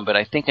as Tom, but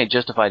I think I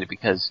justified it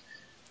because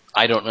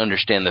I don't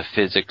understand the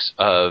physics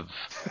of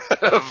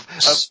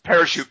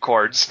parachute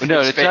cords. No,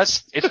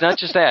 it's not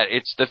just that.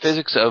 It's the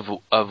physics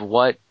of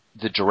what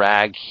the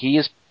drag he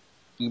is,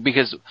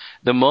 because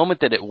the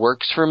moment that it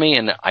works for me,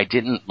 and I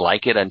didn't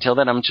like it until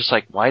then, I'm just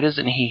like, why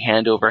doesn't he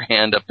hand over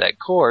hand up that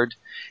cord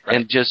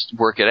and just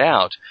work it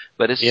out?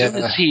 But as soon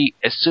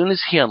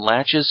as he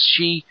unlatches,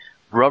 she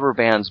rubber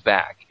bands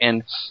back.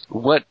 And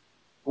what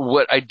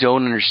I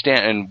don't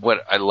understand, and what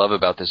I love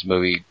about this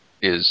movie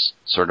is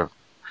sort of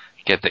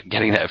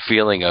getting that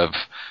feeling of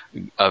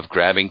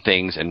grabbing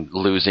things and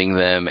losing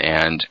them,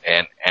 and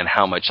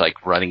how much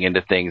like running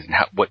into things, and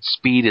what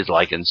speed is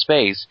like in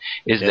space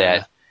is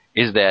that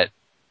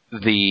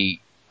the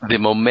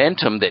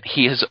momentum that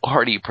he has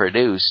already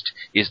produced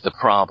is the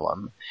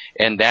problem,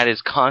 and that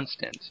is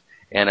constant.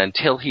 And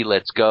until he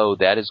lets go,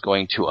 that is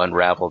going to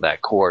unravel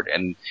that cord.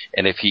 And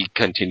if he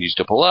continues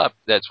to pull up,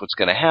 that's what's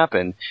going to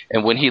happen.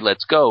 And when he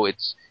lets go,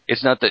 it's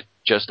not that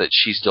just that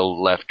she's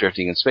still left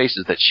drifting in space,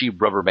 it's that she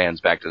rubber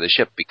bands back to the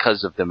ship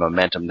because of the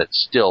momentum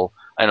that's still,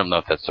 I don't know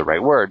if that's the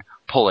right word,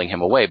 pulling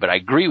him away. But I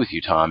agree with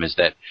you, Tom, is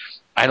that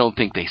I don't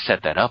think they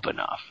set that up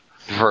enough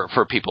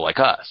for people like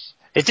us.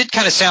 It did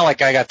kind of sound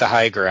like I got the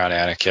high ground,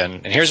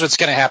 Anakin, and here's what's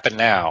going to happen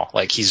now.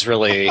 Like, he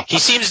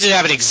seems to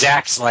have an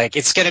exact, like,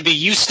 it's going to be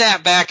you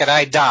snap back and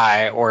I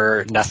die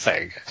or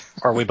nothing.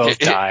 Or we both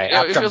die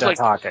after I'm done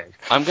talking.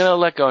 I'm going to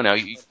let go now.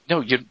 You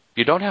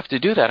don't have to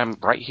do that. I'm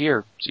right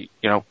here. So,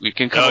 you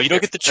can come. No, you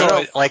don't get the choice.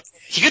 No. Like,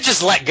 you could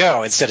just let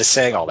go instead of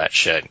saying all that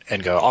shit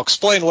and go, I'll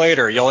explain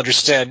later. You'll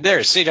understand.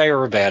 There, see, now you're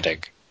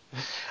romantic.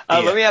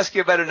 Let me ask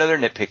you about another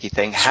nitpicky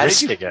thing. How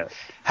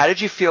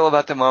did you feel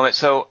about the moment?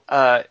 So,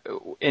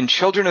 in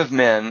Children of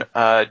Men,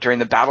 during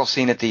the battle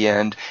scene at the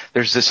end,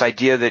 there's this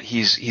idea that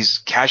he's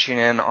cashing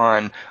in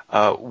on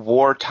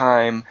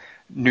wartime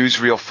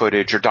newsreel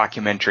footage or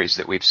documentaries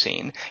that we've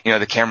seen.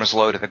 The camera's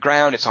low to the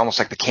ground. It's almost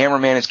like the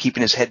cameraman is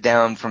keeping his head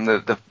down from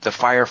the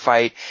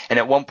firefight. And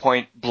at one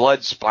point, blood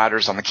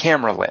splatters on the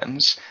camera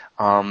lens.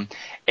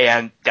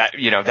 And that,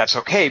 that's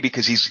okay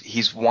because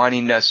he's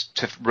wanting us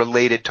to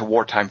relate it to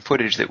wartime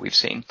footage that we've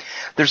seen.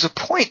 There's a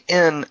point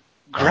in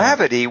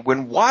Gravity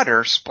when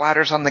water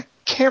splatters on the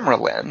camera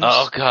lens.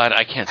 Oh God,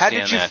 I can't stand that. How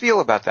did you feel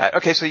about that?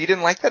 Okay, so you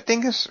didn't like that,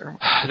 Dingus? Or?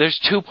 There's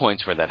 2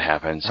 points where that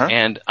happens,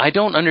 and I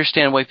don't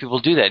understand why people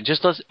do that.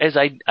 Just as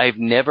I've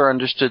never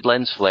understood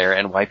lens flare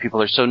and why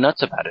people are so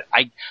nuts about it.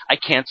 I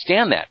can't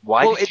stand that.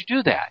 Why did you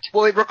do that?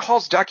 Well, it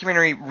recalls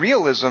documentary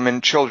realism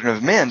in Children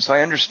of Men, so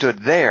I understood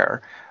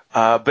there.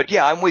 But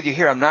yeah, I'm with you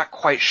here. I'm not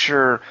quite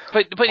sure.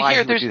 But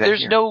here,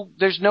 there's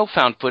no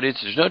found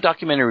footage. There's no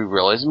documentary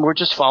realism. We're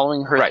just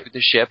following her through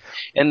the ship,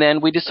 and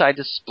then we decide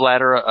to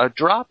splatter a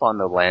drop on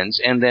the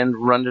lens and then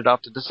run it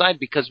off to the side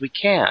because we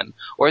can.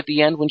 Or at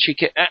the end when she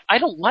can. I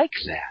don't like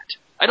that.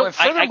 I don't.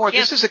 I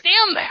can't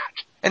stand that.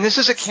 And this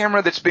is a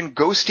camera that's been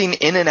ghosting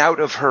in and out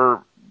of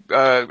her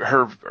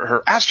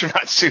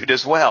astronaut suit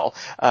as well.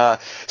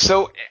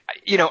 So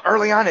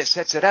early on it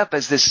sets it up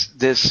as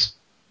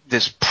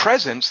this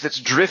presence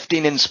that's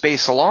drifting in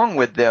space along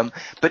with them,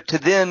 but to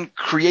then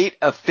create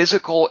a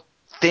physical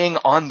thing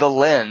on the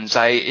lens.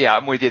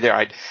 I'm with you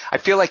there. I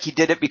feel like he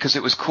did it because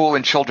it was cool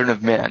in Children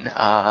of Men.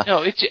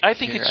 No, I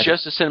think it's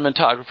just a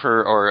cinematographer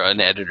or an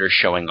editor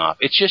showing off.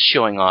 It's just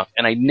showing off,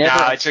 and I never.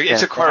 No,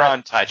 it's a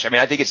Quaron touch. I mean,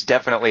 I think it's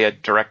definitely an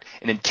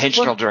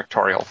intentional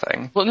directorial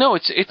thing. Well, no,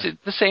 it's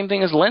the same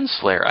thing as lens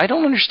flare. I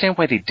don't understand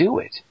why they do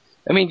it.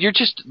 I mean, you're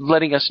just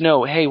letting us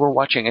know, hey, we're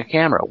watching a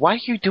camera. Why are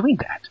you doing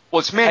that? Well,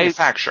 it's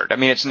manufactured. I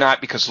mean, it's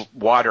not because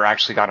water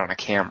actually got on a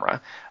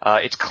camera.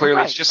 It's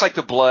clearly, It's just like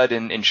the blood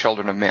in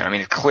Children of Men. I mean,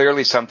 it's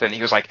clearly something,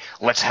 he was like,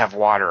 let's have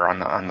water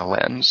on the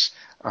lens.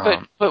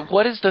 But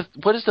what is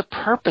the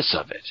purpose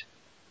of it?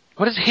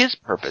 What is his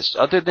purpose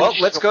other than? Well,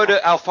 let's go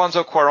to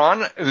Alfonso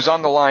Cuarón, who's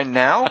on the line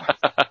now.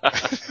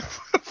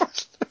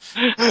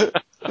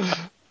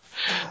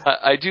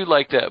 I do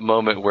like that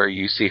moment where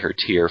you see her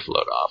tear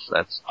float off.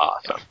 That's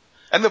awesome.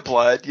 And the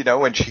blood,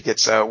 when she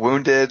gets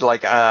wounded,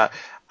 like, But,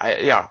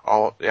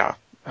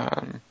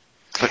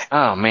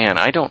 oh man,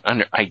 I don't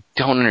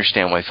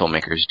understand why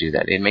filmmakers do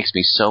that. It makes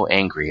me so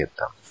angry at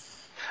them.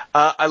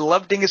 I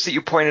love, Dingus, that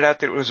you pointed out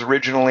that it was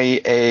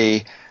originally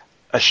a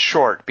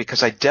short,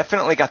 because I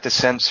definitely got the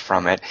sense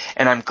from it,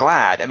 and I'm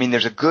glad. I mean,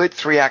 there's a good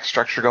 3-act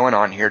structure going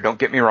on here, don't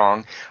get me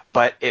wrong,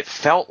 but it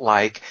felt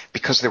like,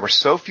 because there were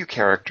so few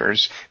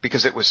characters,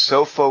 because it was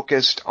so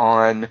focused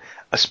on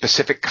a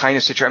specific kind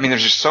of situation, I mean,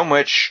 there's just so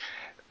much,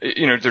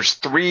 there's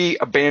 3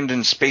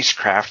 abandoned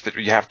spacecraft that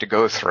you have to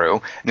go through,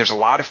 and there's a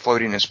lot of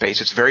floating in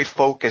space. It's very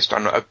focused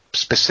on a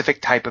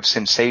specific type of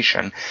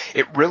sensation.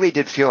 It really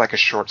did feel like a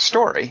short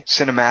story,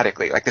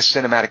 cinematically, like the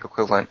cinematic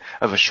equivalent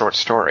of a short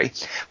story.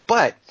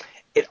 But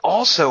it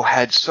also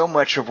had so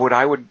much of what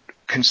I would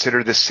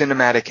consider the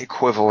cinematic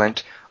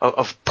equivalent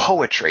of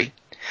poetry.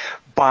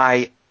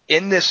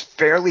 In this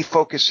fairly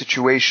focused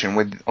situation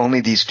with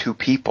only these 2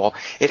 people,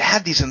 it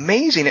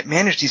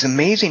managed these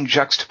amazing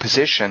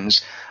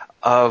juxtapositions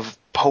of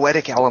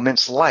poetic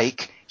elements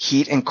like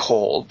heat and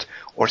cold,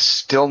 or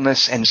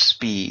stillness and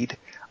speed,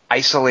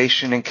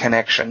 isolation and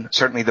connection,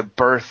 certainly the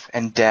birth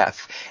and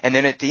death, and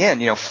then at the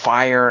end,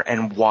 fire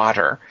and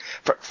water.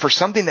 For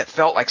something that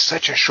felt like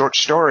such a short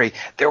story,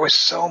 there's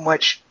so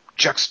many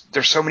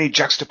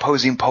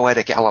juxtaposing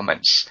poetic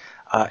elements,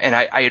 and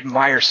I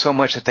admire so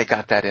much that they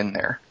got that in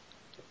there.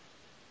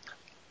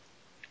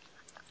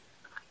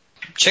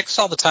 Chicks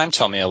all the time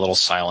tell me a little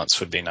silence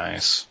would be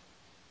nice.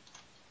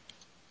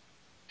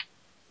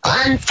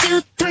 1,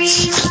 2, 3,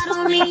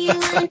 follow me,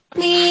 let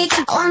me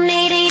got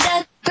 180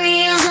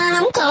 degrees and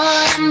I'm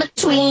caught in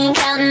between,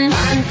 counting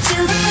 1,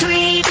 2,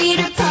 3, feet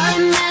apart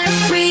and they're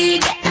free,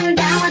 getting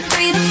down with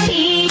 3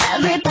 feet,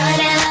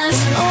 everybody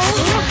loves,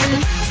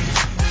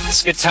 oh.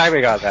 It's good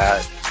timing on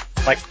that,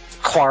 like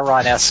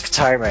Quaron-esque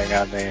timing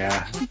on the.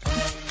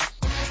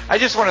 I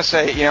just want to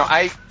say,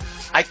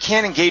 I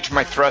can't engage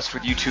my thrust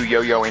with you 2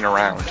 yo-yoing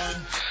around.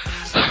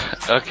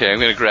 Okay, I'm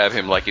going to grab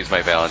him like he's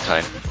my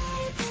Valentine.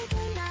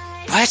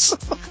 What?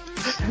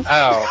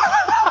 Oh.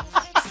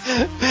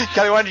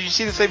 Kelly, did you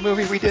see the same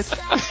movie we did?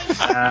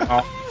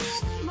 I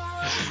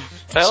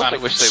also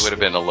wish they would have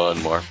been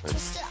alone more, but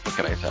what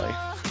can I tell you?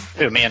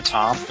 Who, me and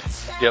Tom?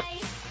 Yep.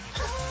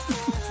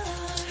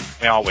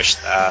 We all wish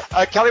that.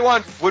 Kelly,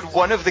 would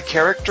one of the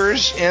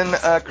characters in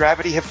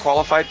Gravity have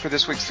qualified for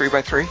this week's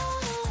 3x3?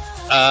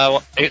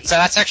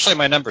 That's actually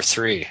my number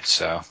 3,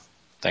 so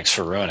thanks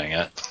for ruining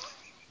it.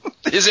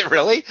 Is it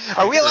really?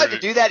 Are we allowed to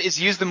do that? Is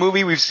use the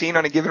movie we've seen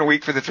on a given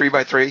week for the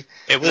 3x3?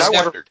 It was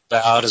never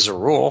out as a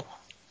rule.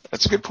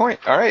 That's a good point.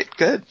 All right,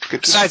 good.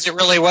 Besides, it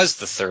really was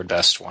the third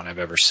best one I've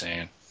ever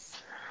seen.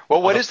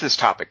 Well, what is this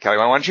topic, Kelly?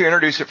 Why don't you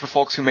introduce it for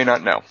folks who may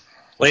not know?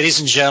 Ladies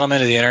and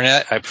gentlemen of the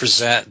internet, I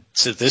present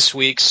to this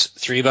week's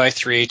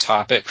 3x3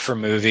 topic for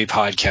movie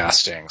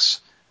podcastings.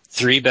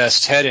 3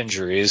 best head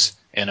injuries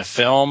in a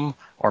film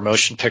or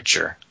motion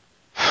picture.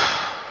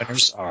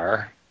 Winners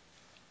are...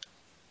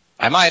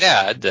 I might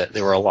add that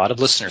there were a lot of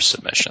listener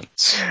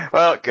submissions.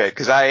 Well, good,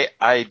 because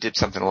I did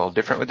something a little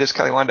different with this,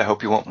 Kelly Wand. I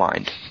hope you won't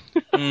mind.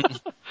 I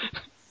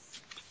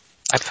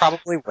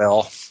probably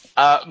will.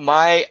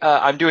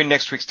 I'm doing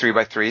next week's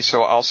 3x3,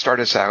 so I'll start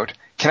us out.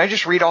 Can I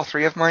just read all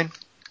 3 of mine?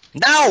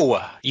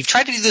 No! You've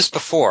tried to do this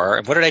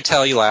before. What did I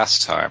tell you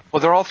last time?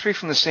 Well, they're all 3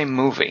 from the same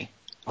movie.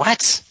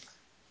 What?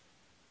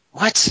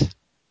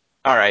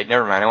 All right,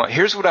 never mind.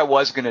 Here's what I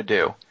was going to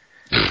do.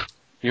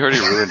 You already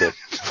ruined it.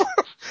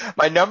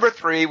 My number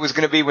 3 was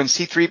going to be when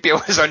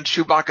C-3PO is on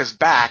Chewbacca's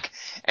back,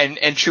 and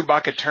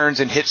Chewbacca turns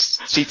and hits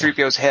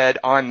C-3PO's head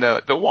on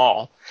the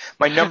wall.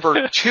 My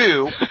number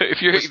 2...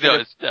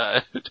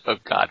 oh,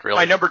 God, really?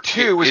 My number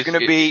 2 was going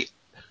to be...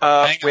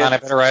 Hang on, I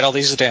better write all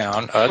these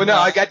down. Well, no,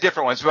 I got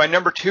different ones. My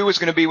number 2 is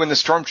going to be when the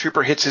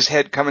Stormtrooper hits his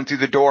head coming through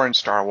the door in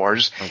Star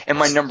Wars. Okay. And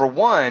my number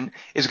 1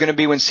 is going to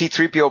be when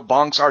C-3PO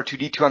bonks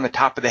R2-D2 on the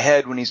top of the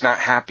head when he's not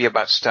happy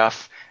about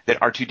stuff that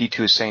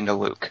R2-D2 is saying to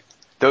Luke.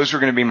 Those are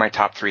going to be my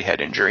top 3 head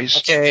injuries.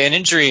 Okay, an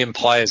injury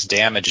implies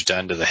damage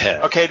done to the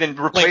head. Okay, then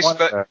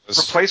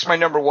replace my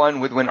number 1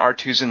 with when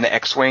R2's in the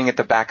X-Wing at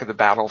the back of the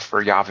battle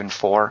for Yavin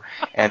 4,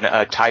 and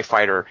a TIE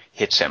fighter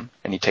hits him,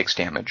 and he takes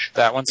damage.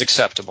 That one's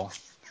acceptable.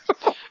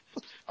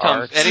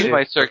 Tom, any of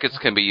my circuits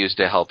can be used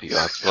to help you.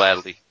 I'll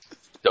gladly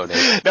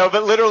donate. No,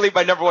 but literally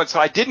my number 1. So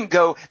I didn't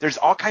go. There's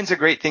all kinds of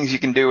great things you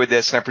can do with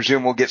this, and I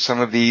presume we'll get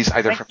some of these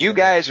either from you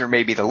guys or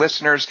maybe the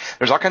listeners.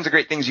 There's all kinds of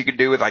great things you can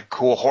do with like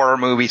cool horror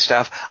movie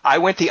stuff. I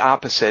went the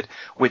opposite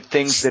with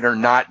things that are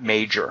not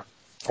major.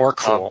 Or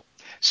cool.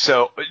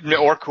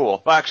 Or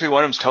cool. Well, actually,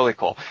 one of them's totally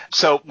cool.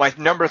 So my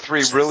number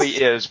 3 really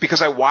is,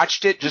 because I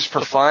watched it just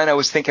for fun. I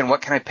was thinking,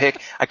 what can I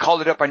pick? I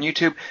called it up on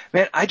YouTube.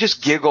 Man, I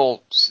just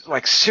giggle,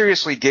 like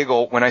seriously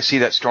giggle when I see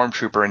that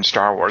Stormtrooper in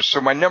Star Wars. So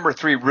my number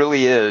 3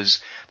 really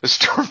is the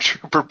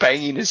Stormtrooper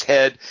banging his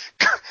head.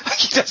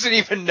 He doesn't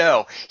even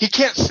know. He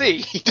can't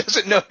see. He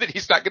doesn't know that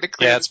he's not going to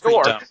clear the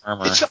door.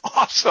 It's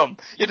awesome.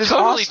 It is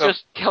totally awesome.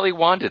 Just Kelly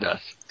wanted us.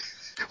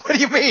 What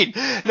do you mean?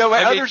 No,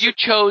 you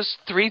chose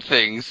 3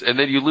 things, and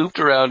then you looped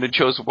around and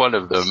chose one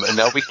of them, and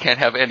now we can't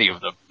have any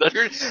of them.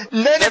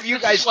 None of you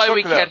guys. That's why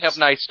we can't have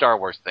nice Star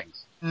Wars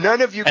things.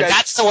 None of you guys. And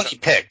that's the one he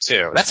picked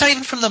too. That's not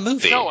even from the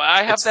movie. No,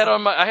 I have that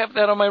on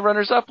my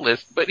runners-up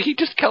list, but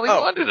Kelly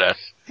wanted us.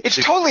 It's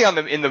totally in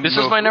the movie. This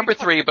is my number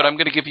 3, but I'm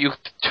going to give you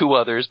 2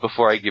 others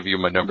before I give you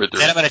my number 3.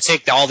 Then I'm going to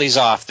take all these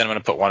off. Then I'm going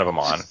to put one of them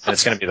on, and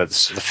it's going to be the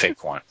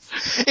fake one.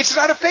 It's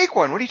not a fake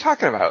one. What are you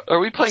talking about? Are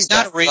we playing? It's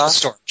not a real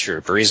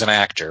Stormtrooper. He's an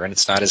actor, and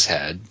it's not his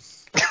head.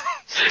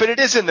 But it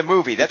is in the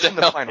movie. That's in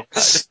the final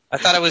cut. I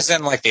thought it was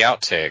in like the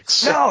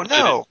outtakes.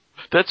 No.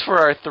 That's for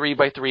our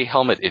 3x3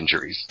 helmet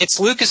injuries. It's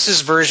Lucas's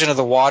version of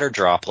the water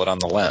droplet on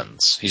the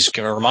lens. He's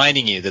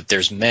reminding you that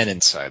there's men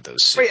inside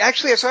those suits. Wait,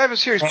 actually, so I have a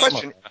serious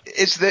question.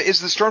 Is the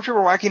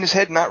Stormtrooper whacking his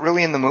head not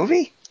really in the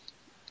movie?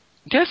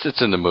 Yes,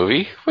 it's in the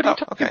movie. What are you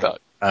talking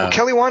about? Well,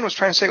 Kelly Wand was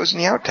trying to say it was in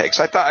the outtakes.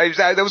 I thought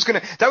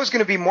that was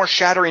gonna be more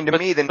shattering to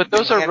me than. But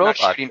those are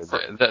robots.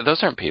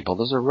 Those aren't people.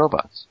 Those are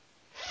robots.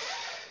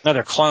 No,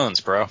 they're clones,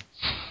 bro.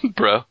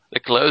 Bro,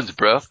 they're clones,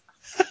 bro.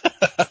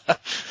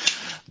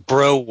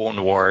 Bro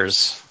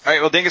Wars. All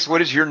right, well, Dingus,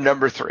 what is your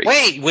number 3?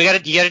 Wait, you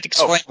got to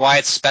explain why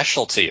it's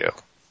special to you.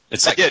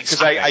 It's I did, because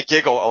I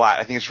giggle a lot.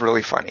 I think it's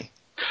really funny.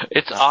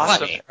 It's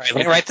awesome. Funny. Right,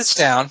 let me write this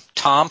down.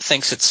 Tom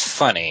thinks it's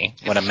funny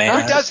when a man...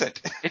 No, he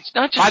doesn't. It's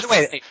not just By the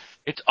way, funny.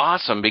 It's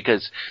awesome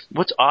because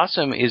what's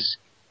awesome is,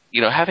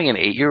 having an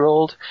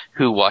 8-year-old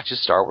who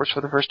watches Star Wars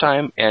for the first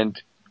time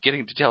and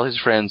getting to tell his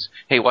friends,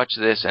 hey, watch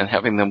this, and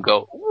having them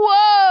go,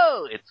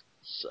 whoa! It's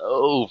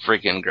so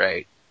freaking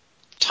great.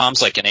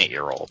 Tom's like an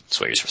 8-year-old. That's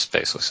what you're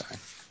basically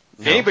saying.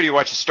 No. Anybody who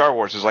watches Star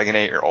Wars is like an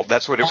 8-year-old.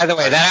 That's what it was. By the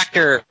way, that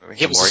actor,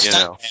 he was a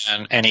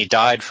stuntman, and he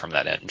died from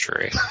that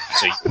injury.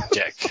 So he's a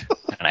dick,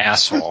 an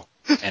asshole,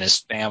 and his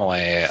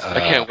family. I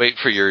can't wait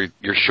for your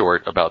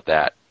short about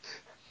that.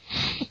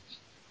 All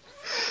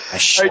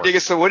right, Digga,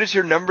 so what is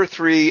your number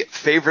 3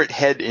 favorite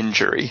head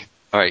injury?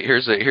 All right,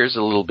 here's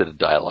a little bit of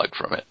dialogue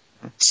from it.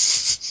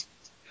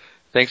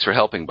 Thanks for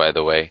helping, by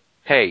the way.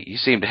 Hey, you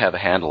seem to have a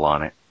handle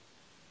on it.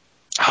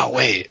 Oh,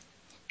 wait.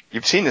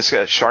 You've seen this,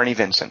 Sharni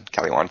Vincent,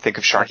 Kelly Wand. Think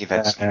of Sharni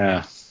Vincent.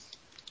 Yeah.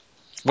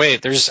 Wait,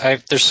 there's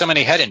so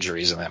many head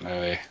injuries in that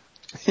movie.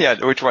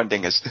 Yeah, which one,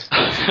 Dingus?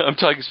 I'm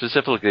talking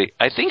specifically.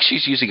 I think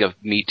she's using a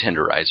meat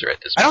tenderizer at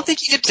this point. I don't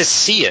think you get to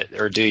see it,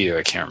 or do you?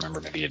 I can't remember.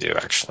 Maybe you do,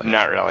 actually.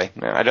 Not really.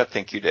 No, I don't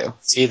think you do.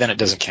 See, then it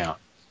doesn't count.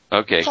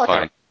 Okay,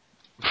 fine.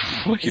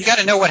 You got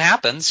to know what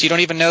happens. You don't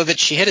even know that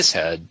she hit his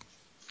head.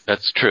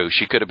 That's true.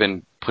 She could have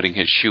been putting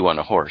his shoe on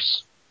a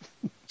horse.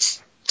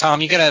 Tom,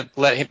 you gonna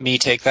let me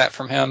take that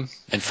from him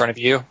in front of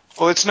you?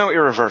 Well, it's no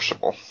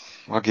Irreversible.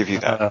 I'll give you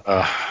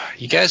that.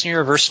 You guys are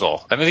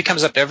Irreversible. That movie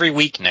comes up every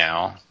week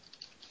now.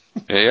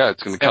 Yeah,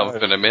 it's going to come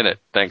up in a minute.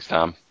 Thanks,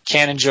 Tom.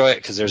 Can't enjoy it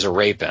because there's a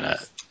rape in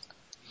it.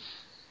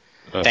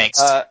 Thanks.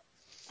 All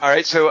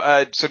right,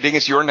 so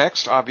Dingus, you're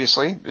next.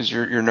 Obviously, is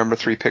your number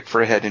 3 pick for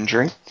a head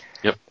injury.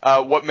 Yep.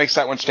 What makes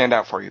that one stand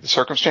out for you? The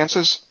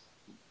circumstances?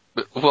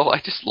 Well, I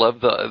just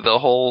love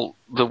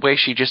the way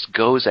she just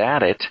goes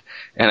at it,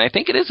 and I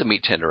think it is a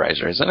meat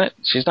tenderizer, isn't it?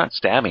 She's not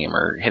stabbing him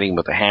or hitting him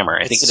with a hammer.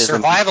 I think it is a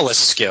survivalist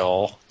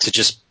skill to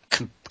just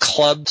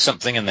club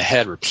something in the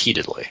head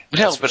repeatedly.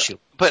 No,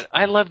 but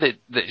I love that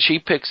she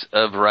picks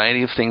a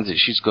variety of things that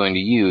she's going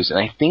to use, and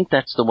I think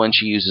that's the one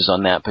she uses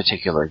on that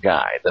particular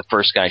guy, the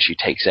first guy she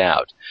takes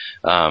out.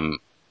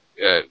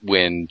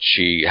 When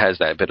she has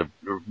that bit of,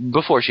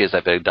 before she has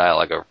that bit of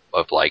dialogue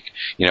of like,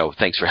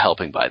 thanks for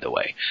helping, by the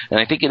way. And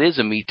I think it is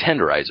a meat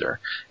tenderizer.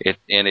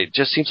 And it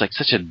just seems like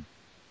such a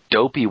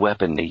dopey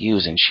weapon to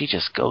use, and she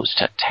just goes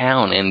to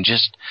town, and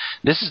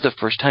this is the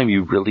first time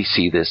you really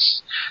see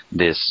this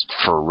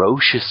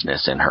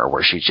ferociousness in her,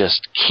 where she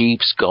just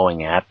keeps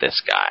going at this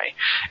guy.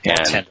 And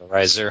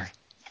tenderizer.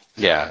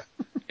 Yeah,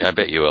 I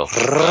bet you will.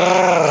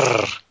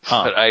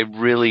 But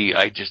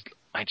I just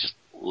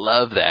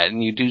love that,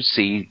 and you do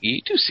see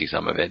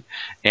some of it,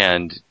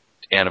 and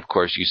of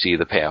course you see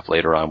the payoff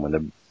later on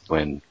when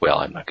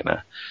I'm not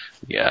gonna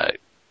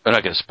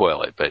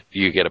spoil it, but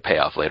you get a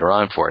payoff later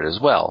on for it as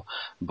well.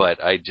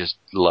 But I just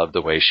love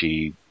the way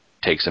she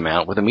takes him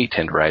out with a meat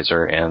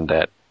tenderizer and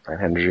that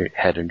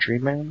head injury.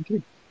 Man,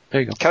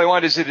 there you go. Kelly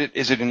Wand, is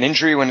it an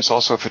injury when it's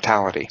also a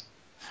fatality?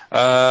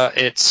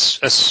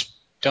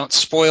 Don't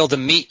spoil the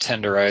meat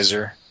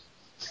tenderizer.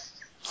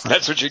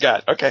 That's what you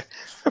got. Okay,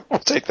 we'll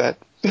take that.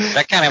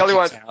 That kind of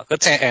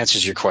that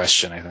answers your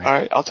question, I think. All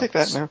right, I'll take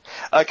that now.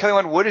 Kelly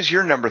Wand, what is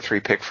your number 3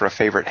 pick for a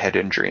favorite head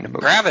injury in a movie?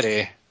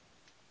 Gravity.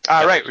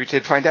 Right, we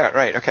did find out.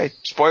 Right, okay.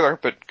 Spoiler,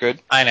 but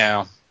good. I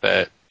know,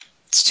 but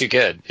it's too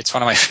good. It's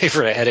one of my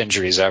favorite head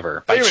injuries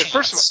ever. Wait a minute,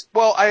 first of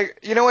all,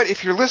 you know what?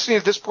 If you're listening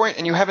at this point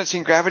and you haven't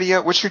seen Gravity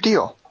yet, what's your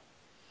deal?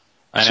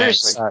 I know.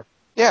 Seriously.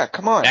 Yeah,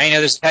 come on. Now you know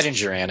there's a head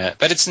injury in it,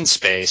 but it's in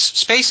space.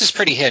 Space is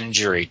pretty head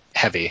injury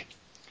heavy.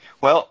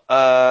 Well,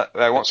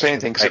 I won't say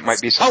anything because it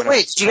might be someone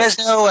else. Did you guys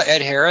know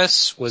Ed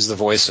Harris was the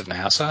voice of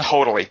NASA?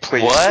 Totally,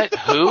 please. What?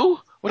 Who?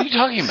 What are you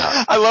talking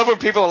about? I love when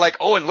people are like,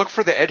 oh, and look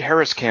for the Ed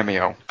Harris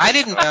cameo. I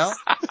didn't know.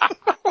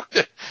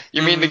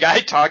 You mean the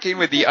guy talking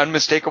with the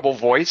unmistakable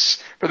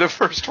voice for the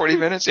first 20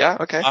 minutes? Yeah,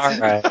 okay. All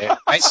right.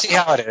 I see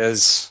how it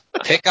is.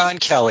 Pick on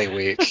Kelly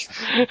week.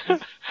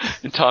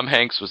 And Tom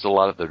Hanks was a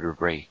lot of the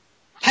debris.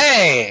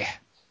 Hey!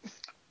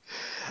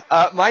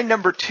 My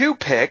number 2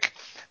 pick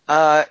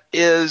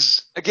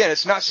is, again,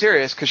 it's not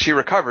serious because she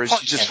recovers.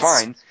 She's just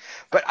fine.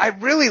 But I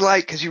really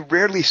like, because you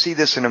rarely see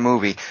this in a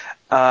movie,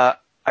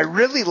 I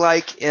really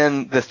like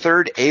in the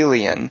third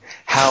Alien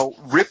how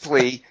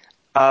Ripley,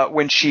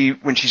 when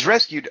she's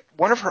rescued,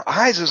 one of her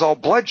eyes is all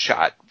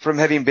bloodshot from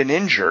having been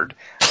injured.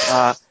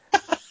 Why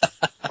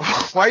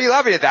are you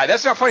laughing at that?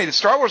 That's not funny. The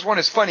Star Wars one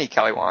is funny,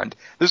 Kelly Wand.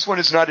 This one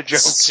is not a joke.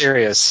 It's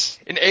serious.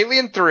 In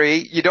Alien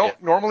 3,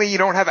 normally you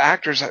don't have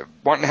actors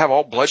wanting to have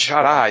all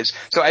bloodshot eyes.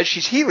 So as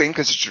she's healing,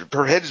 because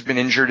her head has been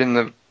injured in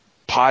the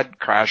pod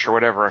crash or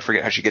whatever, I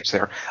forget how she gets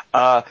there,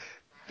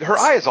 her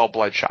eye is all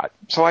bloodshot.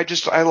 So I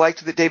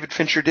liked that David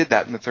Fincher did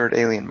that in the third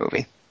Alien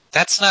movie.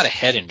 That's not a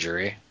head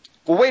injury.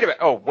 Well, wait a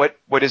minute. Oh,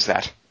 what is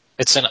that?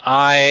 It's an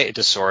eye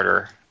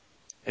disorder.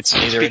 It's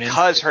either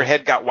because her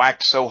head got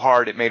whacked so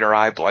hard it made her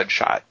eye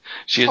bloodshot.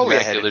 She has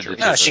macular degeneration.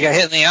 No, she got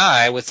hit in the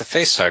eye with the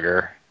face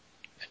hugger.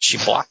 She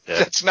blocked it.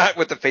 That's not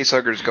what the face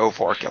huggers go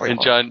for, Kelly.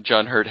 And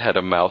John Hurt had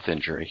a mouth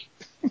injury.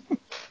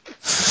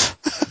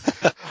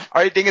 All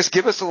right, Dingus,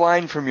 give us a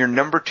line from your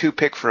number 2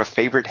 pick for a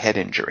favorite head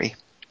injury.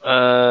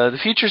 The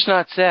future's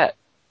not set.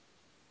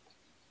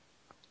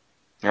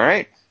 All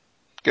right.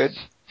 Good.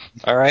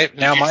 All right.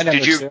 Now my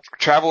number 2. Did you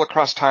travel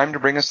across time to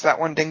bring us that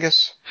one,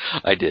 Dingus?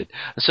 I did.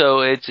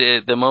 So it's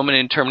the moment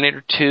in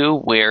Terminator 2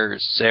 where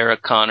Sarah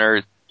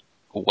Connor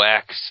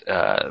whacks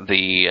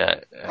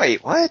the...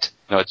 Wait, what?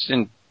 No, it's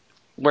in...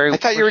 I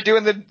thought you were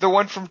doing the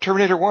one from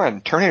Terminator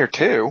 1. Terminator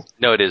 2?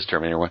 No, it is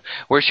Terminator 1.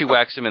 Where she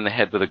whacks him in the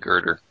head with a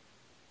girder.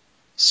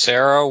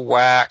 Sarah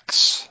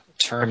whacks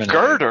Terminator.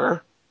 A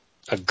girder?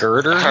 A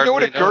girder? Do you know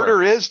what a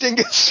girder is,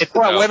 Dingus? It's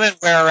what women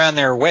wear around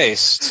their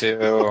waist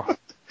to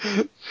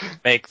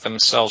make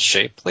themselves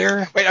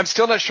shapelier. Wait, I'm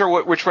still not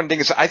sure which one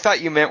Dingus. I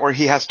thought you meant where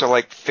he has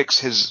to fix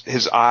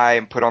his eye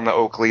and put on the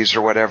Oakleys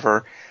or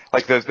whatever.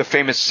 Like the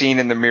famous scene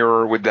in the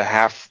mirror with the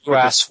half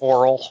glass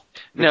whorl.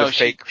 No,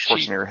 she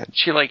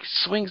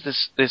swings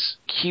this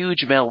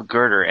huge metal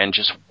girder and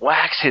just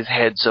whacks his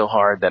head so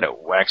hard that it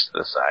whacks to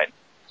the side.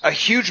 A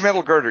huge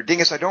metal girder.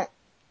 Dingus,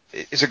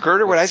 is a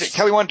girder what I say?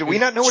 Kelly Wand, do we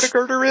not know what a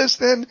girder is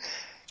then?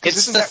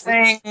 It's the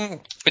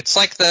thing. It's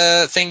like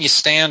the thing you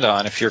stand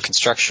on if you're a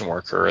construction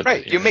worker.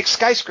 Right. You make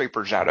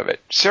skyscrapers out of it.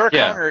 Sarah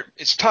Connor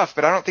is tough,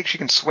 but I don't think she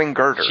can swing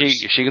girders.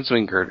 She can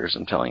swing girders,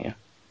 I'm telling you.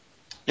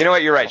 You know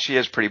what? You're right. She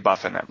is pretty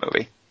buff in that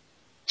movie.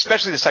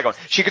 Especially the second one.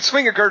 She could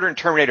swing a girder in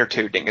Terminator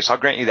 2, Dingus. I'll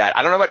grant you that.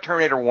 I don't know about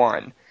Terminator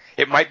 1.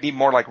 It might be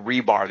more like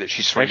rebar that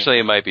she's swinging. Actually,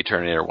 it might be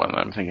Terminator 1 that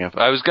I'm thinking of.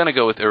 I was going to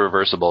go with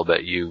Irreversible,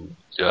 but you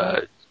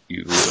ruined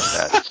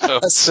that. So.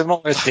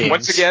 Similar themes.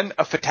 Once again,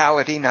 a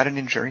fatality, not an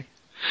injury.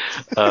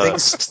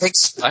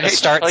 Things I hate to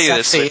start tell you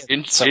this, sexy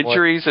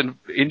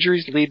but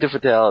injuries lead to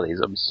fatalities.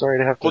 I'm sorry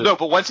to have to. Well, no,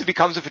 but once it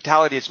becomes a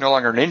fatality, it's no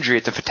longer an injury,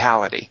 it's a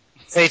fatality.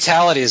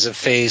 Fatality is a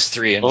phase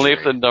 3 injury. Only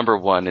if the number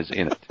 1 is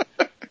in it.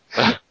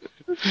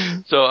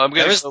 So I'm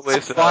going to go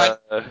with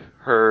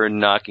her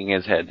knocking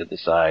his head to the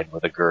side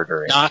with a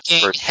girder.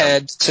 Knocking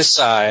head to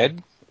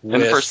side. In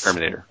the first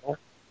Terminator.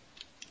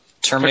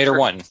 Terminator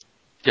 1.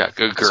 Yeah,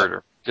 good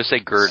girder. Just say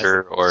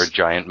girder or a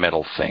giant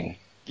metal thing.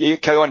 Yeah,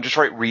 Kelly, just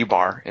write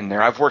rebar in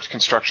there. I've worked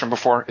construction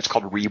before. It's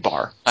called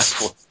rebar.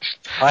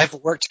 I've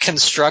worked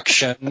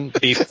construction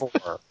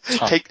before.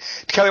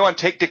 Kelly,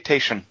 take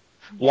dictation.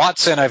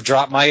 Watson, I've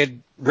dropped my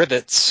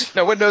rivets.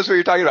 No one knows what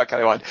you're talking about,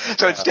 Kelly.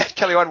 So instead,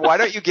 Kelly, why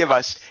don't you give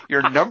us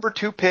your number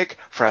 2 pick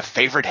for a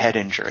favorite head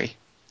injury?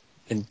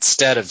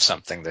 Instead of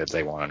something that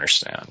they won't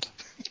understand.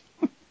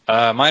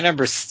 My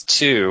number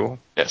 2.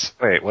 Yes.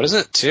 Wait, what is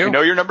it? 2? We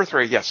know your number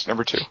 3. Yes,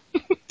 number 2.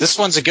 This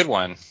one's a good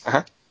one.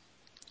 Uh-huh.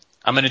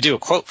 I'm going to do a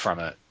quote from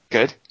it.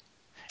 Good.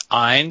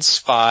 Ein,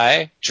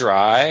 zwei,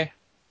 drei.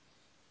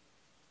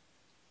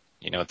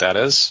 You know what that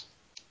is?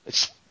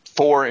 It's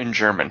 4 in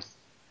German.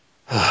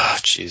 Oh,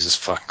 Jesus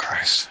fucking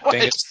Christ. What?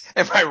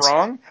 Am I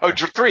wrong? Oh,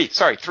 3.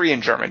 Sorry, 3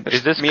 in German.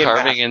 Is this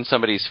carving in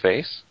somebody's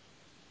face?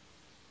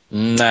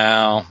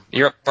 No.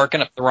 You're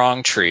barking up the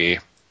wrong tree.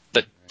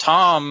 But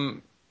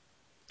Tom,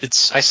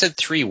 I said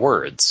 3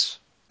 words.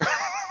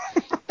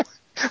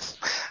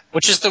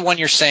 Which is the one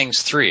you're saying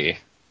is 3?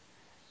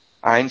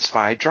 Ein,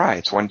 zwei, drei.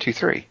 It's 1, 2,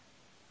 3.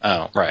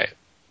 Oh, right.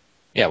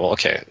 Yeah, well,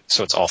 okay.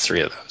 So it's all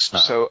 3 of those. No.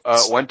 So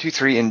 1, 2,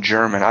 3 in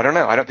German. I don't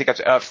know. I don't think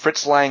that's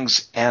Fritz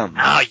Lang's M.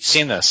 Ah, you've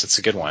seen this. It's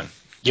a good one.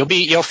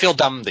 You'll feel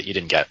dumb that you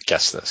didn't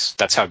guess this.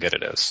 That's how good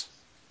it is.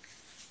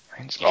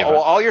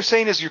 All you're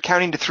saying is you're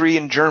counting to 3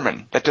 in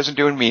German. That doesn't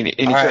do me any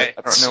good. Right.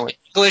 I don't know it.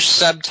 English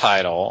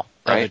subtitle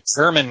of Right. a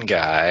German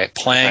guy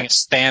playing a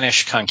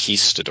Spanish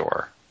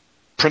conquistador.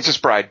 Princess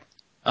Bride.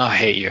 Oh, I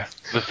hate you.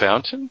 The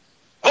Fountain?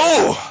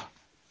 Oh!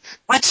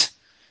 What?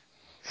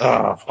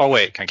 Oh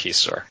wait,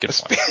 conquistador. Good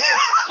point.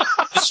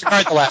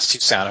 Disregard the last 2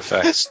 sound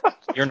effects.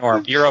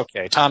 You're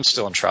okay. Tom's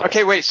still in trouble.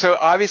 Okay, wait. So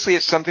obviously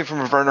it's something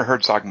from a Werner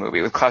Herzog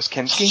movie with Klaus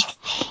Kinski.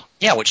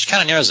 Yeah, which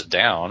kind of narrows it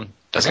down,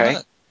 doesn't Okay.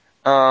 it?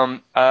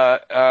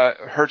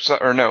 Herzog,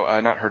 or no,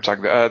 not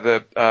Herzog.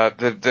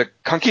 The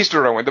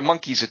Conquistador one, the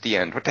monkeys at the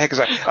end. What the heck is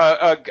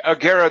that?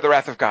 Guerra, the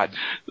Wrath of God.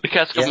 The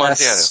Cask of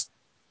Amontillado.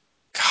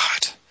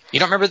 God,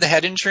 you don't remember the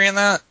head injury in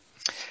that?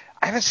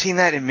 I haven't seen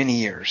that in many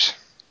years.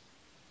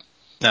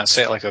 No,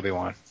 say it like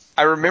Obi-Wan.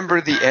 I remember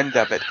the end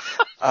of it.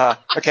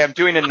 Okay, I'm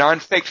doing a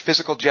non-fake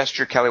physical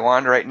gesture, Kelly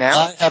Wand, right now.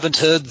 I haven't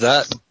heard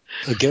that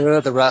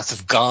Guerra, the Wrath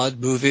of God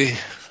movie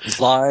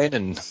line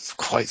in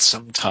quite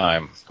some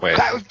time. Wait.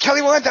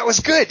 Kelly Wand, that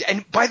was good.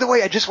 And by the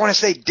way, I just want to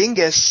say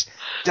Dingus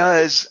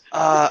does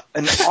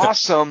an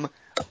awesome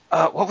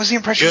what was the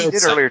impression you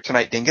did earlier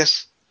tonight,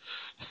 Dingus?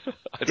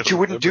 That you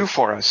wouldn't do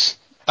for us.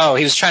 Oh,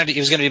 he was going to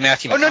do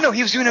Matthew McConaughey. Oh, no,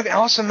 he was doing an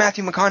awesome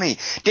Matthew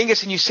McConaughey.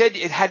 Dingus, and you said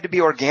it had to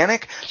be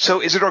organic, so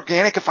is it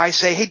organic if I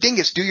say, hey,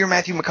 Dingus, do your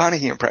Matthew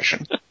McConaughey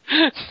impression?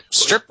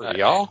 Stripper,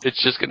 y'all.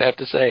 It's just going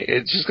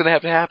to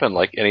have to happen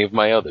like any of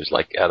my others,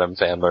 like Adam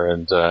Sandler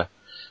and...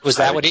 was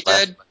that what he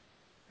did?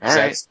 All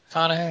right.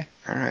 McConaughey?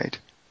 All right.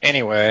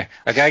 Anyway,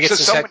 a guy gets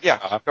his head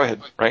cut off go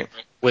ahead. Right.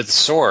 with a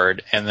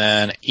sword, and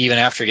then even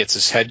after he gets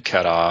his head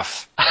cut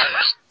off,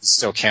 he's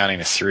still counting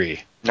to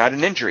 3. Not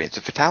an injury, it's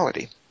a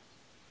fatality.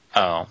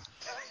 Oh.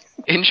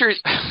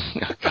 Injuries?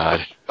 Oh,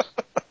 God.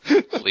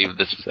 Believe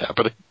this is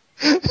happening.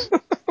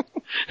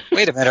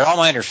 Wait a minute, all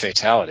mine are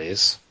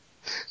fatalities.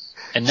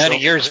 And none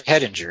of yours are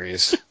head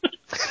injuries.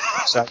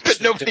 So But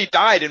nobody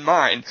died in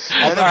mine.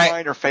 None of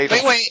mine are fatal.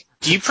 Wait.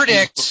 Do you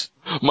predict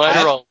Mine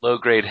are all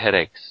low-grade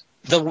headaches.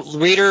 the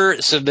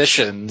reader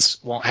submissions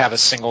won't have a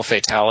single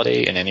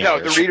fatality in any of No,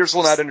 yours? the readers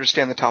will not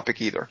understand the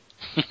topic either.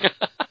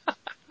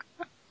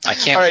 I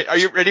can't. All right, are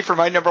you ready for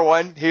my number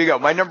 1? Here you go.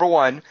 My number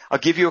 1, I'll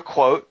give you a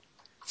quote.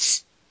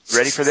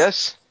 Ready for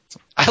this?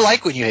 I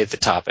like when you hate the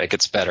topic.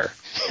 It's better.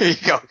 Here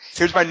you go.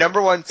 Here's my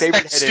number 1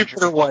 favorite head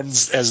Stupider injury.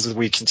 ones as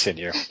we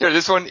continue. Here,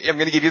 this one, I'm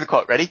going to give you the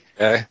quote. Ready?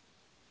 Okay.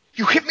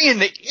 You hit me in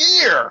the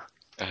ear!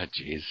 Oh,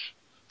 jeez.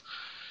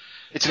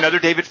 It's another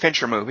David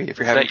Fincher movie, if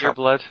you're Is having that your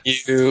trouble. blood?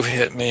 You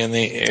hit me in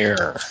the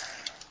ear.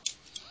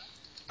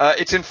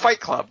 It's in Fight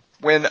Club,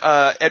 when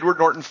Edward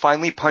Norton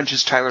finally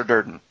punches Tyler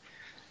Durden.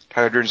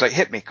 Tyler Durden's like,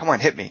 hit me. Come on,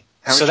 hit me.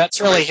 So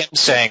that's really him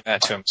saying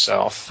that to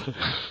himself.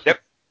 Yep.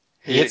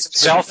 He hits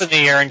himself in the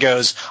ear and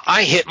goes,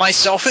 I hit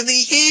myself in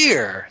the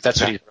ear.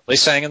 That's what he's really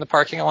saying in the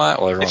parking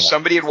lot. Well, If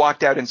somebody had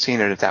walked out and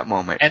seen it at that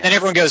moment. and then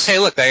everyone goes, hey,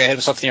 look, that guy hit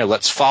himself in the ear.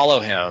 Let's follow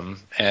him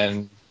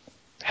and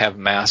have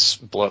mass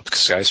blow up the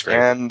skyscraper.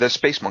 And the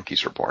Space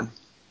Monkeys were born.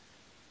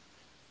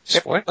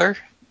 Spoiler.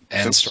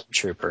 And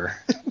Stormtrooper.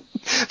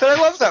 But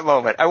I love that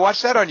moment. I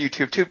watched that on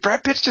YouTube too.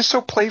 Brad Pitt's just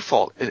so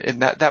playful in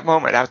that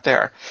moment out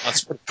there.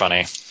 That's pretty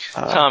funny.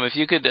 Tom, if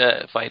you could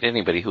fight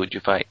anybody, who would you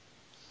fight?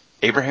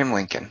 Abraham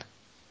Lincoln.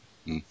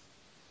 Hmm.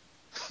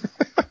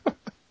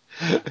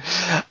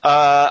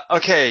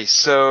 Okay,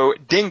 so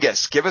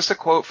Dingus, give us a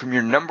quote from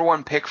your number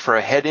one pick for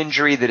a head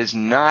injury that is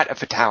not a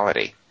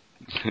fatality.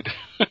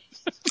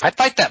 I'd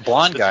fight that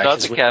blonde guy.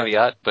 That's 'cause the we-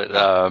 caveat,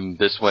 but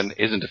this one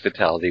isn't a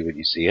fatality when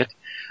you see it.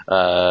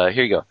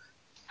 Here you go.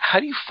 How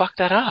do you fuck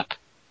that up?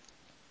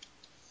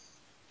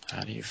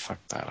 How do you fuck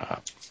that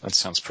up? That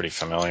sounds pretty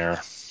familiar.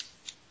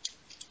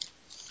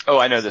 Oh,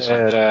 I know this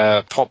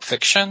one. Pulp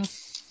Fiction?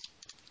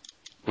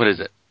 What is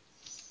it?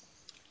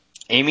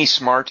 Amy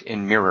Smart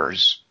in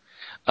Mirrors.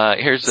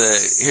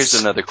 Here's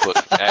another quote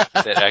that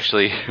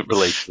actually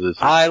relates to this.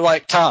 I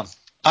like Tom.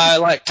 I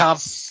like Tom.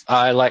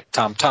 I like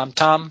Tom.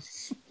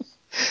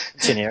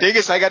 Continue.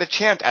 Dingus, I got a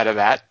chant out of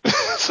that.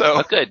 So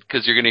Oh, good,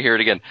 because you're going to hear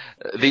it again.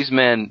 These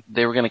men,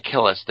 they were going to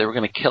kill us. They were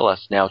going to kill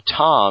us. Now,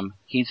 Tom,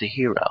 he's a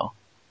hero.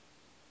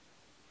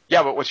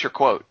 yeah, but what's your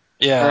quote?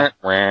 Yeah.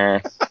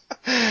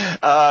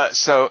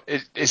 So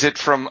is it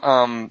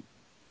from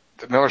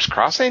The Miller's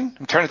Crossing?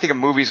 I'm trying to think of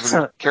movies with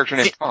a character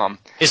named Tom.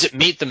 Is it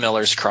Meet the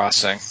Miller's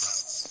Crossing?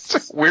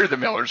 We're The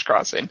Miller's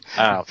Crossing.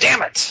 Oh,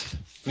 damn it.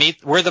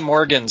 We're the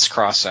Morgan's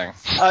Crossing.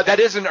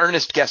 That is an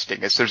earnest guess,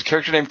 Dingus. There's a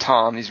character named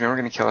Tom. These men were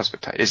going to kill us,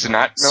 but is it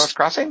not Miller's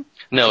Crossing?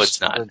 No, it's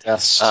not.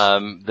 Yes.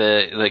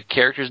 The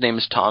character's name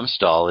is Tom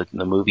Stahl. And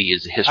the movie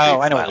is History Oh,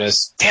 of I know what it Violence.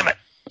 is. Damn it.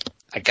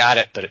 I got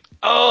it, but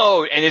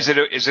Oh, and is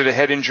it a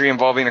head injury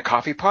involving a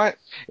coffee pot?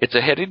 It's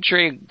a head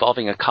injury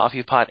involving a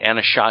coffee pot and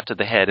a shot to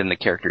the head, and the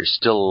character is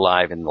still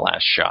alive in the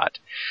last shot.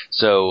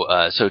 So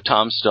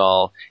Tom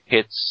Stahl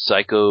hits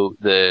Psycho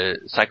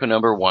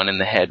number 1 in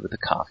the head with a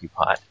coffee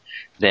pot.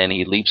 Then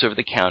he leaps over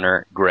the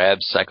counter,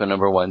 grabs Psycho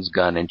number 1's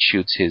gun, and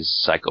shoots his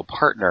Psycho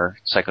partner,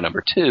 Psycho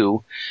number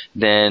 2.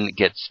 Then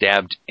gets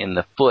stabbed in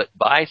the foot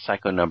by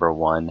Psycho number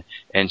 1,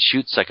 and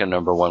shoots Psycho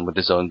number 1 with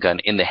his own gun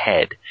in the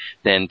head.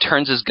 Then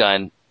turns his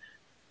gun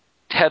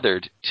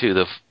tethered to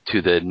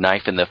the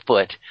knife in the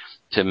foot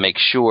to make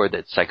sure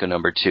that Psycho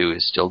number 2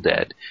 is still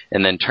dead,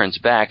 and then turns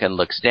back and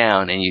looks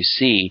down, and you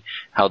see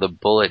how the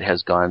bullet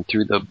has gone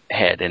through the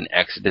head and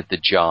exited the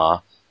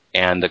jaw,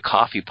 and the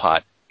coffee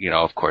pot,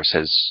 of course,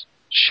 has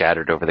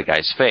shattered over the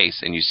guy's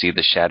face, and you see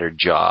the shattered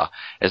jaw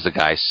as the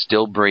guy's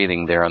still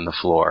breathing there on the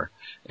floor.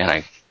 And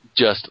I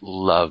just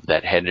love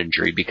that head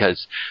injury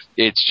because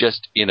it's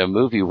just in a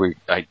movie where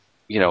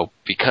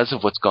because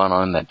of what's gone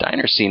on in that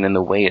diner scene and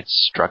the way it's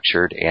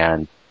structured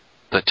and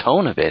the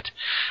tone of it,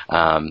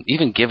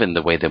 even given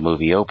the way the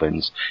movie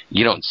opens,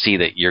 you don't see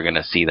that you're going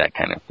to see that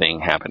kind of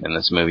thing happen in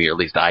this movie, or at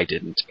least I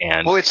didn't.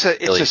 And well, it's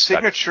a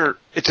signature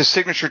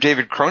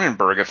David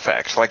Cronenberg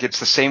effect. Like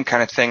it's the same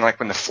kind of thing, like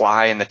when The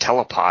Fly and the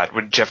Telepod,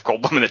 when Jeff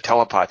Goldblum in the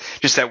Telepod,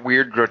 just that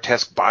weird,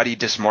 grotesque body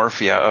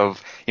dysmorphia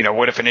of,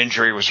 what if an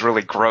injury was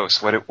really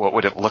gross? What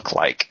would it look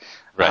like?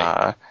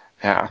 Right.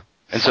 Yeah.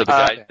 And so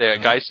the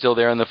guy's still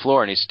there on the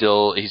floor, and he's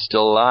still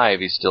alive.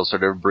 He's still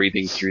sort of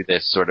breathing through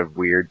this sort of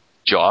weird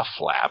jaw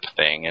flap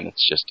thing, and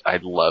it's just, I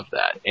love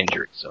that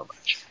injury so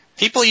much.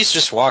 people used to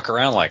just walk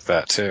around like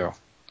that too.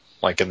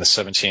 Like in the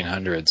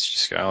 1700s.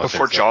 Just go,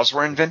 Before Jaws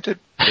were invented?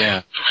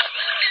 Yeah.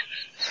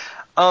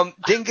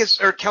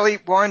 Dingus, or Kelly,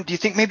 Juan, do you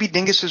think maybe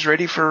Dingus is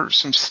ready for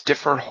some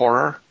stiffer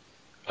horror?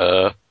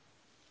 What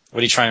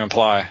are you trying to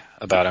imply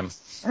about him?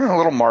 I don't know, a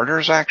little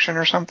Martyrs action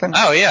or something?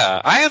 Oh,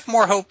 yeah. I have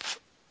more hope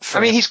for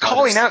he's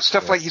calling out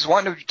stuff like, he's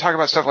wanting to talk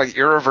about stuff like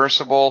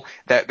Irreversible,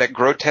 that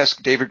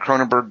grotesque David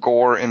Cronenberg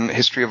gore in the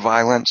History of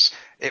Violence.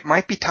 It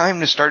might be time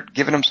to start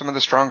giving him some of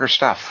the stronger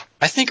stuff.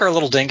 I think our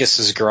little dingus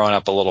is growing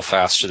up a little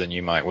faster than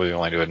you might be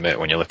willing to admit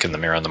when you look in the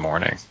mirror in the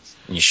morning.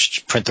 And you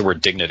should print the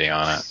word dignity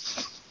on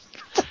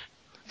it.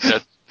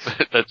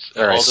 That's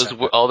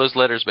all those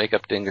letters make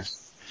up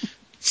Dingus.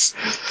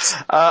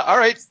 All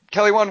right,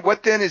 Kelly, Juan,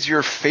 what then is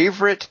your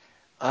favorite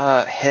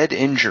head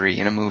injury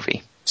in a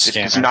movie?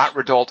 Scanners. It's not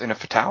result in a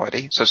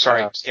fatality. So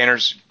sorry,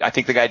 Scanners. I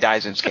think the guy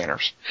dies in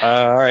Scanners.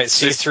 All right,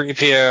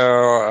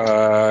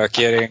 C-3PO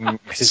getting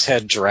his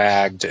head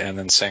dragged and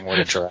then saying what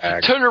a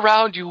drag. Turn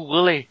around, you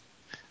Willie.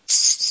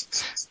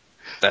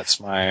 That's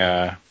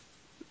my...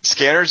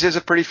 Scanners is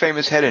a pretty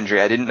famous head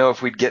injury. I didn't know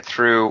if we'd get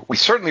through. We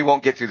certainly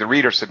won't get through the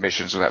reader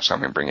submissions without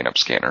someone bringing up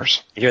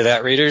Scanners. You hear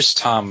that, readers?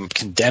 Tom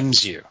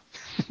condemns you.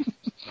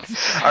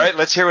 All right,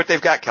 let's hear what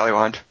they've got, Kelly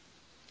Wand.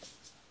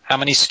 How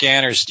many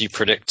scanners do you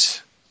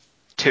predict?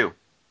 2.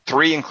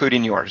 3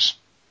 including yours.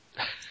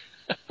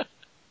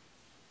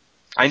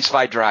 Eins,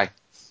 zwei, drei.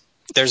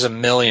 There's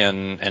 1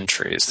 million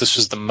entries. This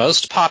was the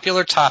most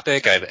popular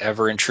topic I've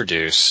ever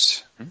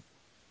introduced. What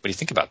do you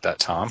think about that,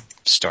 Tom?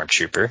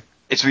 Stormtrooper.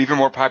 It's even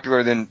more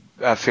popular than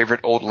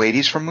favorite old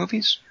ladies from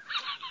movies.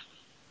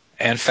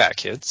 And fat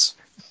kids.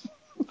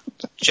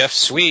 Jeff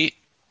Sweet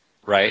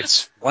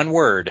writes, 1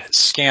 word,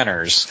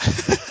 scanners.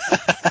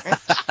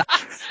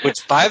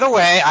 Which, by the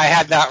way, I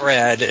had not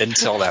read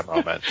until that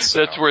moment. So.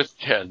 That's worth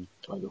 10,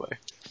 by the way.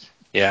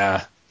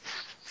 Yeah.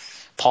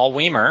 Paul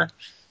Weimer,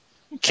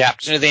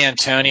 captain of the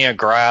Antonia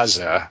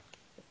Graza,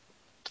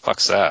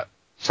 Fuck's that?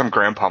 Some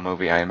grandpa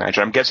movie, I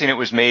imagine. I'm guessing it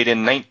was made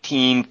in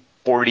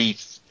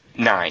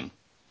 1949.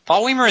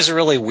 Paul Weimer is a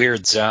really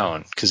weird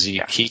zone because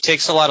he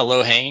takes a lot of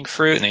low-hanging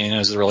fruit and he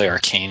knows the really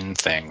arcane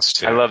things,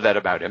 too. I love that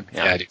about him.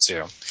 Yeah, I do,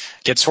 too.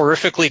 Gets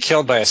horrifically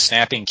killed by a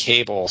snapping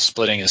cable,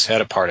 splitting his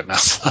head apart at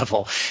mouth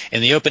level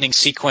in the opening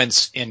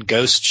sequence in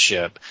Ghost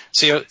Ship.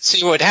 See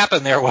what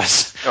happened there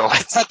was, I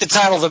thought the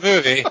title of the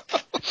movie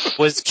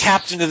was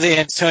Captain of the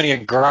Antonio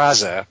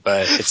Graza,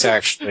 but it's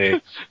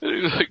actually...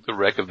 like the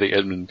wreck of the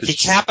Edmund. He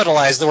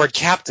capitalized the word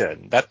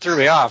captain. That threw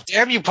me off.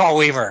 Damn you, Paul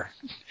Weimer.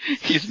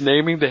 He's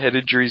naming the head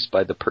injuries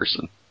by the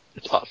person.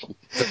 It's awesome.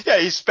 Yeah,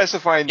 he's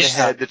specifying the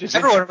head that is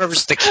everyone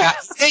remembers the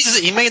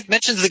he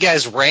mentions the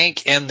guy's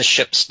rank and the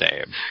ship's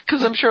name.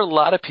 Because I'm sure a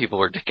lot of people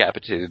were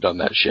decapitated on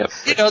that ship.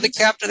 You know, the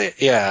captain...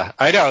 Yeah,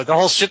 I know. The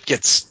whole ship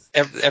gets...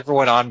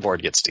 Everyone on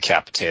board gets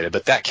decapitated,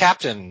 but that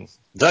captain,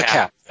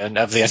 captain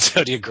of the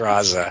Antonio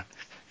Graza,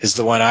 is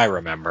the one I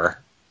remember.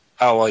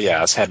 Oh, well,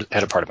 yeah, it's head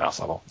apart at mouth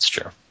level. It's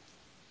true.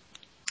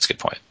 That's a good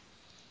point.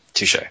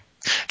 Touche.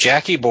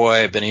 Jackie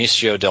Boy,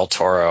 Benicio del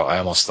Toro, I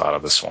almost thought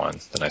of this one,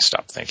 then I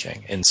stopped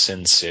thinking. In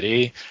Sin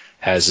City,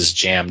 has his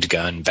jammed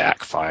gun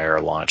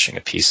backfire, launching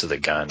a piece of the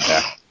gun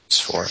backwards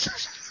for it.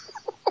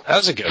 That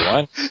was a good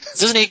one.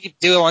 Doesn't he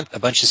do a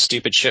bunch of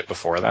stupid shit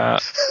before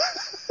that?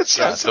 It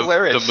sounds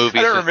hilarious. The movie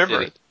I don't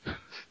remember it.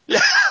 Yeah.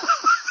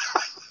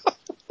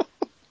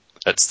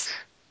 That's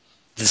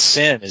the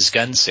sin is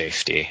gun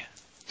safety.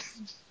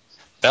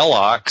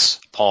 Bellocs,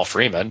 Paul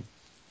Freeman.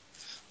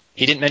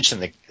 He didn't mention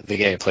the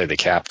guy who played the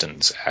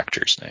captain's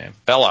actor's name.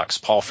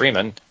 Bellocs, Paul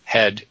Freeman.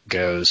 Head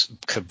goes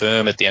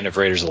kaboom at the end of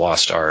Raiders of the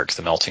Lost Ark.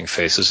 The melting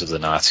faces of the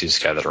Nazis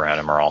gathered around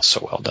him are also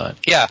well done.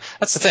 Yeah,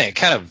 that's the thing. It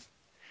kind of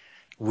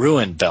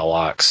ruined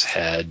Belloc's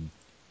head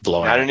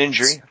blowing. Not an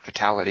injury,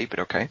 fatality, but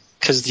okay.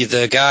 Because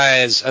the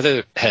guy's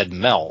other head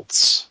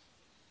melts.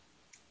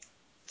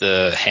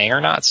 The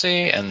hanger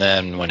Nazi, and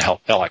then when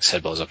Belloc's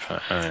head blows up.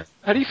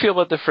 How do you feel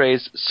about the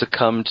phrase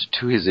 "succumbed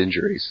to his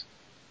injuries"?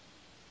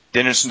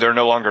 Dennis, they're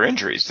no longer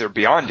injuries; they're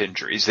beyond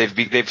injuries. They've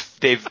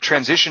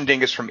transitioned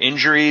Dingus from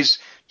injuries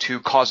to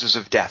causes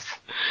of death,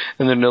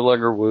 and they're no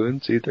longer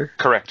wounds either.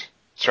 Correct.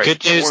 That's right.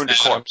 Good news, wound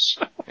corpse.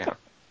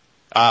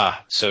 Yeah.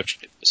 So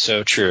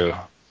true.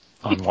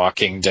 On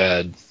Walking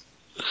Dead.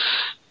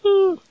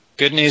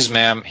 Good news,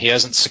 ma'am. He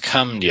hasn't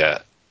succumbed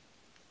yet.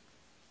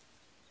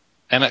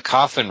 Emmett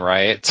Coffin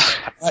writes,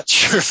 I'm not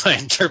sure if I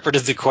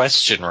interpreted the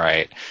question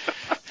right.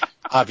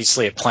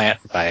 Obviously a plant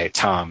by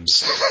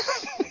Tom's.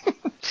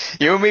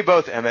 You and me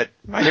both, Emmett.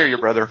 I hear you,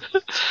 brother.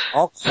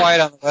 All quiet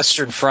on the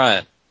Western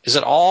Front. Is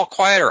it all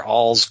quiet or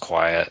all's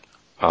quiet?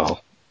 Oh.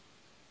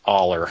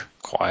 All are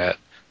quiet.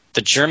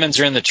 The Germans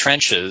are in the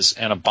trenches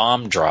and a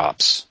bomb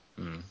drops.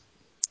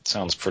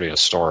 Sounds pretty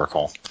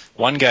historical.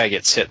 One guy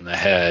gets hit in the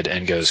head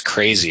and goes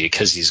crazy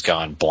because he's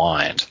gone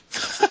blind.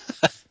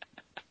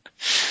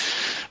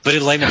 But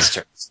in layman's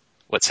terms,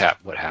 what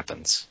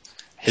happens?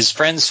 His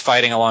friends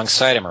fighting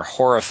alongside him are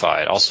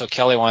horrified. Also,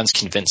 Kelly Wan's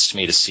convinced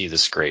me to see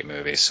this great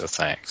movie, so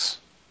thanks.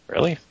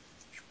 Really?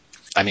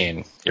 I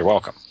mean, you're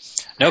welcome.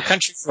 No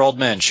Country for Old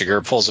Men.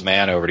 Shiger pulls a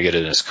man over to get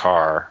in his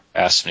car.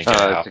 Asks him to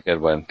get out. That's a good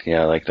one.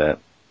 Yeah, I like that.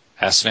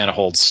 Asks the man to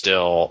hold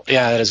still.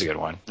 Yeah, that is a good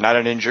one. Not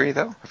an injury,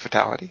 though? A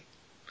fatality?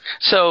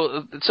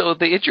 So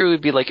the injury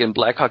would be like in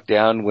Black Hawk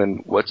Down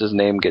when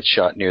what's-his-name gets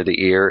shot near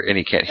the ear and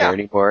he can't hear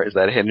anymore. Is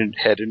that a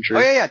head injury?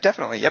 Oh, yeah,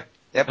 definitely. Yep.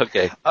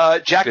 Okay.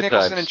 Jack Good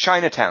Nicholson times. in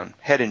Chinatown.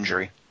 Head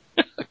injury.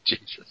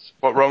 Jesus.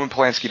 What Roman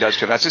Polanski does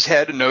to him. That's his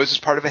head, and nose is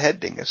part of a head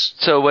dingus.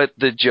 So what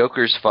the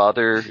Joker's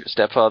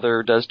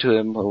stepfather does to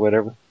him or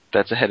whatever,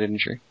 that's a head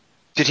injury?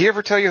 Did he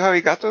ever tell you how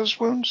he got those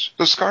wounds?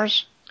 Those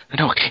scars?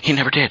 No, he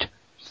never did.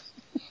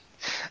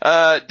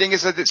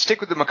 Dingus,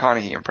 stick with the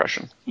McConaughey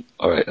impression.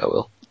 All right, I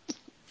will.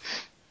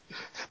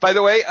 By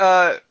the way,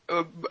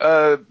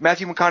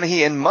 Matthew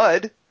McConaughey in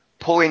Mud,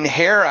 pulling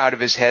hair out of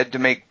his head to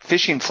make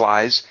fishing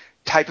flies,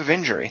 type of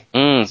injury.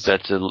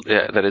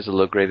 That is a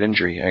low-grade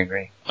injury, I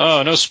agree.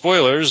 Oh, no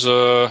spoilers.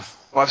 Well,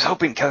 I was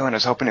hoping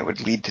it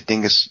would lead to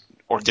Dingus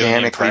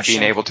organically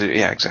being able to...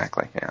 Yeah,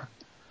 exactly, yeah.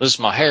 This is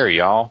my hair,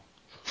 y'all.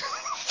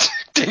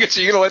 Dingus,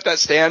 are you going to let that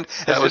stand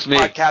as was this me.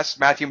 podcast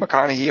Matthew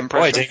McConaughey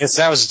impression? Boy, Dingus,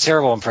 that was a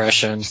terrible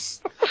impression.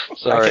 Sorry.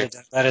 I could have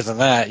done better than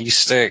that. You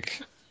stink.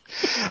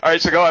 All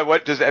right, so go on.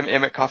 What does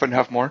Emmett Coffin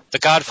have more? The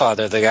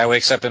Godfather, the guy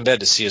wakes up in bed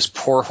to see his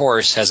poor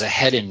horse has a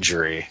head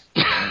injury.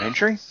 An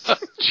injury? Oh,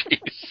 jeez.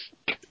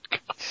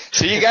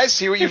 See, you guys,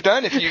 see what you've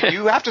done? If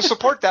you have to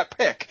support that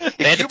pick. If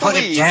They had you to put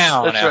him believe,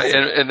 down. That's right.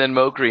 And then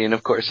Mo Green,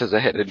 of course, has a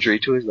head injury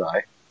to his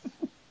eye.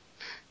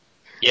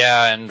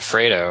 Yeah, and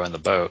Fredo in the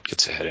boat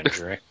gets a head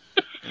injury.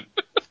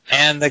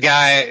 And the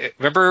guy,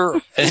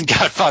 remember in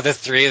Godfather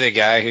 3, the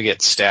guy who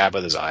gets stabbed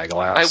with his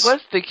eyeglass? I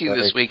was thinking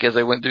this week as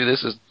I went through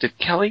this, did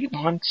Kelly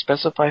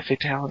non-specify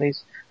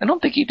fatalities? I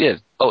don't think he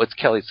did. Oh, it's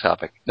Kelly's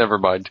topic. Never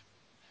mind.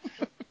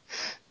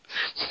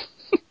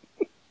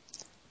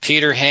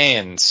 Peter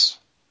Haynes.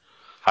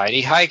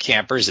 Heidi hi,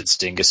 campers. It's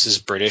Dingus's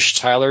British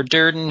Tyler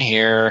Durden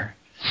here.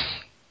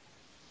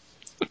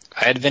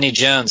 I had Vinnie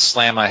Jones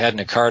slam my head in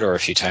a car door a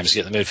few times to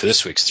get in the mood for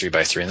this week's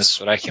 3x3, and this is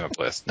what I came up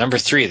with. Number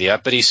 3, the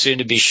uppity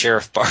soon-to-be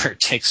Sheriff Bart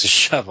takes a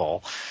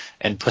shovel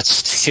and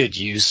puts it to good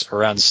use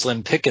around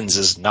Slim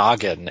Pickens'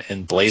 noggin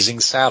in Blazing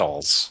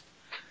Saddles.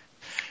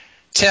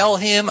 Tell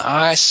him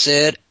I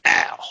said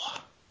ow.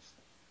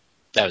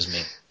 That was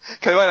me.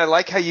 Come on, I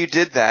like how you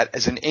did that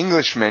as an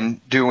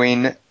Englishman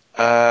doing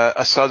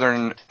a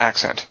Southern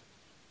accent.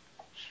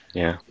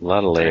 Yeah, a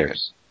lot of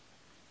layers.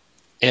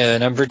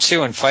 Number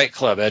 2, in Fight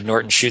Club, Ed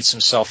Norton shoots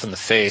himself in the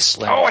face.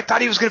 Oh, I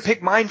thought he was going to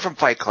pick mine from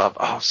Fight Club.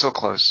 Oh, so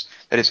close.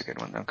 That is a good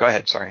one, though. Go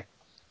ahead, sorry.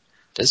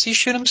 Does he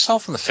shoot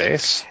himself in the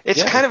face?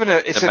 It's kind of an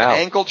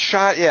angled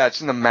shot. Yeah,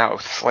 it's in the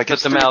mouth. Like, But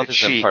it's the through mouth the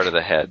isn't cheek. part of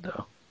the head,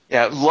 though.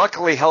 Yeah,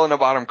 luckily Helena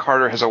Bonham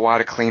Carter has a wad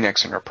of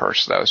Kleenex in her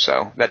purse, though,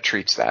 so that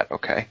treats that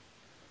okay.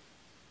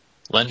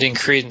 Lending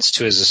credence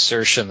to his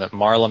assertion that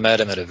Marla met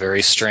him at a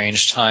very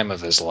strange time of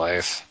his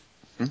life.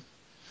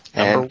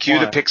 And cue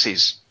the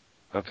Pixies.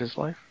 Of his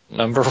life?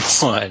 Number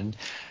 1,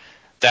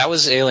 that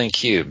was Alien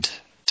Cubed,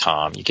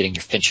 Tom. You're getting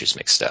your Finchers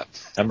mixed up.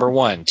 Number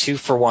 1, 2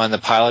 for 1, the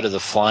pilot of the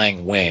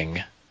Flying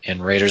Wing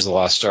in Raiders of the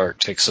Lost Ark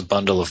takes a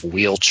bundle of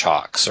wheel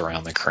chocks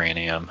around the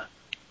cranium,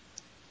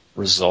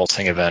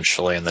 resulting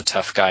eventually in the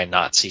tough guy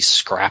Nazi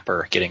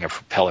Scrapper getting a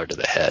propeller to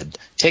the head.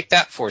 Take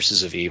that,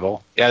 Forces of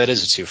Evil. Yeah, that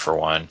is a 2 for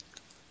 1.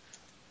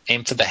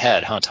 Aim for the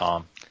head, huh,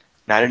 Tom?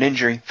 Not an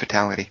injury,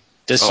 fatality.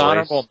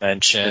 Dishonorable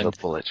mention. The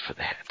bullets for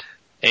the head.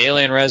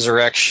 Alien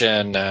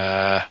Resurrection,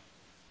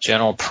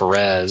 General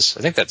Perez.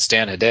 I think that's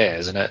Dan Hedaya,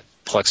 isn't it?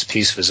 Plucks a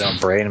piece of his own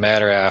brain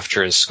matter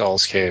after his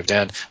skull's caved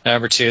in.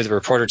 Number 2, the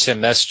reporter Tim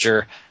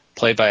Messenger,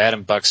 played by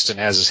Adam Buxton,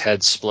 has his head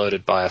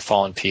exploded by a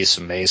fallen piece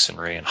of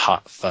masonry in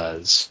Hot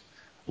Fuzz.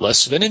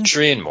 Less of an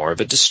injury and more of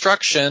a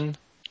destruction.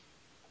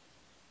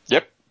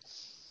 Yep.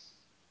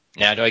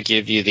 Now do I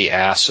give you the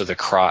ass or the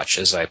crotch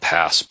as I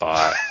pass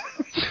by?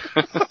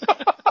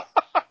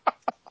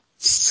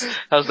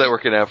 How's that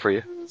working out for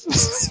you?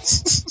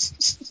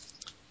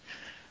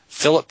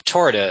 Philip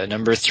Torta,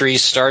 number 3,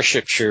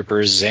 Starship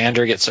Troopers.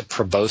 Xander gets a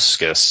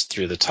proboscis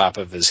through the top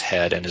of his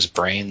head and his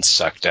brain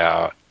sucked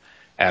out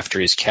after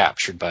he's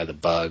captured by the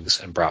bugs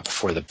and brought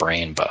before the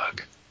brain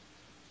bug.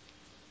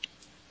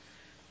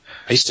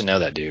 I used to know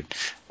that dude.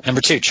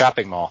 Number 2,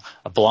 Chopping Mall.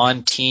 A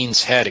blonde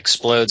teen's head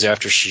explodes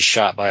after she's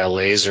shot by a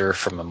laser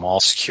from a mall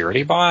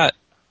security bot.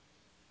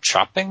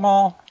 Chopping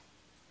Mall?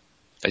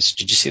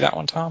 Did you see that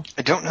one, Tom?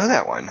 I don't know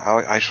that one.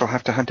 I shall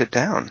have to hunt it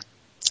down.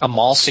 A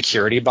mall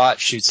security bot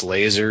shoots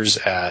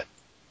lasers at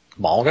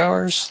mall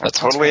goers? I'm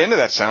totally into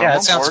that sound. Yeah,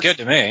 that sounds good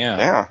to me, yeah.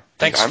 Yeah.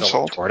 Thanks, I'm Philip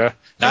sold. Torta.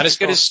 Not as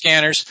good as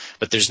Scanners,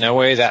 but there's no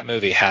way that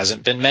movie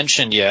hasn't been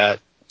mentioned yet.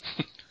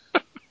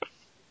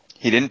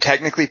 He didn't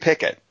technically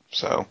pick it,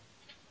 so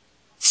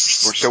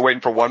we're still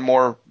waiting for one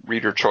more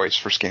reader choice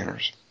for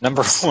Scanners.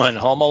 Number 1,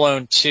 Home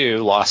Alone 2,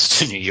 Lost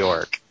to New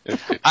York. You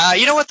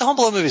know what? The Home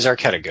Alone movies are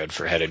kind of good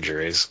for head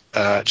injuries.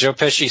 Joe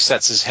Pesci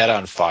sets his head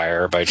on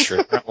fire by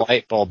triggering a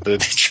light bulb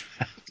booby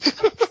trap.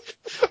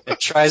 It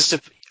tries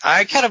to...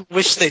 I kind of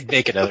wish they'd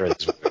make another of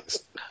these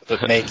movies,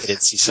 but make it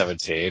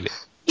NC-17.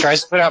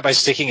 Tries to put out by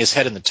sticking his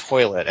head in the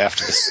toilet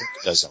after the sink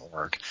doesn't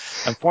work.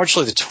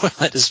 Unfortunately, the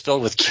toilet is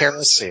filled with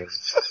kerosene,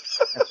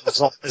 and the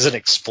result is an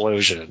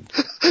explosion.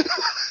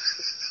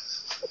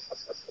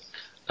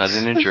 Not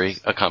an injury,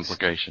 a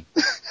complication.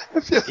 I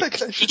feel like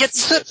He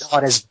gets hit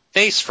on his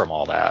face from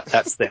all that.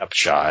 That's the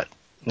upshot,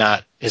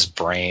 not his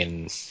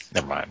brain.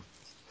 Never mind.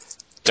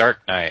 Dark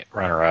Knight,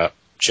 runner-up,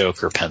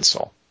 Joker,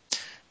 pencil.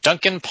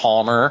 Duncan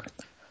Palmer,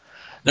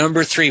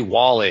 number 3,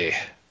 Wall-E.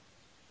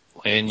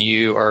 When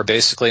you are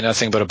basically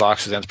nothing but a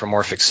box with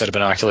anthropomorphic set of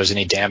binoculars,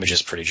 any damage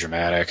is pretty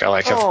dramatic. I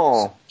like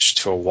how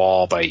to a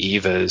wall by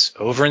Eva's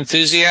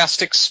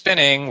over-enthusiastic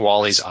spinning,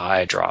 Wall-E's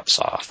eye drops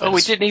off. Oh,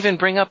 we didn't even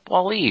bring up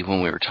Wall-E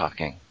when we were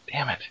talking.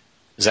 Damn it.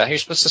 Is that how you're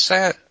supposed to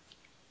say it?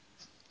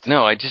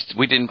 No,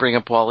 we didn't bring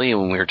up Wall-E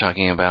when we were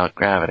talking about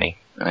Gravity.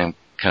 I'm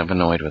kind of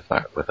annoyed with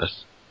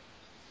us.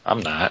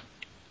 I'm not.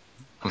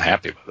 I'm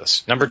happy with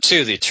this. Number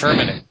 2, the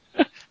Terminator.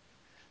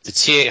 The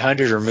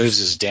T-800 removes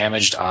his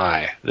damaged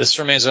eye. This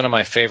remains one of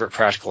my favorite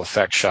practical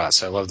effect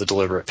shots. I love the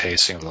deliberate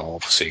pacing of the whole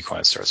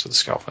sequence. Starts with the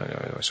scalp.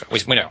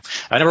 We know.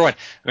 Number 1,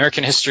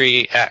 American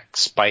History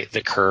X, Bite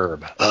the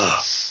Curb.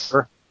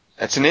 Ugh.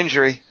 That's an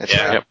injury. That's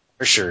right. Yep.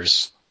 For sure.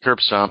 Curb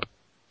stomp.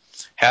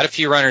 Had a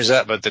few runners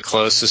up, but the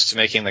closest to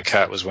making the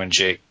cut was when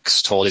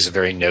Jake's told he's a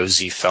very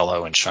nosy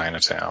fellow in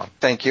Chinatown.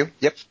 Thank you.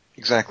 Yep,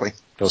 exactly.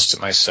 Pissed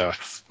at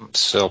myself. I'm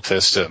still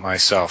pissed at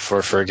myself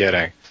for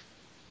forgetting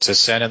to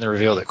send in the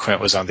reveal that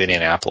Quint was on the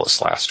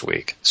Indianapolis last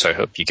week. So I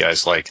hope you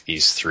guys like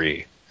these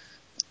 3.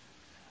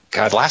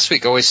 God, last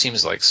week always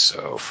seems like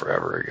so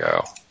forever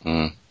ago.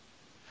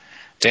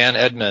 Dan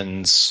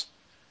Edmonds,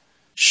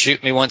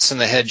 shoot me once in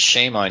the head,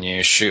 shame on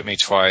you. Shoot me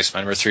twice. My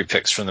number 3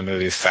 picks from the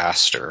movie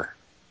Faster.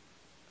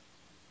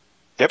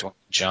 Yep. Dwayne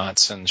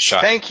Johnson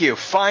shot. Thank you.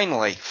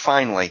 Finally.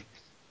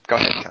 Go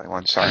ahead, Kelly.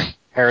 One. Sorry.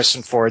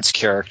 Harrison Ford's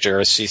character,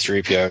 a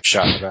C-3PO,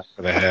 shot in the back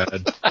of the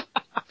head.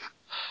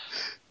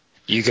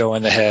 You go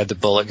in the head, the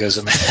bullet goes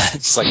in the head.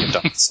 It's like a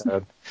dog's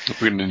head.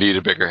 We're going to need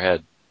a bigger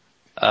head.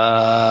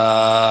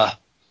 The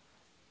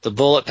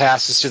bullet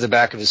passes through the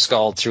back of his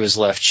skull through his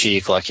left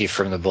cheek. Lucky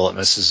for him, the bullet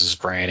misses his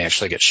brain. He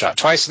actually gets shot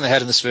twice in the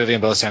head in this movie,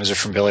 and both times are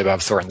from Billy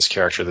Bob Thornton's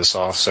character. This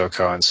also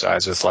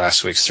coincides with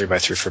last week's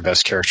 3x3 for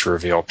best character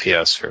reveal.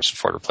 P.S. Harrison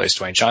Ford replaced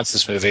Dwayne Johnson.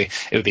 This movie,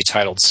 it would be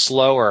titled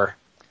Slower.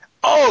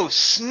 Oh,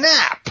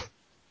 snap!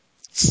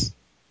 That's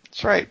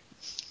right.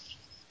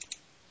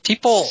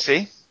 People...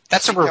 See?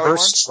 That's a Kelly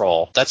reverse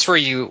troll. That's where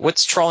you...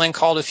 What's trolling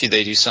called if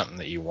they do something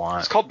that you want?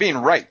 It's called being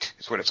right,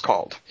 is what it's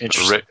called.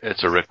 Interesting.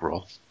 It's a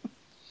Rickroll.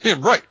 Yeah,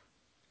 right.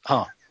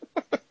 Huh.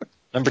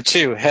 Number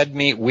 2, Head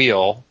Meat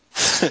Wheel.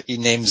 He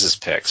names his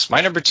picks. My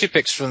number 2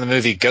 picks from the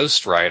movie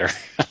Ghost Rider.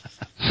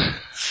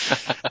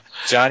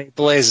 Johnny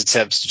Blaze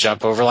attempts to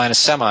jump over a line of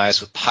semis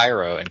with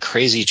Pyro and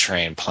Crazy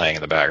Train playing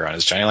in the background.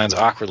 As Johnny lands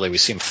awkwardly, we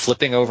see him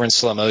flipping over in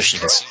slow motion.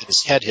 You can see that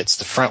his head hits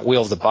the front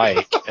wheel of the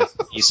bike as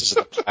the pieces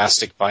of the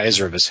plastic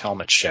visor of his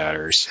helmet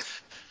shatters.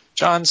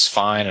 John's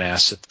fine and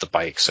asks if the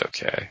bike's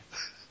okay.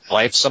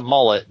 Life's a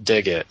mullet,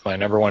 dig it. My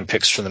number 1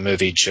 picks from the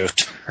movie Joe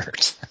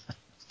Dirt.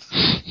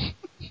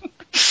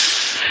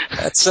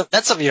 That's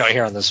something you don't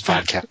hear on this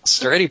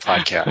podcast or any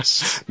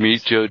podcast.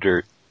 Meet Joe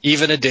Dirt.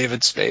 Even a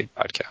David Spade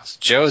podcast.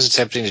 Joe is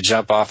attempting to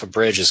jump off a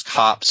bridge as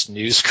cops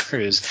news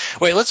crews.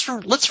 Wait, let's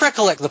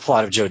recollect the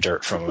plot of Joe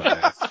Dirt from a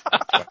minute.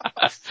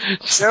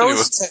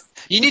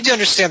 You need to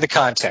understand the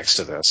context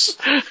of this.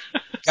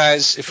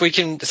 Guys, if we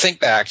can think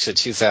back to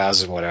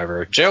 2000,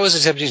 whatever, Joe is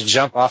attempting to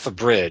jump off a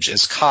bridge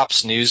as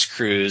cops, news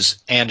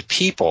crews, and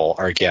people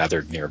are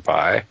gathered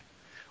nearby.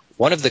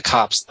 One of the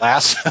cops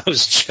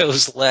lassos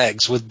Joe's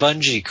legs with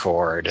bungee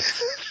cord.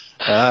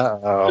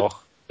 Uh-oh.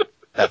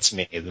 That's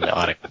me in the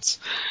audience.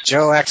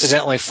 Joe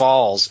accidentally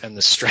falls in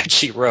the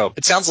stretchy rope.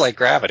 It sounds like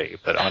Gravity,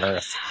 but on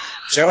Earth.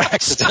 Joe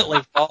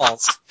accidentally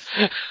falls.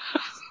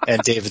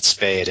 And David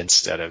Spade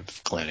instead of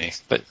Clooney.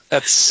 But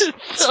that's... It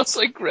sounds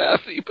like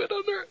Gravity, but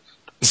on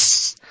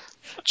Earth.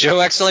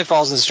 Joe accidentally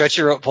falls and the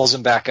stretchy rope pulls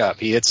him back up.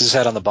 He hits his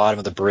head on the bottom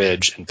of the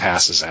bridge and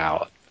passes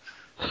out.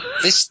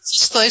 They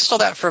stole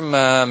that from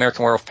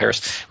American Werewolf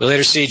Paris. We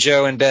later see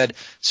Joe in bed,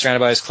 surrounded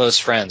by his close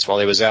friends. While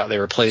he was out, they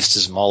replaced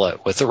his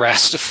mullet with a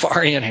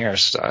Rastafarian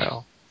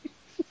hairstyle.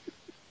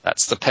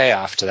 That's the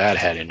payoff to that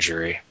head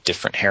injury.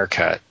 Different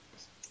haircut.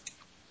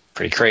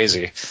 Pretty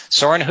crazy.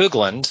 Soren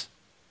Hoogland,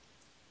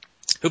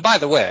 who, by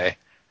the way,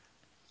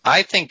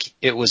 I think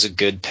it was a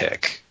good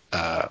pick.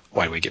 Why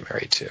Do We Get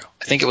Married To?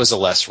 I think it was a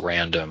less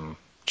random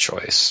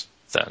choice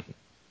than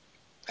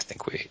I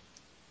think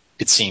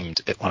it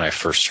seemed when I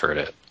first heard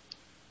it.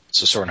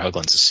 So Soren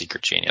Hoagland's a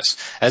secret genius.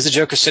 As the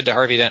Joker said to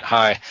Harvey Dent,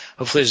 "Hi,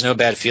 hopefully there's no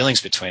bad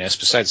feelings between us.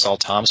 Besides, it's all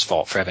Tom's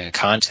fault for having a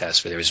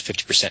contest where there was a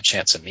 50%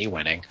 chance of me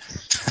winning."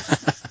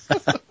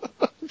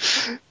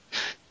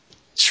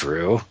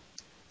 True.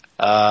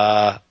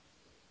 And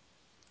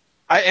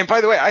by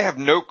the way, I have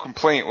no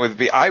complaint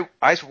with I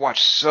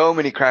watch so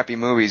many crappy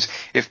movies.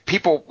 If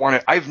people want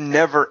it, I've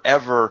never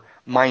ever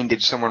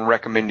minded someone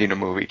recommending a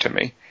movie to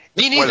me.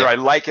 Me neither. Whether I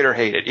like it or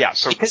hate it. Yeah.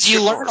 So because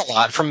you learn a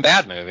lot from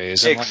bad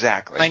movies. And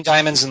exactly. Nine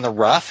Diamonds in the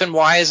Rough, and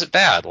why is it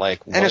bad?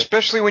 And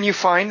especially when you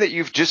find that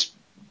you've just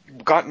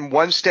gotten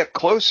one step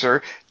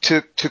closer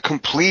to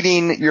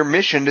completing your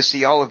mission to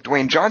see all of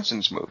Dwayne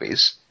Johnson's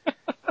movies.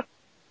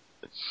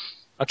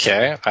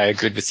 Okay, I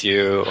agreed with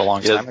you a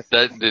long time ago.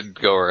 That did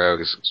go where I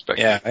was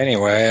expecting. Yeah,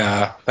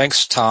 anyway,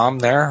 thanks, Tom,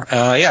 there.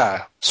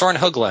 Soren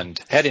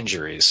Hoagland, head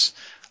injuries.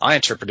 I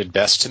interpreted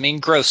best to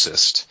mean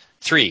grossest.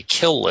 3,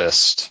 Kill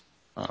List.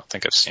 I don't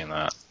think I've seen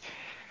that.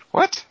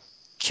 What?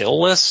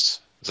 Kill List?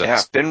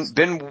 Yeah,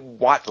 Ben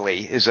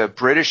Whatley is a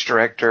British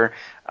director.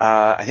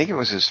 I think it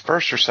was his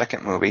first or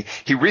second movie.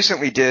 He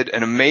recently did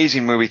an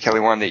amazing movie, Kelly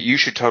Wan, that you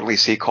should totally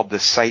see called The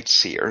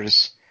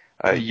Sightseers.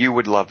 You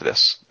would love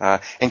this.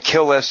 And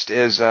Kill List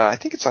is, I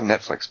think it's on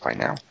Netflix by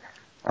now.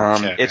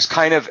 Okay. It's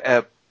kind of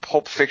a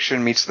Pulp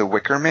Fiction meets The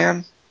Wicker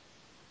Man.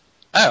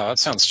 Oh, that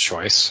sounds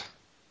choice.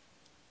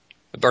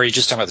 Or are you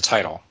just talking about the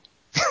title?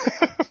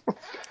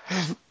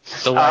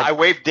 I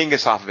waved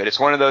Dingus off of it. It's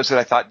one of those that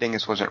I thought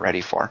Dingus wasn't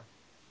ready for.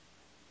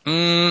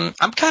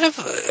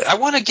 I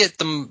want to get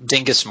the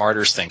Dingus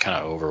Martyrs thing kind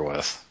of over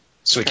with,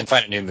 so we can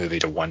find a new movie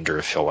to wonder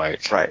if he'll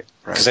like. Right.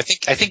 Because I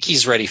think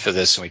he's ready for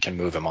this, and we can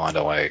move him on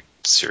to like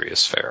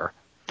serious fare.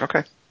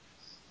 Okay.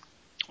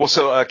 Well,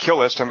 so Kill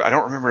List. I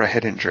don't remember a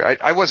head injury.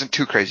 I wasn't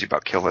too crazy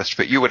about Kill List,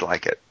 but you would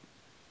like it.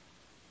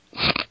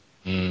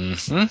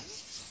 Mm-hmm.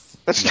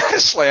 That's not a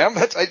slam.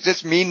 That's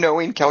just me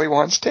knowing Kelly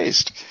Wan's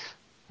taste.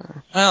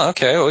 Well,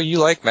 okay. Well, you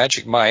like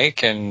Magic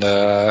Mike, and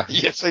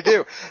yes, I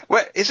do.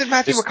 What isn't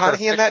Matthew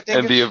McConaughey in that?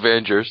 And the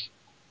Avengers.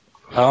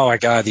 Oh my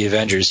God, the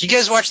Avengers! You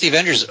guys watch the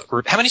Avengers?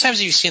 How many times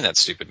have you seen that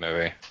stupid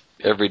movie?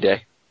 Every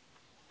day.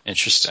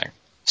 Interesting.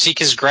 See,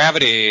 because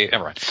Gravity.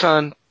 Never mind.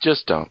 Son,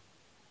 just don't.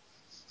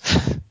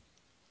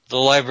 The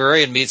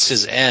librarian meets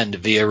his end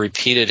via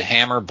repeated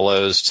hammer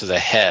blows to the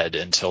head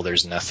until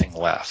there's nothing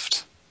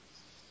left.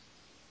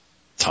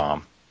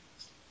 Tom.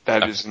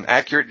 That is an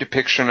accurate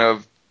depiction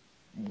of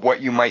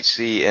what you might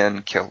see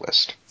in Kill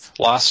List.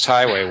 Lost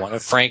Highway, one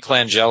of Frank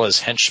Langella's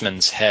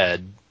henchmen's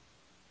head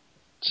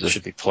So-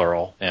 Should be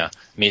plural. Yeah.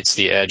 Meets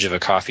the edge of a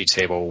coffee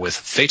table with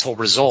fatal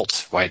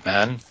result, white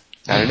man.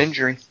 Not an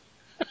injury.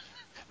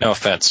 No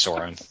offense,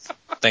 Soren.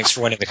 Thanks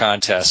for winning the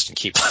contest and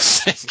keep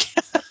listening.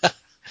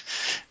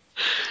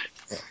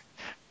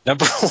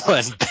 Number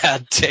 1,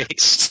 bad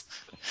taste.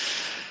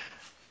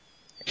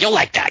 You'll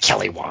like that,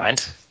 Kelly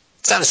Wand.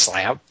 It's not a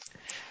slam.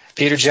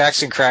 Peter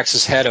Jackson cracks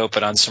his head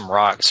open on some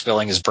rock,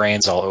 spilling his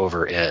brains all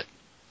over it.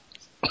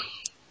 Do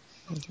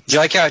you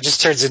like how it just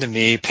turns into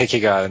me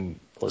picking on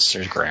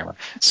listeners' grammar?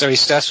 So he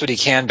stuffs what he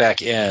can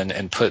back in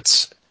and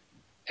puts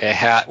a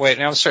hat. Wait,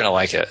 now I'm starting to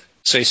like it.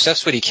 So he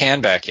stuffs what he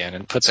can back in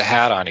and puts a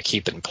hat on to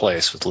keep it in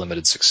place with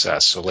limited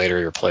success. So later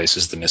he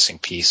replaces the missing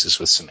pieces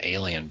with some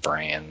alien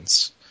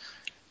brains.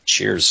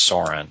 Cheers,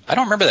 Soren. I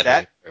don't remember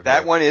that.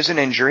 That one is an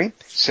injury,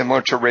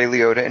 similar to Ray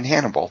Liotta and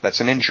Hannibal.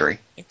 That's an injury.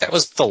 I think that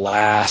was the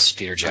last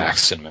Peter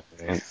Jackson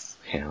movie.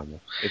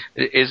 Hannibal.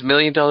 Is $1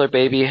 Million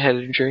Baby a head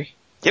injury?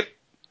 Yep.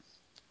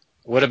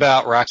 What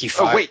about Rocky V?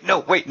 Oh,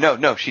 wait,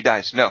 no, she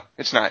dies. No,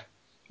 it's not.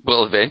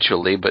 Well,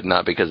 eventually, but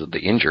not because of the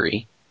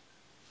injury.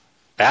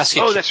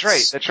 Basket Oh,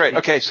 Case. that's right.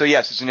 Okay, so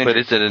yes, it's an injury. But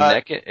is it a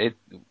neck?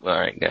 All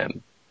right,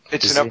 then.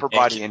 It's Is an it upper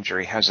body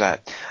injury. How's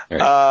that?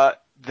 Right.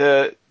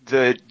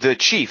 The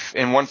chief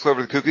in One Flew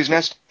Over the Cuckoo's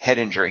Nest, head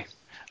injury.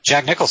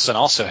 Jack Nicholson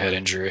also had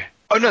injury.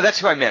 Oh, no, that's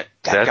who I meant.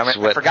 That's Dadgummit, I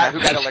what forgot who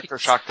got happened.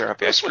 electroshock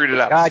therapy. I screwed it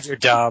up. God, you're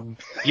dumb.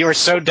 You are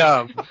so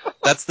dumb.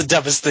 That's the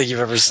dumbest thing you've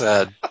ever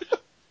said.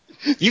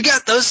 You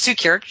got those two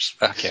characters?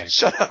 Okay.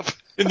 Shut up.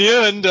 In the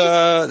end,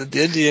 the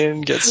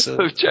Indian gets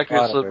Jack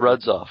Nicholson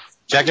runs off.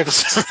 Jack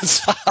Nicholson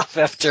runs off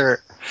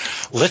after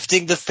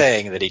lifting the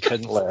thing that he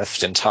couldn't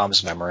lift in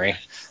Tom's memory.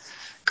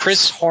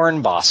 Chris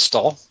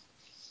Hornbostel.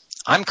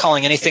 I'm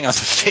calling anything on the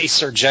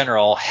face or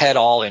general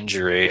head-all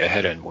injury a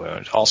head-end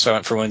wound.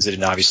 Also for wounds that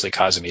didn't obviously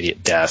cause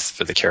immediate death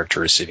for the character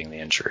receiving the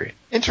injury.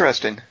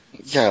 Interesting.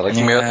 Yeah, like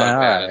Yeah, Marathon Man,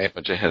 alright. a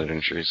bunch of head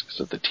injuries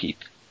because of the teeth.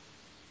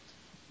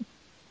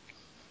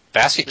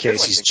 Basket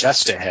Case, he's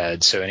just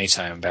ahead, so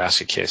anytime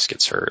Basket Case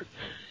gets hurt.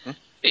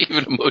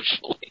 Even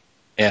emotionally.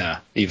 Yeah,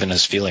 even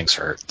his feelings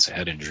hurt. It's a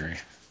head injury.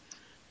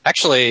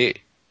 Actually,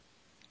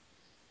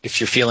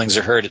 if your feelings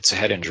are hurt, it's a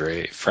head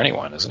injury for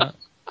anyone, isn't it?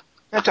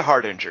 That's a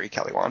heart injury,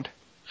 Kelly Wand.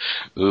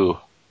 Ooh.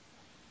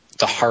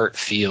 The heart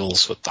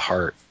feels what the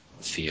heart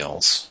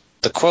feels.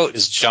 The quote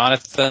is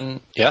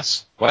Jonathan.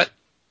 Yes? What?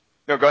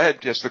 No, go ahead.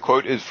 Yes, the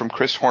quote is from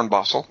Chris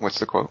Hornbostel. What's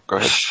the quote? Go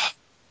ahead.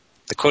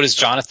 The quote is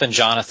Jonathan,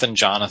 Jonathan,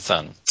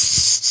 Jonathan.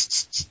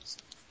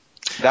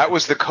 That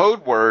was the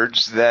code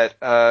words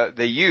that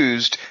they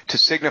used to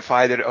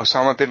signify that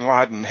Osama bin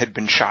Laden had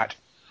been shot.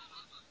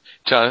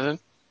 Jonathan?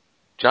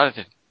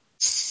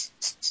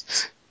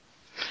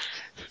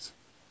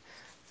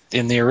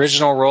 In the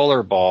original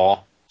Rollerball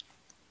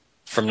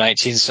from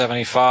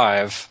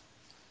 1975,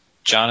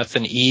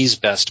 Jonathan E.'s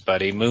best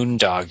buddy,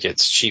 Moondog,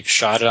 gets cheap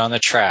shotted on the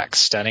track,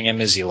 stunning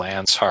him as he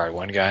lands hard.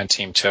 One guy on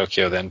Team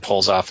Tokyo then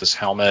pulls off his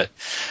helmet.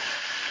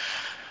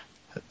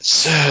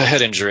 It's a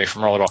head injury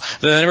from Rollerball.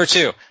 Then number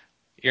 2,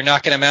 you're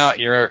knocking him out.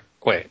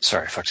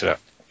 Fucked it up.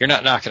 You're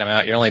not knocking him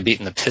out. You're only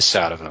beating the piss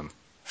out of him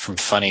from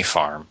Funny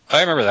Farm.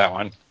 I remember that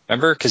one.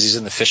 Remember? Because he's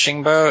in the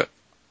fishing boat.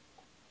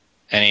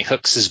 And he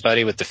hooks his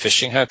buddy with the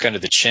fishing hook under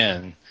the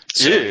chin.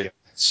 So Yeah.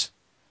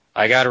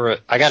 I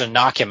gotta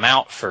knock him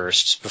out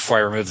first before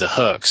I remove the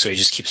hook. So he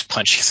just keeps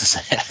punching his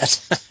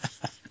head.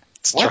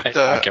 What Trying to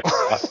knock him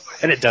out.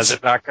 And it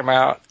doesn't knock him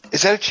out.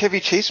 Is that a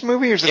Chevy Chase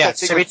movie, or is it Yeah, that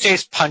thing Chevy with-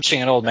 Chase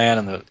punching an old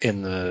man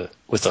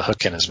with a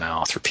hook in his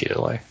mouth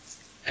repeatedly.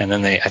 And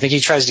then I think he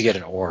tries to get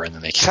an oar, and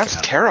then they kick Sounds him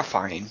out.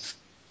 terrifying.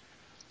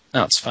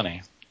 No, it's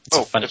funny. It's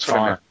Oh, a funny that's what I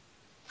farm. meant.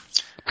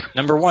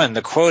 Number 1,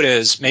 the quote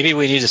is, maybe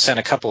we need to send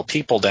a couple of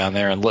people down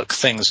there and look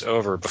things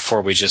over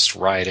before we just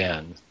ride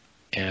in.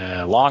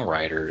 Long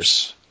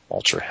Riders,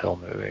 Walter Hill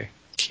movie,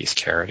 Keith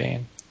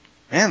Carradine.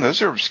 Man,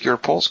 those are obscure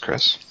pulls,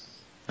 Chris.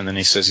 And then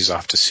he says he's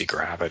off to see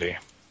Gravity.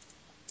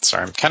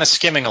 Sorry, I'm kind of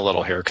skimming a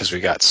little here because we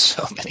got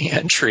so many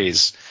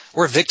entries.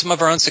 We're a victim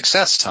of our own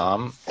success,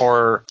 Tom,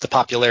 or the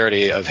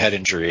popularity of head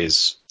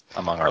injuries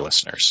among our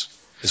listeners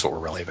is what we're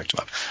really a victim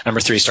of. Number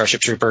 3,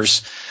 Starship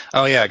Troopers.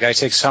 Oh yeah, a guy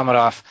takes his helmet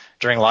off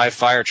during live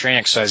fire training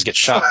exercise, gets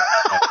shot.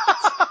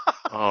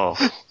 Oh.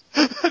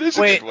 That is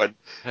Wait. a good one.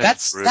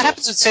 That's That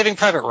happens in Saving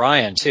Private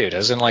Ryan too.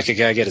 Doesn't like a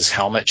guy get his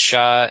helmet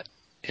shot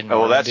in Oh,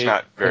 well, that's Normandy?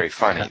 not very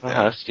funny.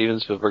 then. Steven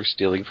Spielberg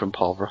stealing from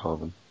Paul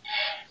Verhoeven.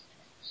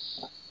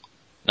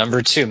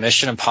 Number 2,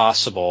 Mission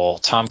Impossible.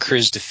 Tom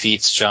Cruise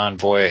defeats John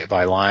Voight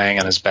by lying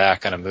on his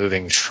back on a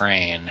moving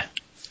train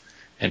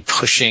and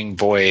pushing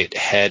Voight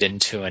head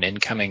into an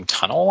incoming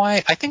tunnel.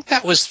 I think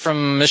that was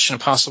from Mission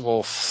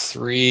Impossible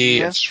 3.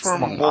 That's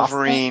from Mothman.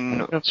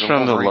 Wolverine. That's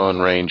from the Lone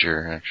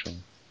Ranger, actually.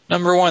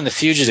 Number 1, The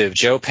Fugitive.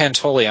 Joe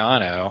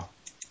Pantoliano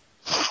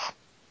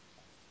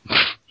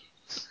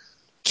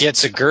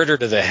gets a girder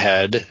to the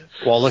head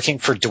while looking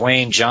for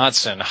Dwayne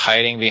Johnson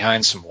hiding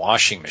behind some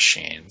washing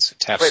machines.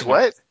 Taps Wait, him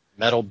what?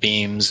 metal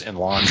beams and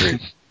laundry.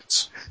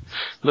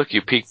 Look,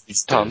 you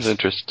piqued Tom's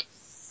interest.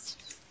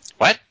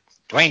 What?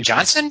 Dwayne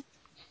Johnson?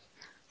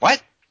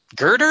 What?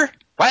 Girder?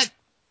 What?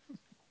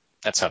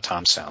 That's how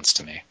Tom sounds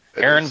to me.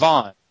 Aaron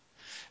Vaughn.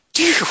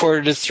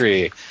 2/4 to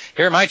 3.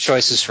 Here are my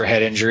choices for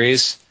head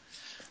injuries.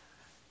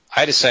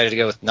 I decided to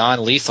go with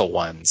non-lethal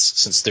ones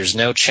since there's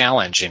no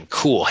challenge in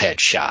cool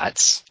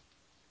headshots.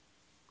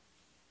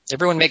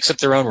 Everyone makes up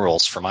their own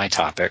rules for my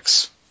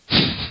topics.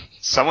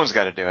 Someone's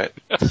got to do it.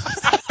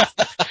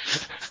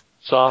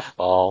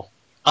 Softball.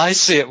 I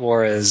see it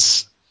more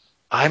as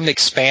I'm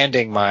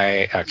expanding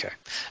my... Okay.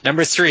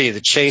 Number 3,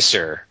 The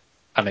Chaser.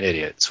 I'm an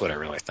idiot. It's what I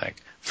really think.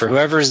 For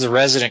whoever is the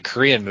resident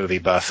Korean movie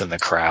buff in the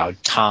crowd,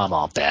 Tom,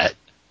 I'll bet.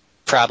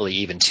 Probably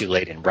even too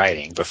late in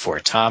writing before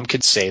Tom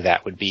could say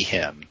that would be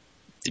him.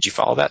 Did you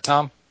follow that,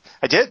 Tom?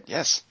 I did,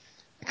 yes.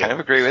 I kind of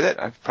agree with it.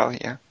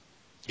 Yeah.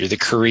 You're the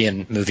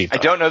Korean movie buff.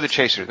 I don't know The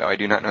Chaser, though. I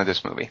do not know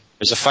this movie.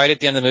 There's a fight at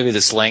the end of the movie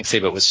that's lengthy,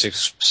 but what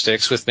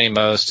sticks with me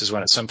most is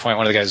when at some point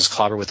one of the guys is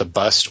clobbered with a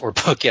bust or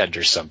bookend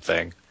or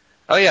something.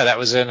 Oh, yeah, that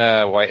was in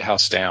White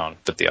House Down,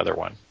 but the other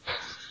one.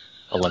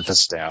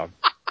 Olympus Down.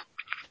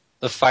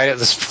 The fight at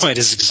this point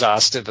is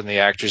exhaustive and the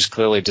actor's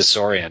clearly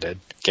disoriented.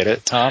 Get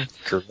it, Tom?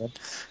 Korean?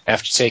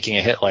 After taking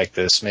a hit like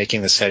this,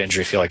 making this head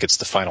injury feel like it's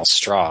the final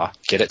straw.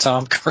 Get it,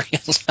 Tom? Korean?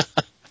 I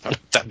don't know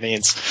what that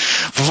means.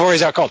 Before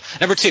he's out cold.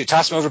 Number 2,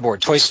 Toss Him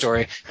Overboard, Toy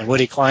Story. When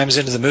Woody climbs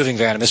into the moving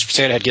van and Mr.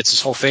 Potato Head gets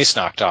his whole face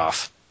knocked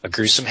off. A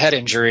gruesome head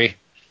injury.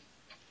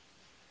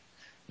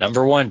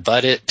 Number 1,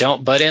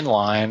 don't butt in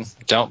line.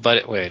 Don't butt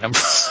it. Wait, number...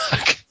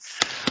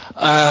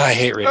 I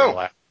hate reading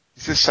aloud.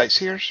 Is this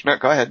Sightseers? No,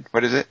 go ahead.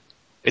 What is it?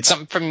 It's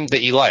something from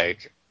that you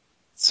like.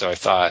 So I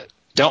thought,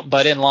 don't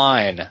butt in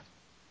line.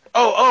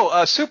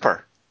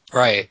 Super.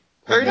 Right.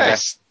 Very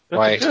nice.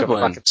 Right, That's a good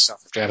one.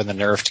 himself after having the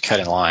nerve to cut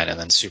in line, and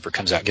then Super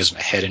comes out and gives him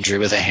a head injury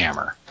with a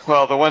hammer.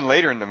 Well, the one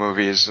later in the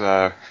movie is...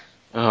 Oh,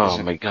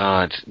 my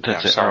God.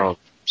 That's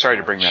Sorry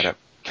to bring that up.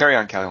 Carry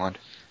on, Kellyland.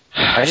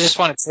 I just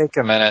want to take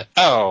a minute.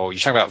 Oh, you're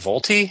talking about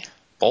Volty?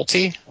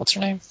 Volty? What's her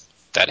name?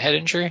 That head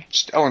injury?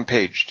 Just Ellen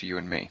Page to you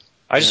and me.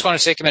 I just want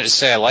to take a minute to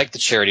say I like the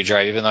charity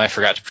drive, even though I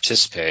forgot to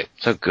participate.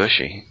 So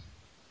gushy.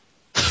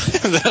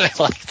 That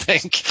I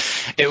think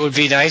it would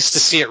be nice to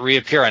see it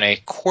reappear on a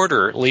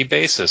quarterly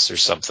basis or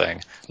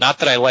something. Not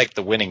that I like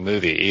the winning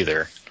movie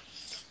either.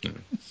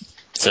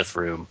 Fifth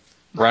Room.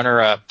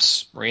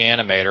 Runner-ups,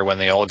 Reanimator when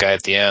the old guy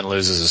at the end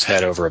loses his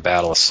head over a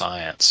battle of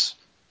science.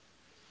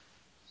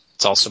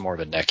 It's also more of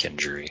a neck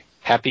injury.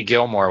 Happy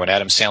Gilmore when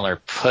Adam Sandler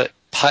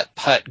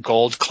putt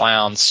gold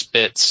clown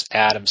spits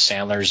Adam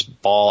Sandler's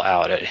ball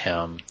out at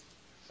him.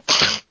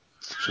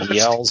 He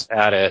yells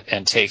at it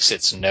and takes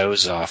its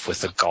nose off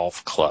with a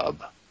golf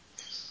club.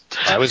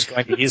 I was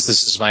going to use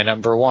this as my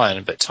number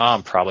 1, but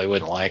Tom probably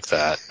wouldn't like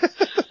that.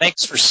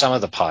 Thanks for some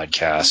of the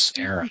podcasts,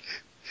 Aaron.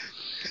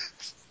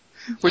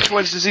 Which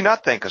ones does he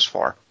not thank us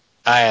for?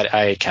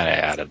 I kind of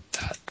added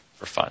that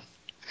for fun.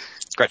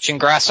 Gretchen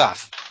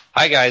Grassoff.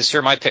 Hi, guys.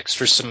 Here are my picks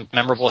for some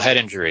memorable head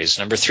injuries.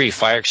 Number 3,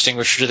 fire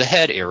extinguisher to the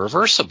head,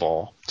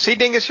 irreversible. See,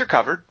 Dingus, you're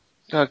covered.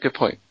 Oh, good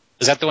point.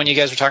 Is that the one you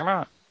guys were talking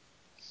about?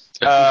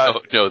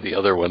 No, the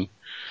other one.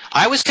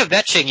 I was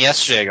kvetching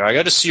yesterday. I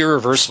got to see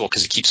Irreversible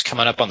because it keeps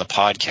coming up on the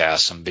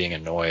podcast. I'm being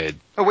annoyed.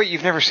 Oh, wait,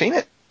 you've never seen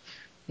it?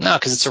 No,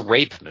 because it's a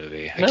rape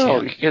movie.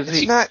 No, because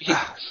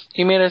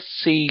he made us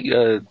see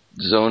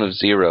Zone of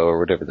Zero or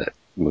whatever that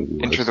movie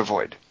was. Enter the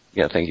Void.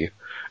 Yeah, thank you.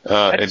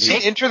 I've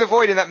seen Enter the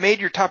Void, and that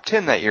made your top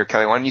 10 that year,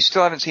 Kelly. One, you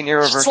still haven't seen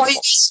Irreversible.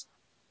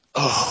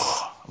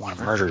 Oh, I want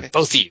to murder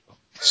both of you.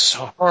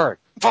 So hard.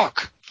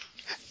 Fuck.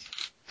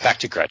 Back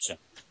to Gretchen.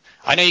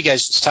 I know you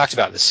guys just talked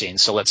about this scene,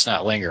 so let's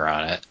not linger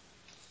on it.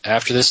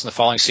 After this and the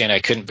following scene, I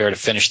couldn't bear to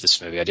finish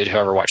this movie. I did,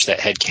 however, watch that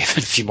head cave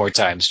in a few more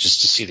times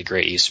just to see the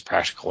great use of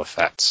practical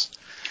effects.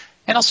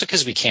 And also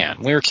because we can.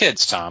 When we were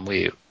kids, Tom,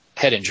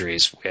 head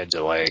injuries, we had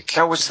to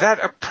Now, was that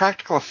a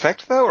practical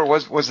effect, though, or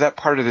was that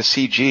part of the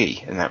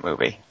CG in that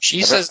movie?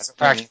 She says it's a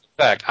practical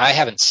effect. I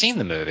haven't seen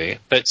the movie,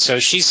 but so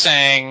she's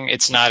saying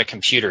it's not a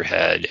computer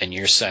head, and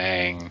you're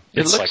saying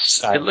it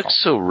looks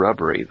so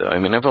rubbery, though. I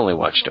mean, I've only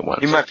watched it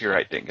once. You might be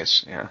right,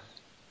 Dingus, yeah.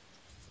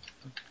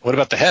 What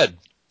about the head?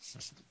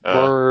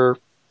 Or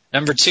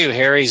number 2,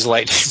 Harry's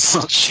lightning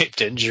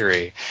bolt-shaped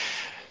injury.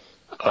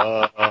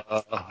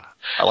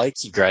 I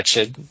like you,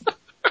 Gretchen.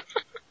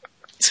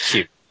 It's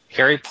cute.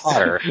 Harry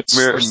Potter.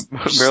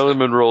 Marilyn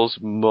Monroe's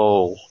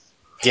mole.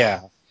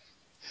 Yeah.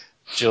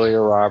 Julia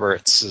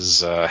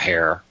Roberts'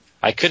 hair.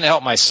 I couldn't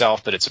help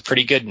myself, but it's a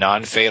pretty good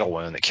non-fatal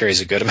wound that carries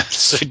a good amount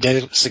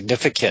of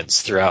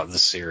significance throughout the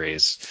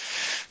series.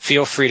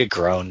 Feel free to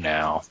groan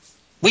now.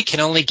 We can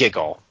only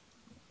giggle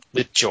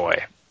with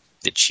joy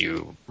that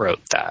you wrote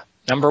that.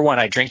 Number 1,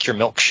 I drink your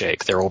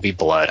milkshake. There will be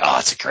blood. Oh,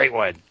 it's a great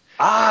one.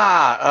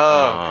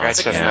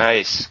 That's a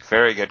nice,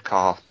 very good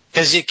call.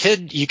 Because you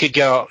could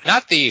go,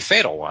 not the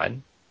fatal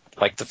one,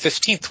 like the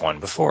 15th one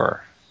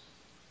before.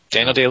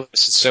 Daniel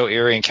Day-Lewis is so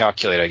eerie and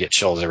calculated, I get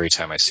chills every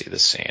time I see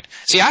this scene.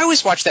 See, I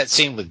always watch that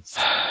scene with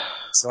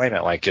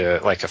enjoyment, like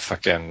a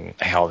fucking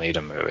Hal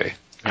Needham movie.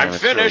 I'm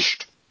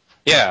finished.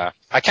 Yeah,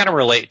 I kind of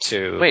relate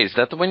to... Wait, is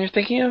that the one you're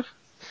thinking of?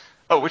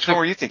 Oh, which one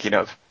were you thinking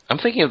of? I'm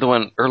thinking of the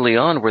one early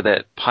on where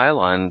that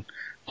pylon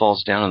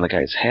falls down on the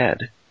guy's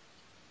head.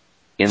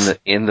 That's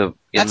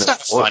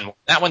not fun.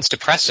 That one's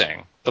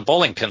depressing. The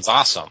bowling pin's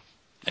awesome.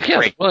 And Yeah,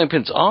 great. the bowling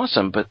pin's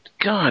awesome, but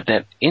God,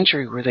 that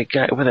injury where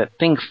that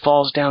thing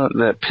falls down,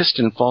 the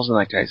piston falls on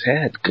that guy's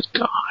head. Good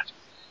God.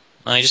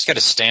 Well, you just got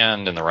to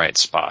stand in the right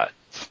spot.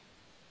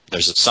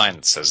 There's a sign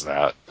that says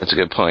that. That's a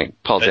good point.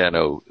 Paul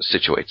Dano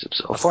situates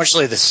himself.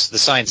 Unfortunately, the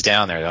sign's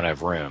down there. They don't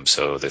have room,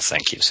 so the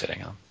thing keeps hitting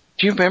them.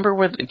 Do you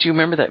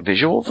remember that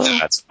visual though?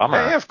 That's a bummer.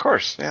 Yeah, of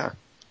course. Yeah.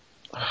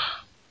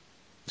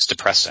 It's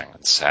depressing.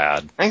 It's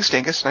sad. Thanks,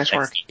 Dingus. Nice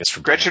work. Thanks for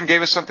Gretchen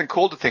gave us something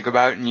cool to think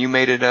about, and you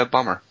made it a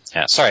bummer.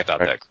 Yeah, sorry about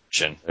that,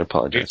 Gretchen. I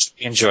apologize.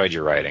 We enjoyed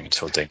your writing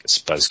until Dingus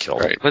buzzkilled. All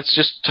right, let's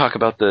just talk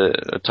about the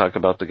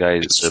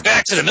guy.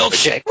 Back to the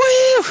milkshake.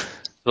 Woo!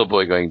 Little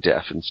boy going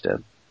deaf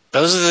instead.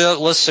 Those are the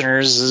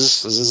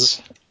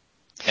listeners.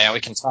 Yeah, we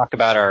can talk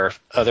about our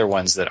other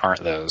ones that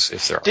aren't those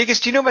if there are.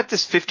 Dingus, do you know about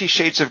this 50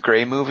 Shades of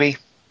Grey movie?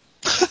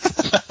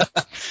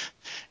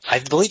 I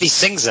believe he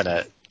sings in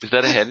it. Is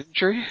that a head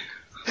injury?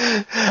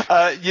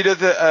 You know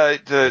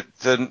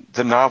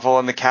the novel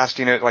and the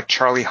casting, like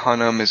Charlie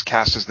Hunnam is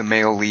cast as the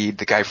male lead,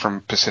 the guy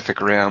from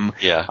Pacific Rim.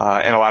 Yeah.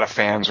 And a lot of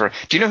fans were.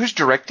 Do you know who's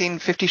directing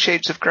 50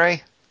 Shades of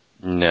Grey?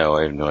 No,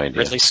 I have no idea.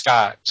 Ridley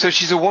Scott. So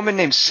she's a woman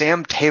named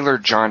Sam Taylor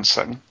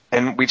Johnson,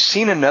 and we've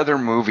seen another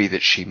movie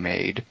that she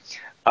made.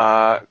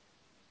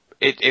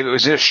 It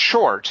was a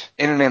short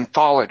in an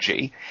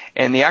anthology,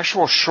 and the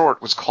actual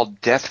short was called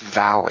Death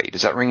Valley.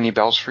 Does that ring any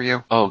bells for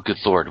you? Oh, good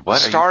Lord.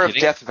 What? The star of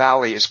Death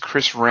Valley is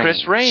Chris Raines.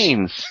 Chris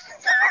Raines.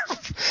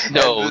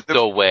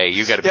 No way.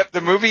 You got to. Yep,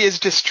 the movie is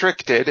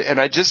Districted, and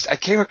I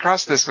came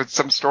across this with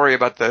some story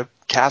about the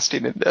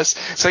casting in this.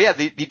 So yeah,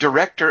 the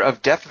director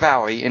of Death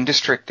Valley in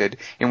Districted,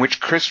 in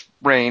which Chris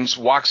Raines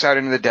walks out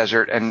into the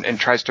desert and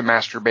tries to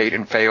masturbate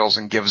and fails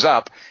and gives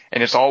up,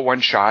 and it's all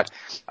one shot.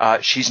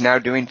 She's now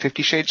doing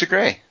 50 Shades of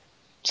Grey.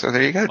 So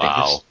there you go.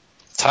 Wow.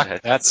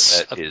 That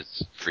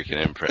is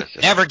freaking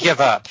impressive. Never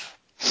give up.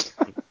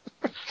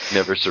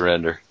 Never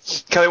surrender.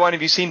 Kelly Wand,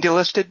 have you seen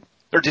Delisted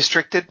or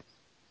Districted?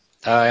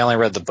 I only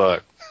read the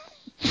book,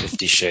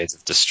 50 Shades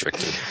of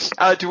Districted.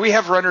 Do we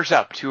have runners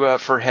up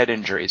for head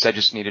injuries? I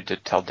just needed to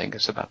tell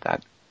Dingus about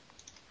that.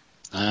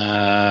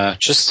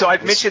 So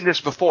I've mentioned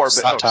this before,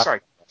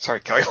 but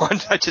sorry, Kelly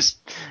Wand. No,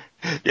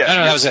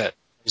 that was it.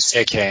 Just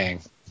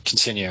AKing.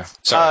 Continue.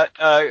 Sorry.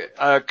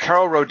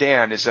 Karel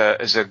Rodan is I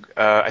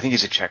think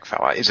he's a Czech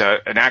fella. Is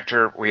an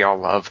actor we all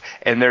love,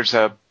 and there's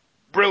a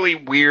really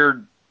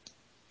weird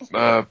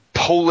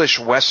Polish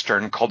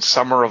Western called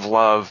Summer of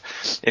Love,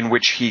 in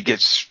which he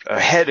gets a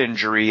head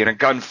injury in a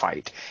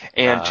gunfight,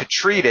 and to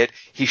treat it,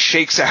 he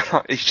shakes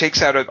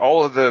out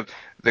all of the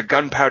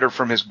gunpowder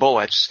from his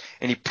bullets,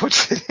 and he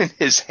puts it in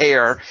his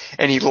hair,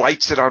 and he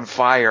lights it on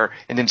fire,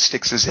 and then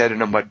sticks his head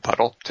in a mud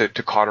puddle to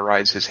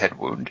cauterize his head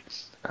wound.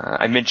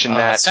 I mentioned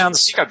that.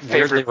 Sounds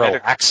weirdly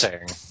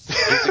relaxing.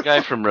 He's the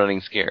guy from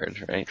Running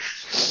Scared, right?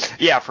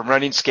 Yeah, from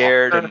Running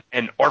Scared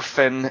and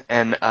Orphan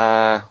and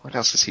what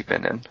else has he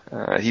been in?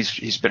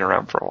 He's been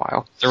around for a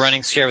while. The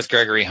Running Scared with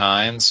Gregory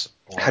Hines.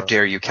 How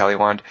dare you, Kelly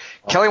Wand?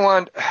 Kelly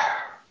Wand,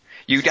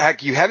 you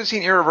haven't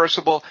seen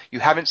Irreversible. You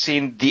haven't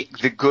seen the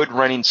good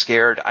Running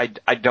Scared.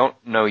 I don't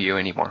know you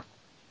anymore.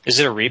 Is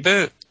it a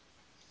reboot?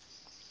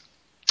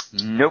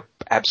 Nope,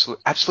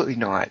 absolutely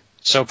not.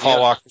 So Paul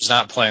Walker's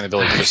not playing the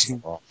Billy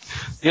Crystal role.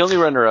 The only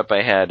runner-up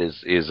I had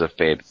is a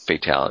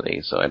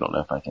fatality, so I don't know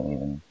if I can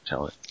even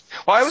tell it.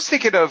 Well, I was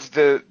thinking of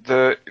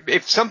the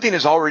if something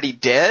is already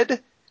dead,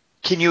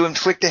 can you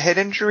inflict a head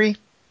injury?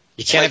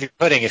 You can't have your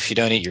pudding if you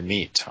don't eat your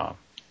meat, Tom.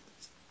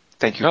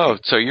 Thank you. Oh,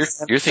 so you're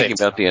thinking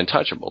about the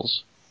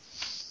Untouchables.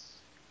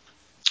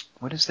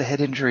 What is the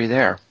head injury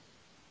there?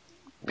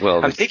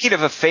 Well, I'm thinking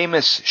of a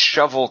famous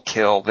shovel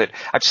kill that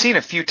I've seen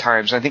a few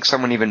times. I think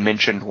someone even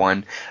mentioned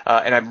one.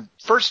 And I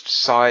first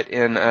saw it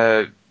in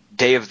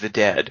Day of the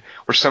Dead,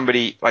 where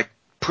somebody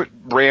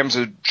rams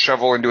a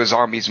shovel into a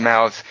zombie's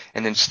mouth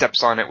and then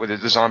steps on it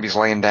with the zombie's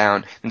laying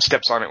down, and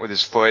steps on it with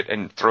his foot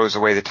and throws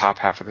away the top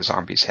half of the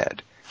zombie's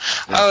head.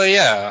 Oh,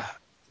 yeah.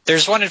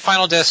 There's one in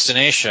Final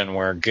Destination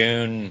where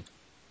Goon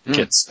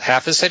gets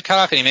half his head cut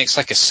off and he makes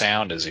like a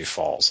sound as he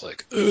falls,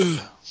 like, ugh.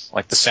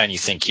 Like the sound you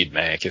think you'd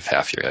make if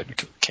half your head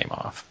came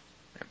off.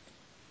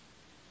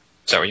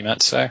 Is that what you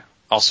meant to say?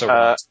 Also,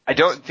 I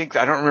don't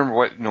remember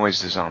what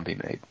noise the zombie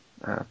made.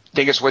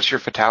 Dingus, what's your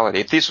fatality?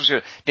 If this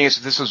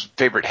was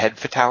favorite head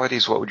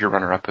fatalities, what would your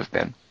runner-up have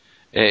been?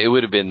 It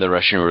would have been the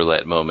Russian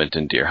roulette moment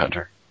in Deer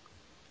Hunter.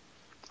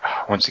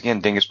 Once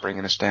again, Dingus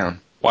bringing us down.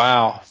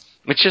 Wow.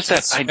 It's just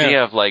that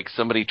idea of like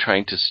somebody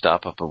trying to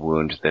stop up a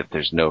wound that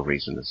there's no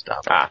reason to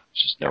stop it.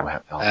 It's just no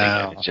helping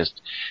it.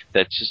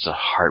 That's just a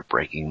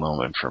heartbreaking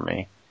moment for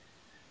me.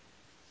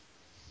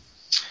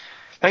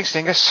 Thanks,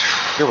 Dingus.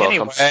 You're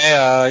welcome.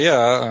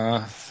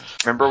 Anyway,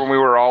 remember when we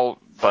were all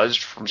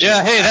buzzed from?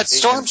 Yeah, hey, that's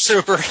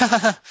Stormtrooper.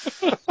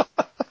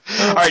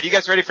 All right, you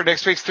guys ready for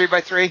next week's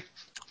 3x3?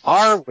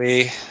 Are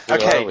we?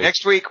 Okay,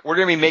 next week we're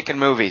going to be making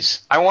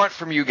movies. I want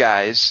from you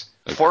guys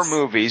 4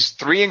 movies,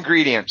 3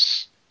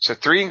 ingredients. So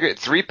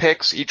 3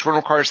 picks. Each one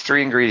requires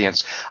 3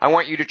 ingredients. I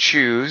want you to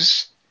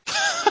choose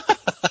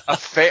a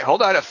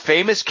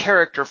famous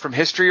character from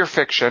history or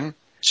fiction.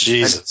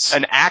 Jesus.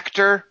 An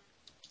actor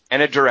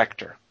and a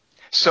director.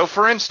 So,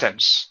 for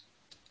instance,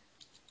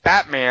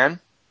 Batman,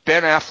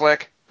 Ben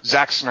Affleck,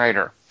 Zack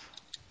Snyder.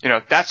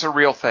 That's a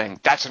real thing.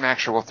 That's an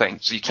actual thing.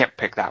 So you can't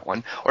pick that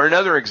one. Or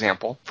another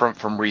example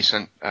from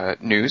recent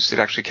news that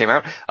actually came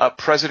out.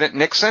 President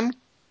Nixon,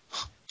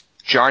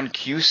 John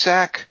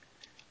Cusack,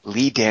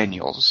 Lee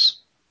Daniels.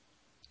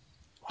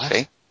 What?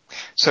 See?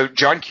 So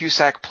John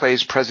Cusack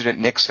plays President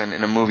Nixon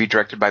in a movie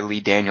directed by Lee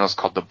Daniels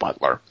called The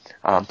Butler.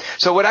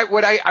 So what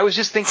I was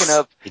just thinking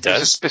of, He does?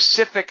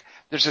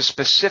 there's a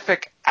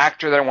specific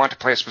actor that I want to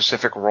play a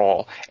specific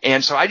role.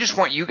 And so I just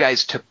want you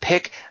guys to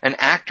pick an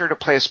actor to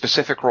play a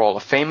specific role, a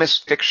famous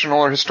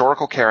fictional or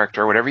historical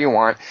character, whatever you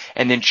want,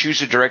 and then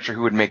choose a director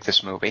who would make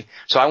this movie.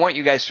 So I want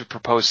you guys to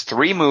propose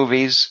 3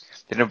 movies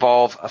that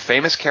involve a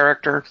famous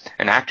character,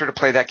 an actor to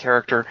play that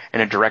character,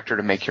 and a director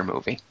to make your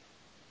movie.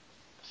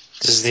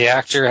 Does the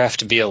actor have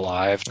to be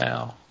alive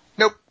now?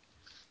 Nope.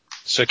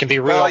 So it can be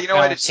real Well, you know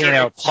what,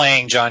 Valentino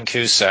playing John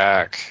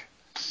Cusack.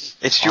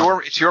 It's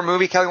your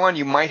movie, Kelly Wand.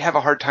 You might have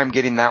a hard time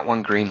getting that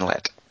one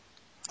greenlit.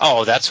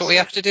 Oh, that's what we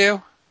have to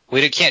do?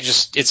 We can't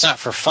just, it's not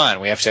for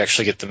fun. We have to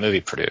actually get the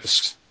movie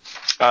produced.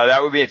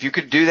 That would be, if you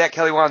could do that,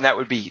 Kelly Wand, that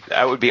would be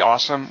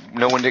awesome.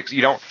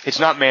 It's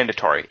not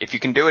mandatory. If you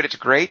can do it, it's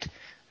great.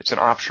 It's an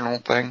optional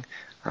thing,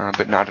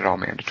 but not at all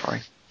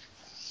mandatory.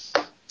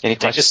 Any I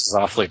think questions? this is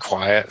awfully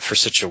quiet for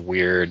such a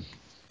weird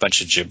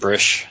bunch of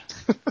gibberish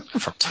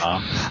from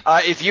Tom.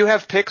 If you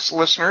have picks,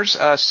 listeners,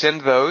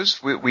 send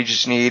those. We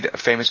just need a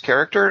famous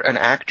character, an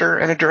actor,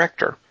 and a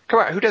director. Come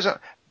on, who doesn't?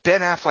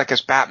 Ben Affleck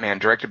as Batman,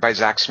 directed by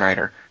Zack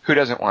Snyder. Who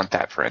doesn't want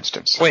that, for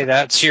instance? Wait,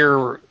 that's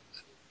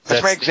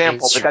my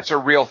example, but that's a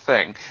real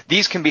thing.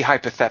 These can be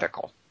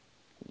hypothetical,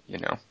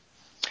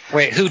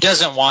 Wait, who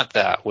doesn't want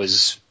that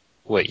was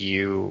what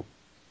you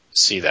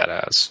see that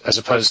as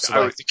opposed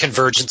to the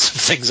convergence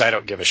of things I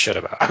don't give a shit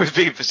about. I was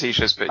being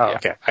facetious, but yeah.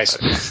 Okay, I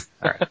see.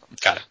 All right,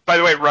 got it. By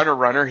the way,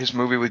 Runner, his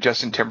movie with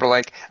Justin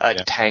Timberlake,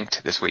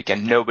 tanked this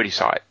weekend. Nobody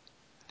saw it.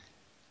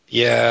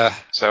 Yeah.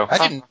 So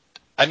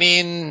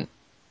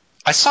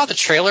I saw the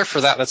trailer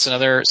for that. That's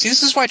another. See,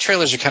 this is why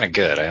trailers are kind of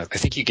good. I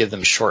think you give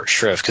them short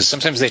shrift because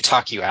sometimes they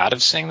talk you out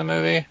of seeing the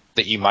movie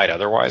that you might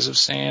otherwise have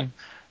seen.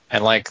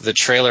 And like the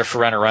trailer for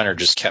Runner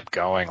just kept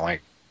going.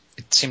 Like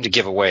it seemed to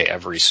give away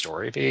every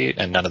story beat,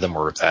 and none of them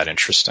were that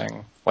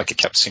interesting. Like it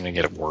kept seeming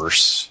to get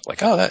worse.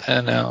 Like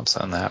and now it's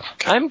on that.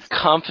 Okay. I'm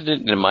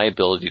confident in my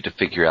ability to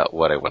figure out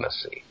what I want to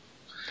see.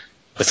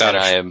 And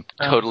I am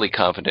totally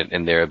confident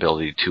in their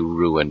ability to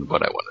ruin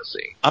what I want to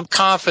see. I'm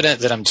confident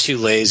that I'm too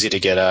lazy to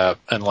get up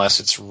unless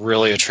it's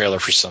really a trailer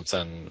for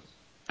something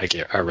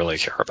I really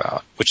care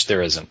about, which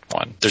there isn't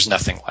one. There's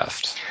nothing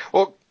left.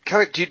 Well,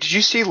 Kelly, did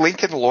you see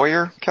Lincoln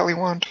Lawyer, Kelly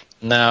Wand?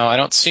 No, I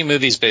don't see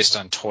movies based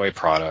on toy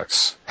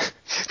products.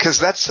 Because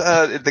that's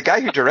the guy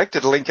who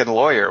directed Lincoln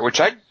Lawyer, which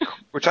I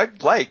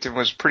liked and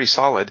was pretty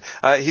solid.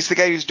 He's the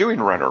guy who's doing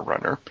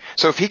Runner.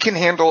 So if he can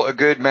handle a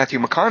good Matthew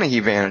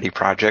McConaughey vanity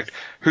project,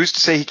 who's to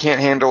say he can't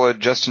handle a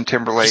Justin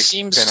Timberlake? He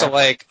seems to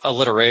like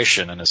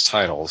alliteration in his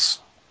titles.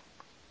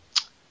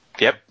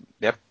 Yep.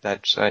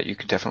 That's you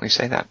could definitely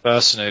say that.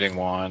 Fascinating,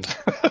 Wand.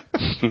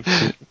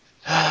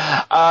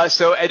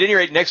 So at any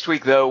rate, next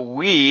week though,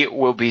 we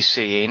will be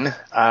seeing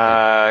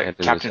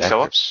Captain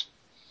Phillips.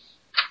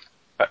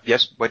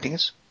 Yes, what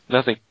dingus?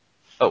 Nothing.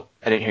 Oh,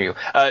 I didn't hear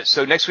you.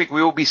 So next week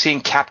we will be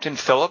seeing Captain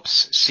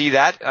Phillips. See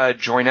that.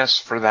 Join us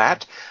for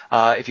that.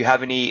 If you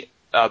have any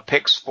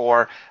picks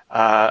for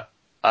a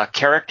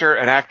character,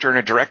 an actor, and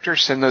a director,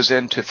 send those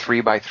in to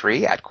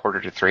 3x3 at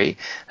 2:45.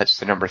 That's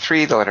the number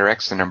 3, the letter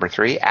X, the number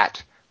 3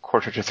 at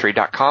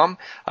 2:45.com.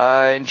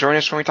 And join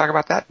us when we talk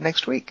about that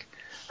next week.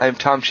 I'm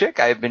Tom Chick.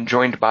 I have been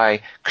joined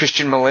by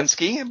Christian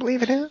Malinsky, I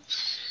believe it is.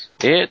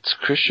 It's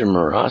Christian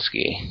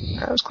Murawski.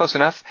 That was close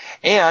enough.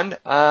 And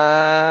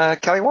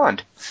Kelly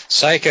Wand.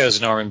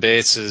 Psycho's Norman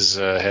Bates'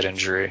 head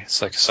injury.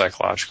 It's like a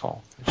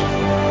psychological.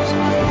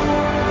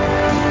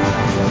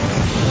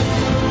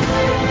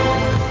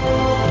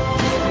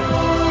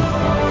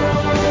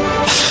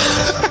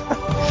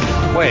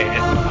 Wait.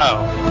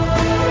 Oh.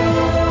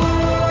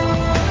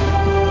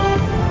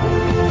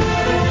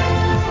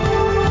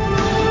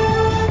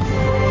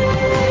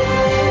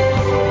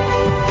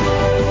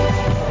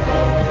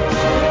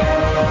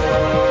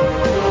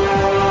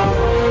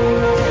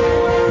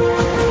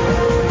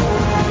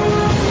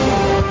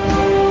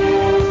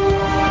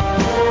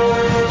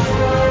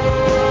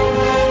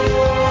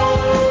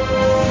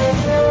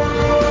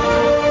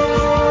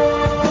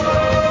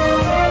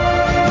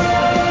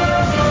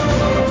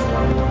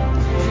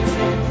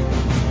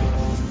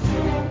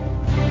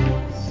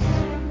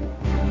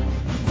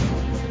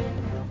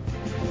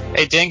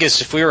 Hey, Dingus,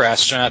 if we were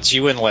astronauts,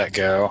 you wouldn't let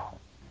go,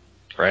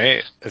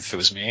 right? If it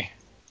was me.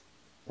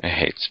 I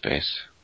hate space.